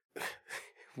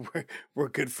 We're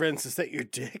good friends. Is that your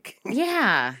dick?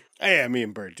 Yeah. Yeah, me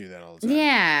and Bert do that all the time.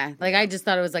 Yeah. Like, I just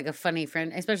thought it was like a funny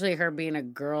friend, especially her being a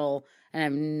girl and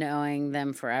I'm knowing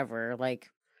them forever. Like,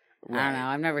 I don't know.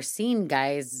 I've never seen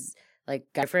guys, like,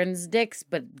 guy friends' dicks,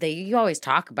 but you always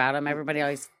talk about them. Everybody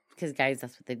always, because guys,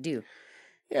 that's what they do.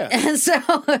 Yeah. And so,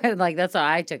 like, that's how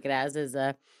I took it as, is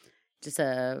just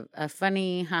a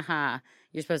funny, haha.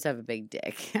 You're supposed to have a big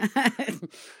dick.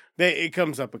 It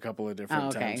comes up a couple of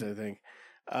different times, I think.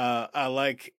 I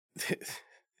like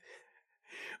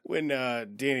when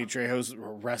Danny Trejo's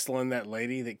wrestling that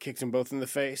lady that kicked him both in the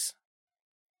face.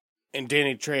 And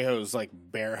Danny Trejo's like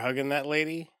bear hugging that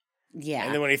lady. Yeah.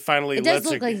 And then when he finally it does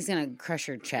look like he's going to crush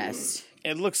her chest.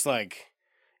 It looks like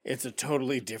it's a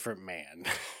totally different man.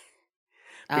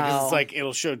 Because it's like,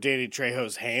 it'll show Danny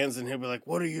Trejo's hands and he'll be like,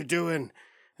 what are you doing?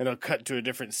 And it'll cut to a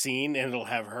different scene and it'll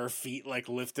have her feet like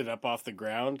lifted up off the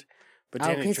ground. But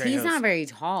Danny because he's not very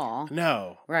tall.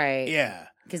 No. Right. Yeah.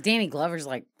 Because Danny Glover's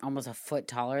like almost a foot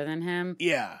taller than him.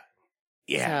 Yeah.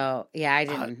 Yeah. So, yeah, I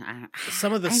didn't.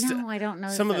 Some of the I don't know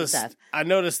some of the stuff. I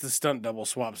noticed the stunt double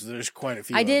swaps. There's quite a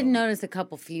few. I did notice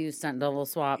a few stunt double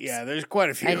swaps. Yeah, there's quite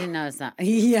a few. I didn't notice that.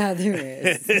 Yeah, there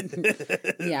is.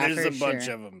 Yeah, there's a bunch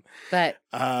of them. But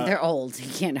they're old. You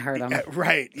can't hurt them.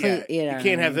 Right. Yeah. You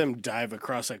can't have them dive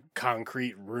across a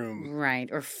concrete room. Right.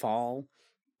 Or fall.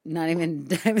 Not even,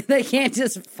 they can't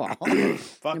just fall.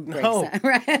 Fuck no.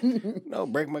 Right? No,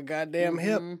 break my goddamn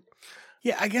hip.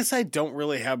 Yeah, I guess I don't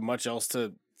really have much else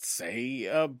to say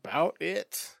about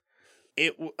it.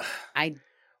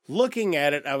 Looking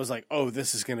at it, I was like, oh,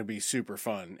 this is going to be super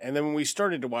fun. And then when we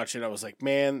started to watch it, I was like,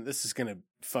 man, this is going to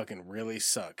fucking really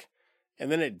suck.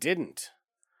 And then it didn't.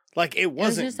 Like, it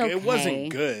wasn't good.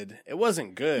 It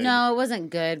wasn't good. No, it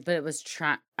wasn't good, but it was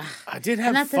I did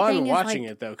have fun watching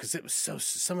it, though, because it was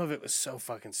some of it was so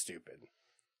fucking stupid.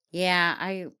 Yeah,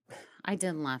 I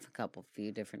did laugh a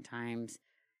few different times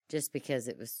just because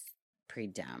it was pretty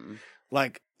dumb.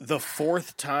 Like, the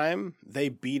fourth time, they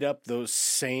beat up those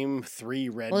same three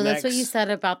rednecks. Well, that's what you said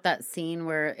about that scene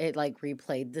where it, like,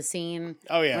 replayed the scene.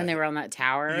 Oh, yeah. When they were on that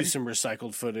tower. Use some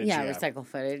recycled footage. Yeah, recycled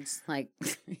footage. Like,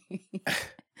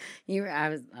 didn't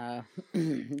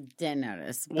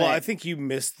notice. Well, I think you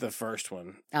missed the first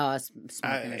one. Oh, I was smoking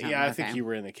or something. Yeah, I think you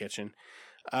were in the kitchen.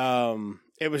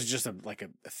 It was just a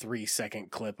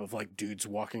 3-second clip of like dudes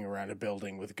walking around a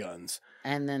building with guns.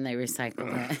 And then they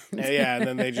recycled it. Yeah, and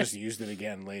then they just used it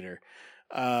again later.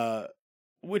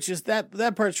 Which is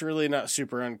that part's really not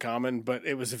super uncommon, but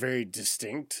it was very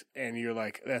distinct and you're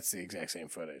like, that's the exact same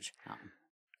footage. Oh.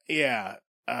 Yeah.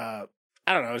 I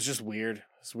don't know, it's just weird.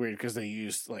 It's weird because they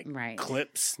used like Right.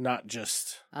 clips, not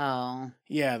just. Oh.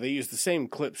 Yeah, they used the same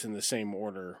clips in the same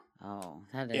order. Oh,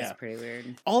 that is pretty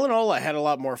weird. All in all, I had a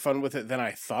lot more fun with it than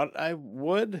I thought I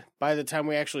would. By the time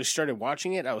we actually started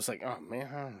watching it, I was like, oh man,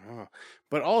 I don't know.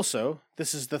 But also,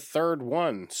 this is the third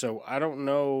one, so I don't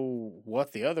know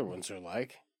what the other ones are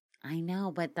like. I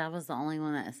know, but that was the only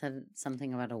one that said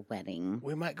something about a wedding.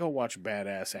 We might go watch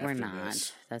Badass after We're not.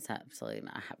 this. That's absolutely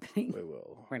not happening. We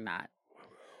will. We're not.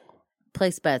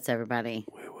 Place bets, everybody.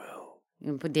 We will. You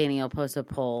can put Danny will post a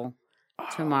poll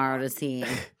tomorrow to see.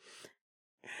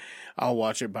 I'll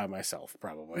watch it by myself,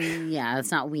 probably. Yeah,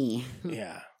 it's not we.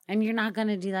 Yeah. And you're not going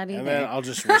to do that either. And then I'll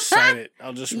just recite it.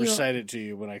 I'll just recite it to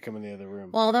you when I come in the other room.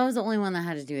 Well, that was the only one that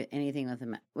had to do anything with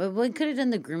him. We could have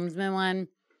done the groomsmen one.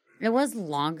 It was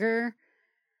longer.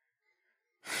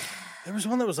 There was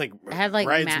one that was like, had like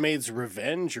Bridesmaids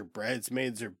Revenge or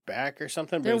Bridesmaids Are Back or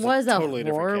something. There was a totally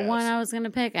horror one I was going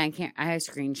to pick. I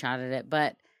screenshotted it,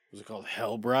 but. Was it called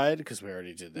Hell Bride? Because we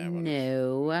already did that one.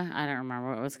 No, I don't remember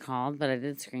what it was called, but I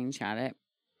did screenshot it.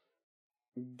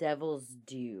 Devil's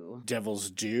Due. Devil's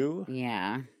Due?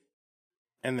 Yeah.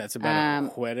 And that's about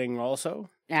a wedding also?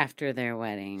 After their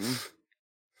wedding.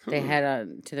 They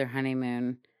head to their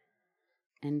honeymoon.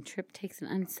 And trip takes an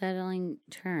unsettling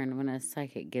turn when a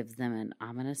psychic gives them an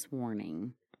ominous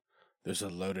warning. There's a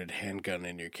loaded handgun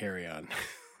in your carry-on.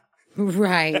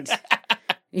 Right.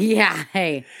 Yeah,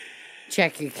 hey,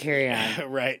 check your carry-on.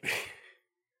 Right.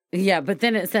 Yeah, but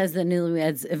then it says the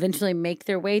newlyweds eventually make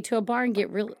their way to a bar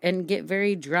and get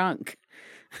very drunk.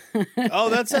 Oh,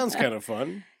 that sounds kind of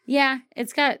fun. Yeah,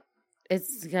 it's got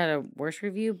a worse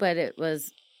review, but it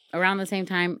was around the same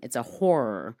time. It's a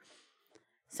horror.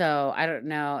 So, I don't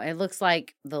know. It looks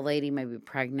like the lady may be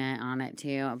pregnant on it,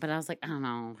 too. But I was like, I don't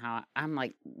know how. I'm,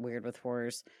 like, weird with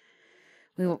horrors.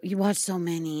 You watch so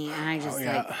many, and I just,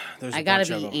 I got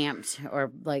to be amped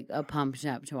or, like, pumped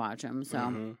up to watch them. So.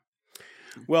 Mm-hmm.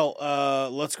 Well,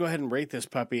 let's go ahead and rate this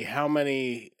puppy. How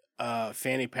many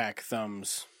fanny pack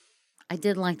thumbs? I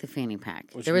did like the fanny pack.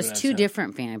 There was 2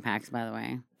 different fanny packs, by the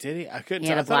way. Did he? I couldn't. He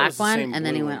had a black one, and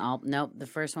then he went all. Nope, the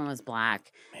first one was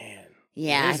black. Man.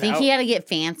 Yeah, I think he had to get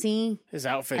fancy. His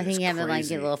outfit. I think he had to like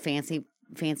get a little fancy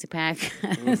pack.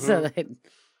 Mm-hmm. So that,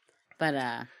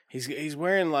 but he's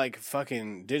wearing like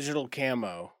fucking digital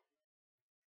camo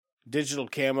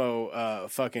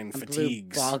fucking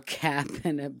fatigues. Blue ball cap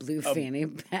and a blue fanny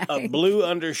pack. A blue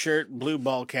undershirt, blue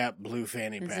ball cap, blue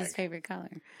fanny pack. That's his favorite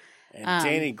color. And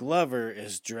Danny Glover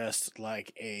is dressed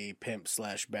like a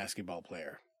pimp/basketball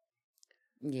player.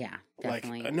 Yeah,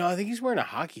 definitely. No, I think he's wearing a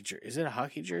hockey jersey. Is it a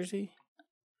hockey jersey?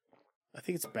 I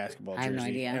think it's a basketball jersey. I have no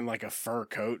idea. And like a fur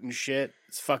coat and shit.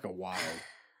 It's fucking wild.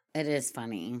 It is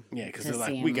funny. Yeah, because they're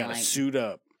like, we got to suit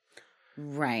up.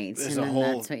 Right. There's and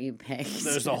then that's what you pick.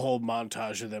 There's a whole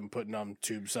montage of them putting on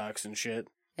tube socks and shit.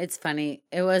 It's funny.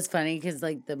 It was funny because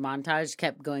like the montage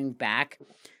kept going back.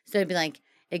 So it'd be like,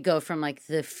 it'd go from like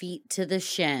the feet to the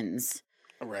shins.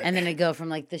 Right. And then it'd go from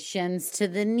like the shins to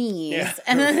the knees. Yeah.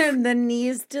 And then the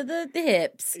knees to the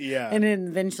hips. Yeah. And then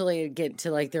eventually it'd get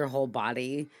to like their whole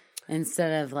body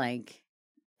instead of like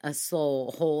a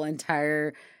whole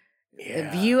entire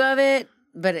view of it.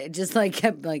 But it just like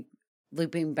kept like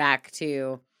looping back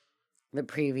to the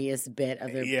previous bit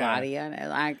of their body on it.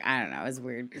 Like, I don't know, it was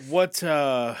weird. What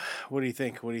do you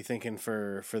think? What are you thinking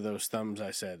for those thumbs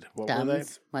I said? What were they?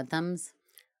 What thumbs?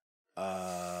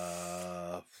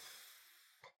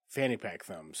 Fanny pack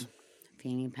thumbs.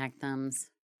 Fanny pack thumbs.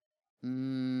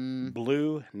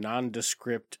 Blue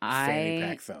nondescript fanny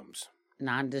pack thumbs.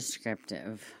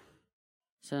 Non-descriptive.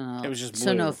 So no, it was just blue.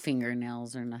 So no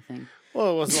fingernails or nothing.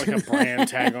 Well, it wasn't like a brand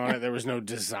tag on it. There was no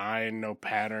design, no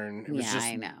pattern. It was just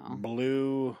I know.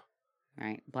 Blue.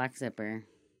 Right, black zipper.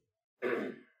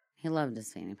 He loved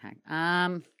his fanny pack.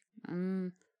 Like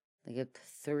a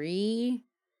 3,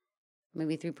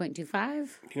 maybe 3.25.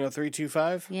 You know,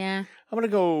 3.25. Yeah, I'm gonna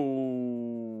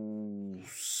go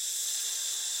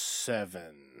 7.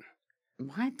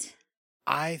 What?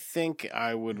 I think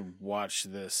I would watch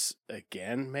this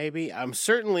again. Maybe I'm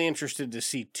certainly interested to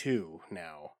see 2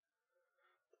 now.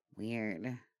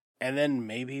 Weird. And then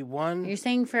maybe 1. You're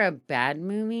saying for a bad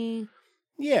movie?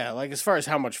 Yeah, like as far as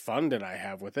how much fun did I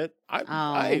have with it,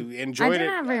 I enjoyed it. I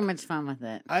didn't have very much fun with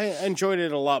it. I enjoyed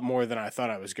it a lot more than I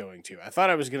thought I was going to. I thought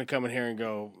I was going to come in here and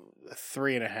go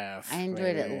 3.5. I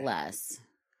enjoyed it less.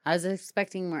 I was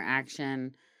expecting more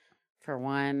action, for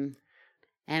one,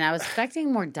 and I was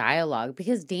expecting more dialogue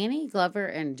because Danny Glover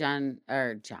and Danny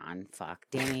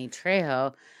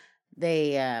Trejo,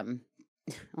 they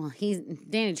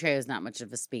Danny Trejo's not much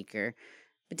of a speaker,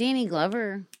 but Danny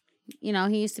Glover, you know,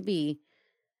 he's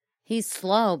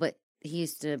slow, but he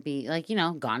used to be like,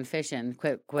 gone fishing,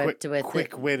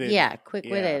 quick-witted. Yeah,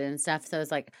 quick-witted and stuff. So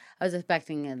it's like, I was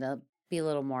expecting it to be a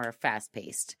little more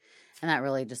fast-paced. And that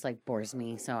really just like bores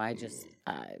me. So I just,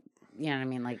 you know what I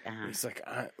mean? Like, He's like,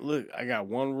 look, I got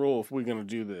one rule if we're going to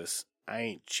do this. I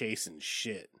ain't chasing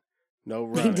shit. No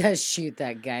running. He does shoot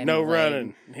that guy. No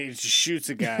running. He just shoots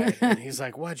a guy. And he's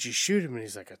like, why'd you shoot him? And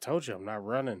he's like, I told you I'm not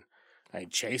running. I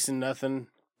ain't chasing nothing.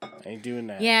 I ain't doing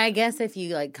that. Yeah, I guess if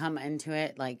you like come into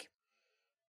it, like,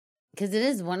 because it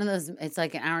is one of those, it's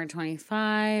like an hour and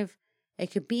 25.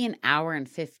 It could be an hour and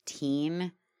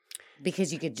 15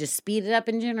 because you could just speed it up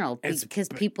in general because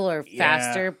people are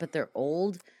faster, but they're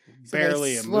old. So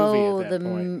barely a movie at that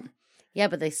point. Yeah,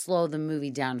 but they slow the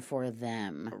movie down for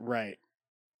them. Right.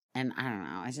 And I don't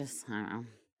know. I don't know.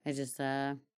 It just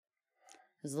it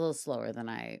was a little slower than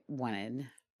I wanted.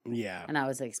 Yeah. And I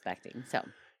was expecting. So.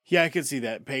 Yeah, I could see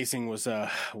that. Pacing was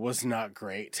not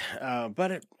great.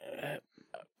 But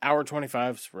hour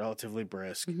 25 is relatively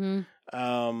brisk.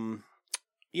 Mm-hmm.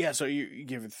 Yeah, so you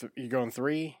give it you're going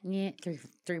 3? Yeah,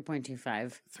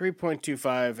 3.25.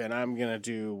 3.25, and I'm going to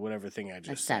do whatever thing I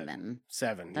just said. 7.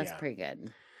 7, That's pretty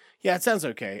good. Yeah, it sounds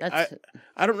okay.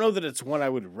 I don't know that it's one I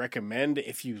would recommend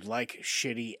if you like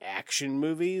shitty action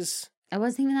movies. It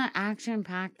wasn't even that action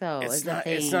packed though. It's not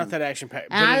that action packed.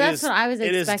 That's what I was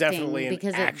expecting. It is definitely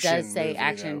because it does say movie,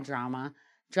 action though.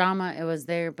 drama. It was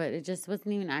there, but it just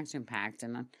wasn't even action packed.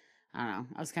 And I don't know.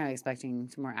 I was kind of expecting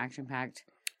some more action packed.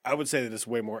 I would say that it's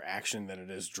way more action than it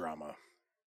is drama.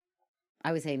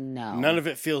 I would say no. None of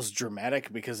it feels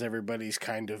dramatic because everybody's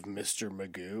kind of Mr.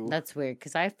 Magoo. That's weird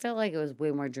because I feel like it was way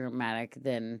more dramatic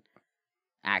than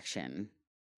action.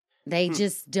 They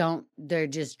just don't. They're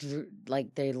just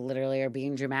like they literally are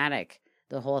being dramatic.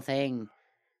 The whole thing,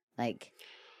 like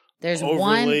there's overly,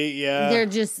 one. Yeah. They're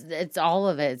just. It's all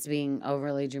of it. It's being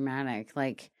overly dramatic.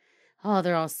 Like, oh,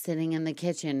 they're all sitting in the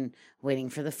kitchen waiting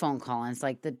for the phone call, and it's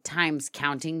like the time's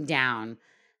counting down.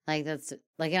 Like that's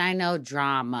like, and I know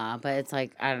drama, but it's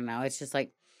like I don't know. It's just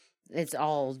like it's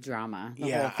all drama.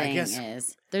 The whole thing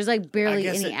is. There's like barely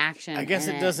any action. I guess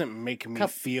it doesn't make me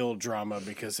feel drama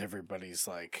because everybody's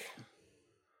like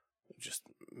just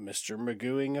Mr.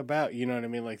 Magooing about. You know what I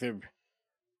mean? Like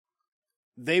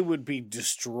they would be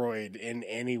destroyed in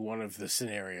any one of the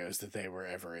scenarios that they were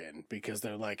ever in because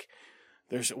they're like.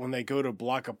 When they go to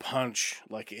block a punch,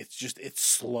 like it's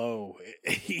slow.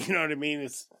 You know what I mean?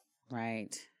 It's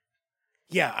right.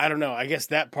 Yeah, I don't know. I guess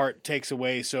that part takes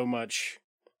away so much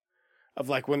of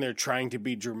like when they're trying to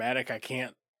be dramatic. I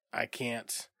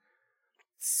can't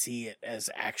see it as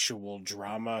actual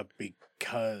drama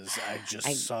because I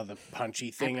just saw the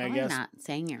punchy thing. I guess not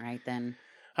saying it right then.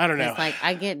 I don't know. It's like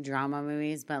I get drama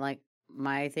movies, but like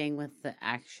my thing with the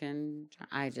action,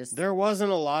 there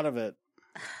wasn't a lot of it.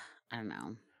 I don't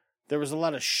know. There was a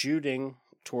lot of shooting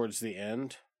towards the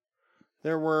end.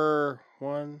 There were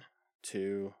 1,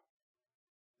 2,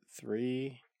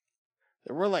 3.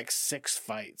 There were like 6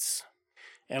 fights.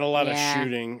 And a lot of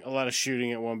shooting. A lot of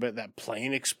shooting at one bit. That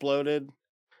plane exploded.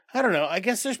 I don't know. I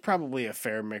guess there's probably a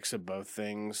fair mix of both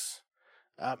things.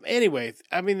 Anyway,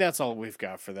 I mean, that's all we've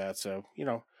got for that. So,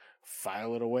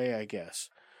 file it away, I guess.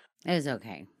 It was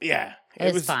okay. Yeah.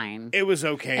 It was fine. It was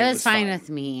okay. It was fine with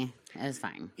me. It was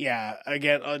fine. Yeah.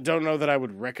 Again, I don't know that I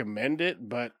would recommend it,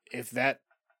 but if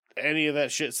any of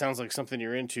that shit sounds like something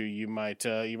you're into, you might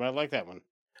like that one.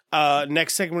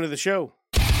 Next segment of the show.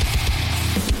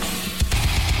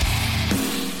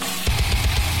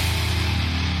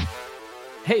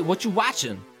 Hey, what you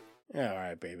watching? Yeah, all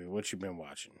right, baby. What you been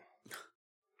watching?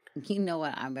 You know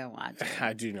what I've been watching.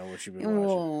 I do know what you've been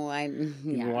watching.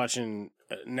 You've been watching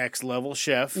Next Level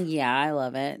Chef. Yeah, I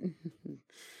love it.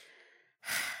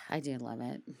 I do love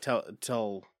it.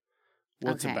 Tell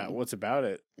what's about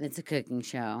it. It's a cooking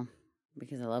show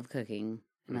because I love cooking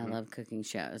and I love cooking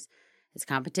shows. It's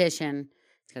competition.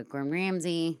 It's got Gordon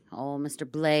Ramsay, old Mr.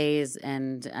 Blaze,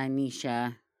 and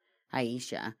Aisha, I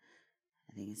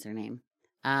think is her name.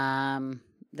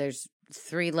 There's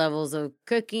 3 levels of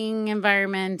cooking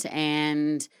environment,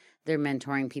 and they're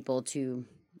mentoring people to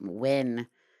win.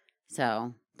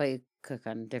 So, but you cook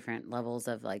on different levels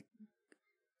of it'd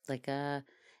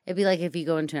be like if you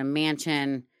go into a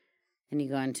mansion and you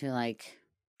go into like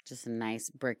just a nice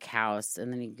brick house,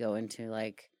 and then you go into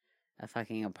like a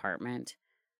fucking apartment.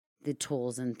 The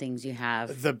tools and things you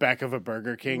have. The back of a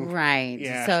Burger King. Right.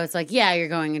 Yeah. So it's like, yeah, you're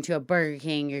going into a Burger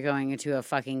King, you're going into a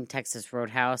fucking Texas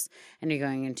Roadhouse, and you're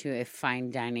going into a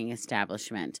fine dining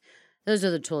establishment. Those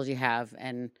are the tools you have,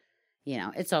 and,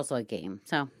 it's also a game.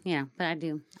 So, but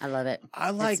I love it.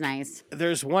 It's nice.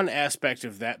 There's one aspect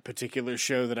of that particular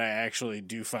show that I actually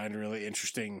do find really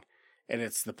interesting, and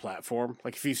it's the platform.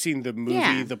 Like if you've seen the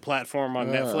movie The Platform on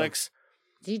Netflix.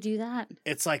 Do you do that?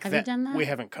 It's like Have that. You done that? We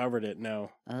haven't covered it.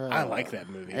 No, I like that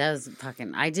movie. That was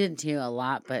fucking. I did too a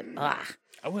lot, but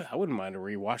I wouldn't mind to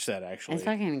rewatch that actually. It's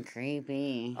fucking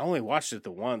creepy. I only watched it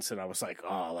the once, and I was like, "Oh,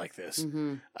 I like this."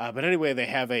 Mm-hmm. But anyway, they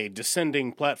have a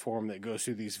descending platform that goes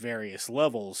through these various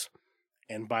levels,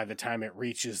 and by the time it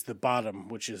reaches the bottom,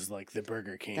 which is like the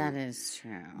Burger King, that is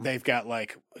true. They've got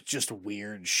like just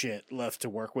weird shit left to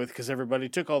work with because everybody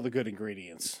took all the good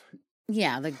ingredients.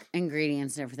 Yeah, the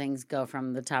ingredients and everything go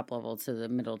from the top level to the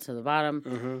middle to the bottom.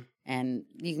 Mm-hmm. And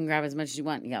you can grab as much as you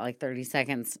want. You got like 30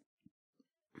 seconds.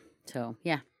 So,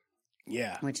 yeah.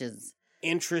 Yeah. Which is...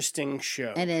 interesting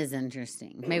show. It is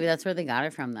interesting. Maybe that's where they got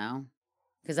it from, though.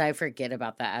 Because I forget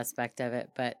about that aspect of it,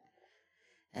 but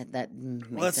that makes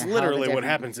well, that's literally what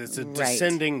happens. It's a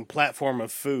descending platform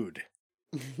of food.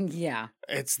 Yeah.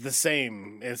 It's the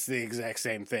same. It's the exact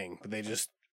same thing. But they just...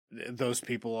 those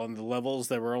people on the levels,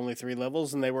 there were only 3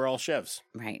 levels, and they were all chefs.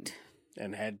 Right.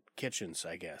 And had kitchens,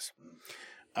 I guess.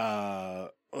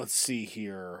 Let's see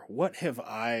here. What have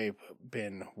I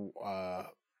been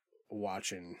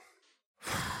watching?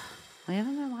 We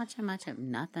haven't been watching much of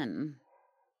nothing.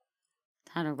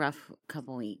 Had a rough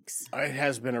couple weeks. It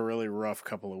has been a really rough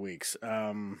couple of weeks.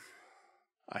 I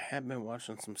have been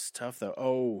watching some stuff, though.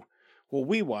 Oh, well,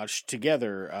 we watched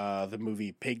together the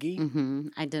movie Piggy. Mm-hmm.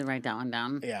 I did write that one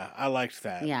down. Yeah, I liked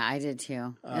that. Yeah, I did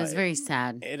too. It was very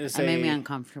sad. It made me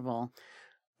uncomfortable.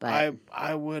 But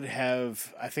I would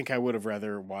have. I think I would have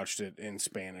rather watched it in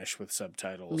Spanish with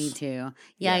subtitles. Me too.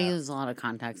 Yeah, I use a lot of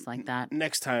context like that.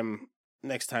 Next time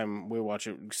we watch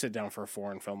it, sit down for a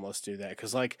foreign film. Let's do that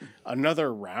because like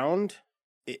Another Round,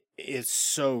 it's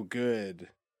so good.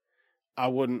 I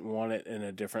wouldn't want it in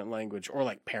a different language or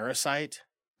like Parasite.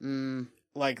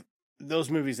 Like those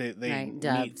movies, they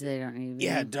dubbed. They don't need.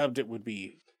 Yeah, dubbed it would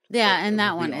be. Yeah, and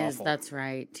that one is, that's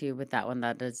right, too. With that one,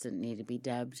 that doesn't need to be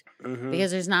dubbed. Mm-hmm. Because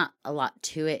there's not a lot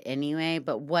to it anyway,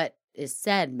 but what is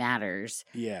said matters.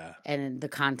 Yeah. And the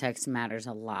context matters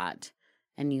a lot.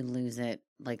 And you lose it,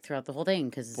 like, throughout the whole thing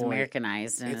because it's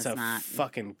Americanized and it's not. It's a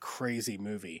fucking crazy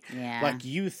movie. Yeah. Like,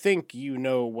 you think you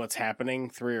know what's happening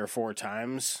 3 or 4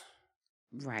 times.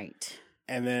 Right.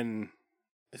 And then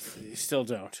you still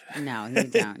don't. No, you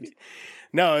don't.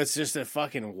 No, it's just a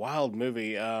fucking wild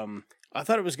movie. I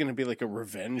thought it was going to be like a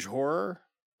revenge horror.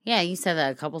 Yeah, you said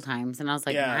that a couple times, and I was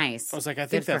like, nice. I was like, I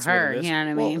think good that's for her, what it is. You know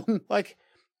what I mean? Well, like,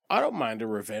 I don't mind a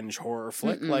revenge horror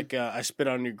flick. Like, I Spit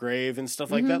on Your Grave and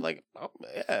stuff like that. Like,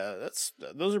 yeah,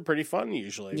 those are pretty fun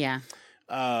usually. Yeah.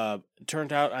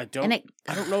 Turned out I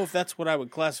don't know if that's what I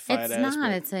would classify it as. It's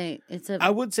not. It's a. I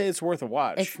would say it's worth a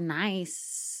watch. It's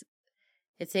nice.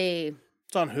 It's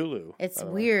on Hulu. It's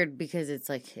weird because it's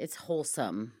like it's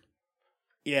wholesome.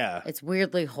 Yeah. It's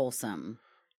weirdly wholesome.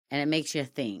 And it makes you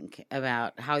think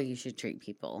about how you should treat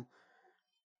people.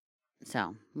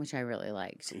 So, which I really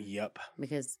liked. Yep.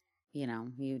 Because,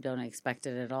 you don't expect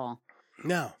it at all.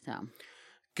 No. So.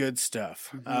 Good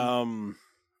stuff. Mm-hmm.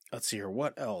 Let's see here.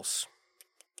 What else?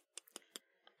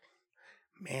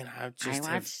 Man,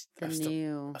 I've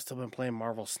still been playing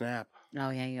Marvel Snap. Oh,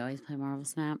 yeah, you always play Marvel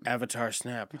Snap. Avatar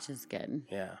Snap. Which is good.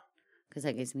 Yeah. Because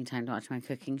that gives me time to watch my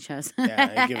cooking shows.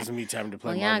 Yeah, it gives me time to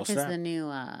play Marvel Snap. Yeah, because the new,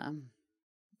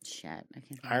 shit. I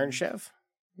can't Iron Chef?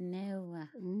 No.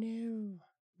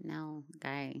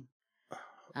 Guy.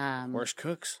 Worst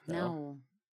Cooks? No.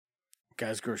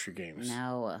 Guys Grocery Games?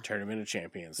 No. Tournament of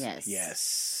Champions?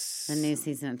 Yes. The new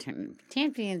season of Tournament of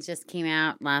Champions just came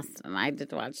out last, and I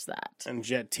did watch that. And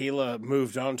Jet Tila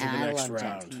moved on to the next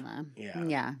round. Jet Tila. Yeah.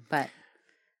 Yeah, but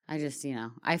I just,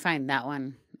 I find that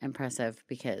one impressive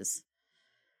because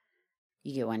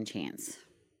you get one chance.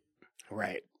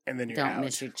 Right. And then you're Don't out.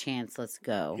 miss your chance. Let's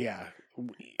go. Yeah.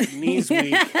 Knees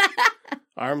weak.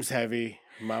 Arms heavy.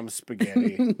 Mom's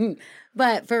spaghetti.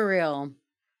 But for real.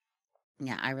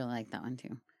 Yeah, I really like that one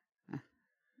too.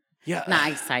 Yeah.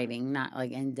 Not exciting. Not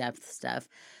like in-depth stuff.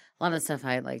 A lot of stuff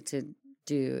I like to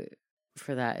do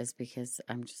for that is because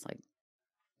I'm just like,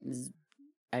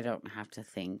 I don't have to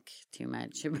think too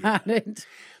much about it.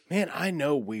 Man, I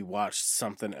know we watched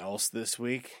something else this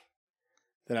week.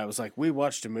 That I was like, we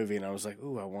watched a movie, and I was like,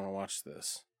 ooh, I want to watch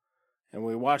this. And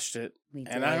we watched it,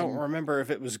 and I don't remember if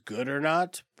it was good or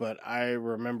not, but I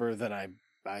remember that I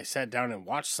sat down and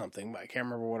watched something, but I can't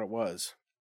remember what it was.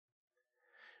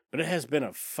 But it has been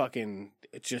a fucking,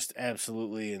 just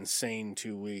absolutely insane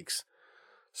 2 weeks.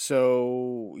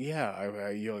 So, yeah,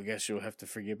 I guess you'll have to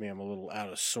forgive me. I'm a little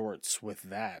out of sorts with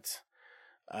that.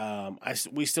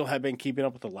 We still have been keeping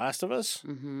up with The Last of Us.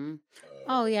 Mm-hmm.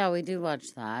 Oh, yeah, we do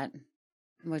watch that.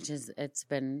 It's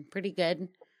been pretty good.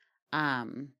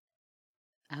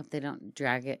 I hope they don't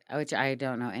drag it, which I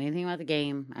don't know anything about the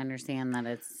game. I understand that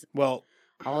it's Well,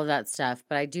 all of that stuff,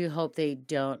 but I do hope they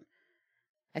don't.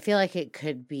 I feel like it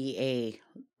could be a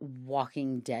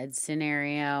Walking Dead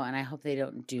scenario, and I hope they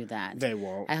don't do that. they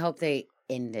won't. I hope they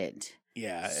end it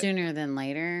sooner than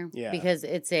later. Yeah. Because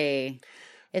it's a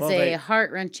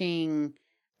heart-wrenching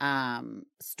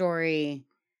story,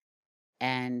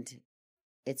 and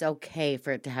it's okay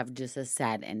for it to have just a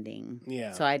sad ending.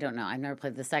 Yeah. So I don't know. I've never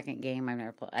played the second game.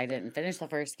 I didn't finish the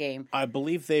first game. I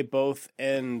believe they both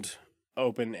end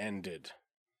open-ended.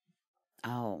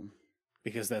 Oh.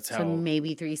 Because that's how... So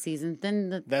maybe 3 seasons.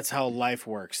 Then that's how life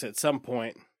works. At some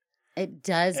point... It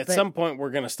does, At some point,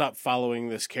 we're going to stop following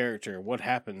this character. What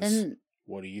happens?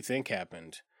 What do you think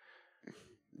happened?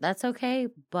 That's okay,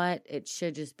 but it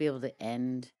should just be able to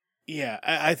end. Yeah,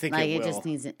 I think it will. It just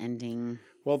needs an ending.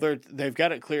 Well, they've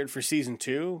got it cleared for season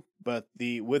 2, but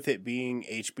with it being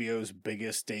HBO's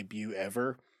biggest debut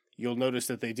ever, you'll notice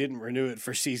that they didn't renew it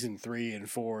for season 3 and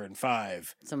 4 and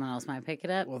 5. Someone else might pick it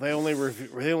up. Well, they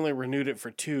only renewed it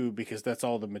for 2 because that's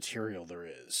all the material there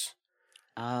is.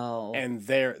 Oh, and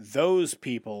those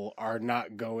people are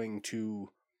not going to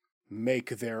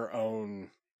make their own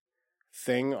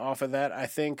thing off of that. I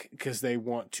think because they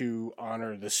want to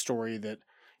honor the story that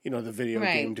the video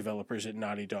game developers at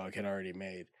Naughty Dog had already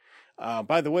made.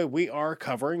 By the way, we are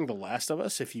covering The Last of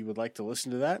Us. If you would like to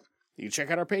listen to that, you can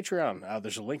check out our Patreon.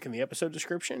 There's a link in the episode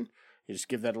description. You just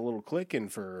give that a little click, and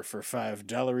for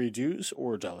 $5 dues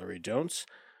or $1 don'ts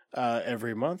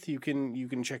every month, you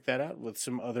can check that out with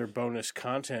some other bonus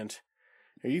content.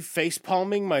 Are you face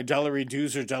palming my $1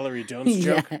 dues or $1 don'ts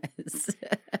joke? Yes.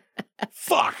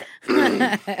 Fuck.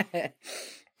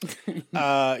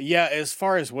 Yeah. As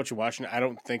far as what you're watching, I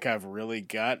don't think I've really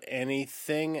got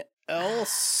anything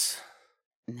else.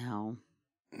 No.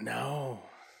 I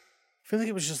feel like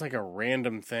it was just like a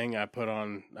random thing I put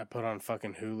on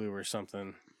fucking Hulu or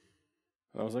something.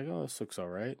 And I was like, oh, this looks all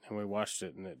right. And we watched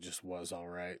it, and it just was all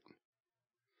right.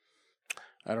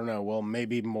 I don't know. Well,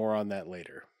 maybe more on that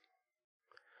later.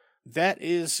 That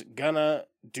is gonna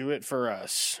do it for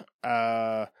us.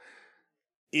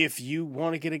 If you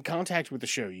want to get in contact with the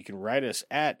show, you can write us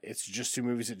at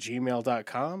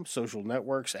itsjusttwomovies@gmail.com, social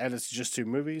networks at It's Just Two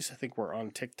Movies. I think we're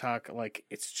on TikTok like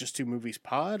It's Just Two Movies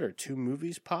Pod or Two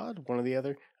Movies Pod, one or the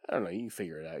other. I don't know. You can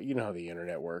figure it out. You know how the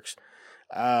internet works.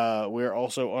 We're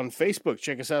also on Facebook.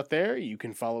 Check us out there. You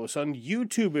can follow us on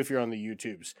YouTube if you're on the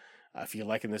YouTubes. If you're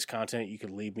liking this content, you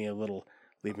can leave me a little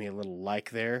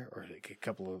like there, or a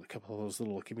couple of those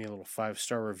little, give me a little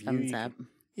 5-star review. Thumbs up.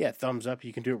 Yeah, thumbs up.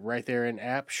 You can do it right there in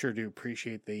app. Sure do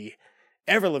appreciate the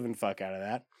ever-living fuck out of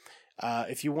that.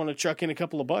 If you want to chuck in a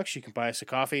couple of bucks, you can buy us a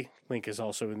coffee. Link is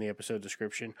also in the episode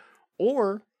description.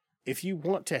 Or if you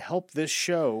want to help this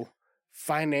show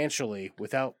financially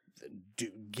without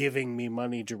giving me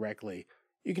money directly,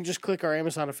 you can just click our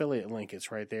Amazon affiliate link.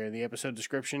 It's right there in the episode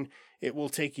description. It will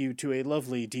take you to a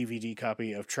lovely DVD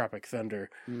copy of Tropic Thunder,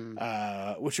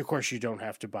 which, of course, you don't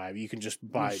have to buy. You can just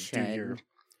buy,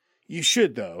 You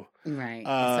should, though. Right. It's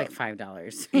like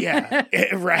 $5. Yeah,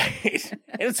 right.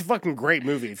 And it's a fucking great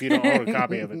movie if you don't own a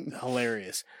copy of it.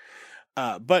 Hilarious.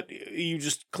 But you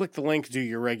just click the link, do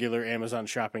your regular Amazon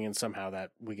shopping, and somehow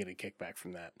that we get a kickback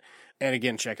from that. And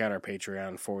again, check out our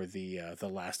Patreon for the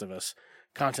Last of Us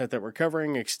content that we're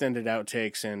covering, extended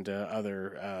outtakes, and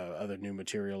other new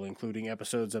material, including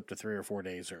episodes up to 3 or 4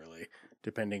 days early,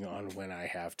 depending on when I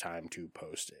have time to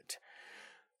post it.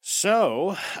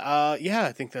 So, yeah,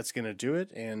 I think that's going to do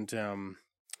it. And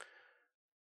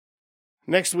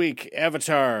next week,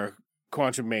 Avatar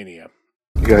Quantum Mania.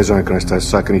 You guys aren't going to start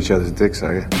sucking each other's dicks,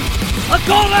 are you? Let's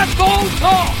call that phone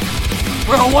talk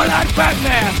for a one-eyed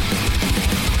Batman.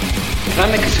 Can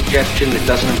I make a suggestion that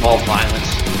doesn't involve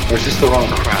violence? Or is this the wrong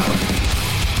crowd?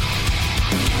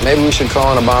 Maybe we should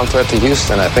call in a bomb threat to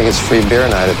Houston. I think it's free beer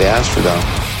night at the Astrodome.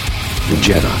 The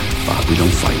Jedi, Bob. We don't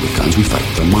fight with guns, we fight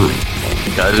with our mind.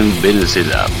 Cousin business is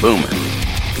booming.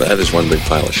 That is one big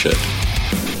pile of shit.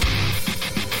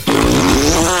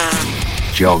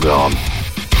 Jog on.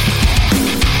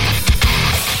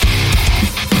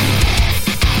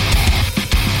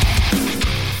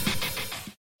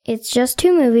 It's Just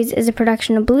Two Movies is a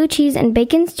production of Blue Cheese and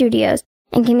Bacon Studios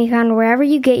and can be found wherever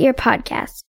you get your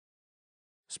podcasts.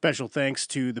 Special thanks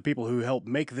to the people who helped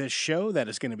make this show. That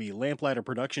is going to be Lamplighter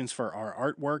Productions for our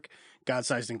artwork,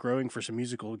 God-Sized and Growing for some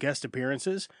musical guest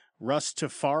appearances, Russ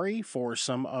Tafari for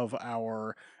some of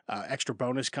our extra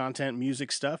bonus content,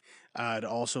 music stuff. I'd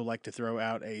also like to throw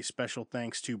out a special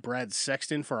thanks to Brad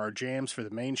Sexton for our jams for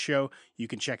the main show. You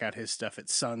can check out his stuff at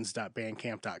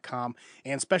sons.bandcamp.com.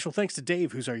 And special thanks to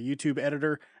Dave, who's our YouTube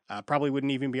editor. Probably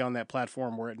wouldn't even be on that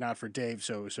platform were it not for Dave,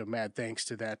 so mad thanks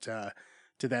to that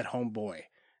homeboy.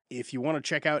 If you want to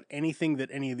check out anything that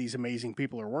any of these amazing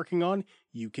people are working on,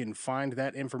 you can find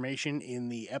that information in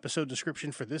the episode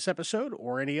description for this episode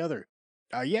or any other.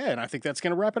 And I think that's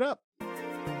going to wrap it up.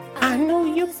 I know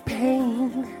your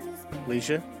pain.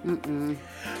 Leisha? Mm-mm.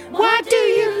 Why do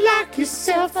you lock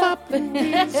yourself up in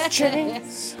these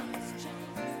chains?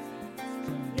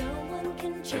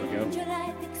 There we go.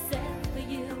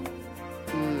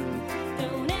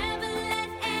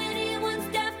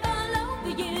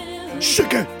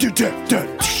 Sugar,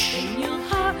 in your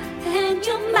heart and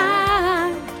your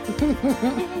mind.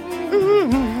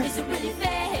 Is it really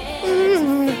fair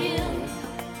to feel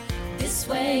this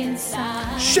way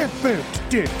inside? Someday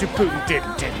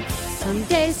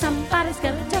somebody's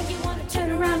gonna tell you wanna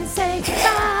turn around and say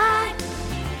goodbye.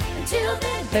 Until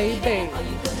then, baby, are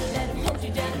you gonna let him hold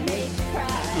you down and make you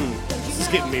cry? This is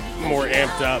getting me more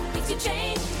amped up. Things will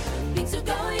change, things will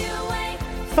go your way.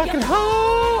 Fucking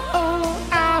hold on.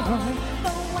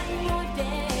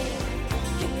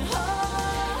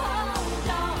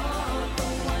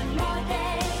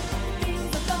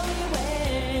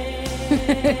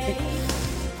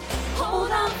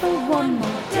 Hold on for one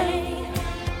more day.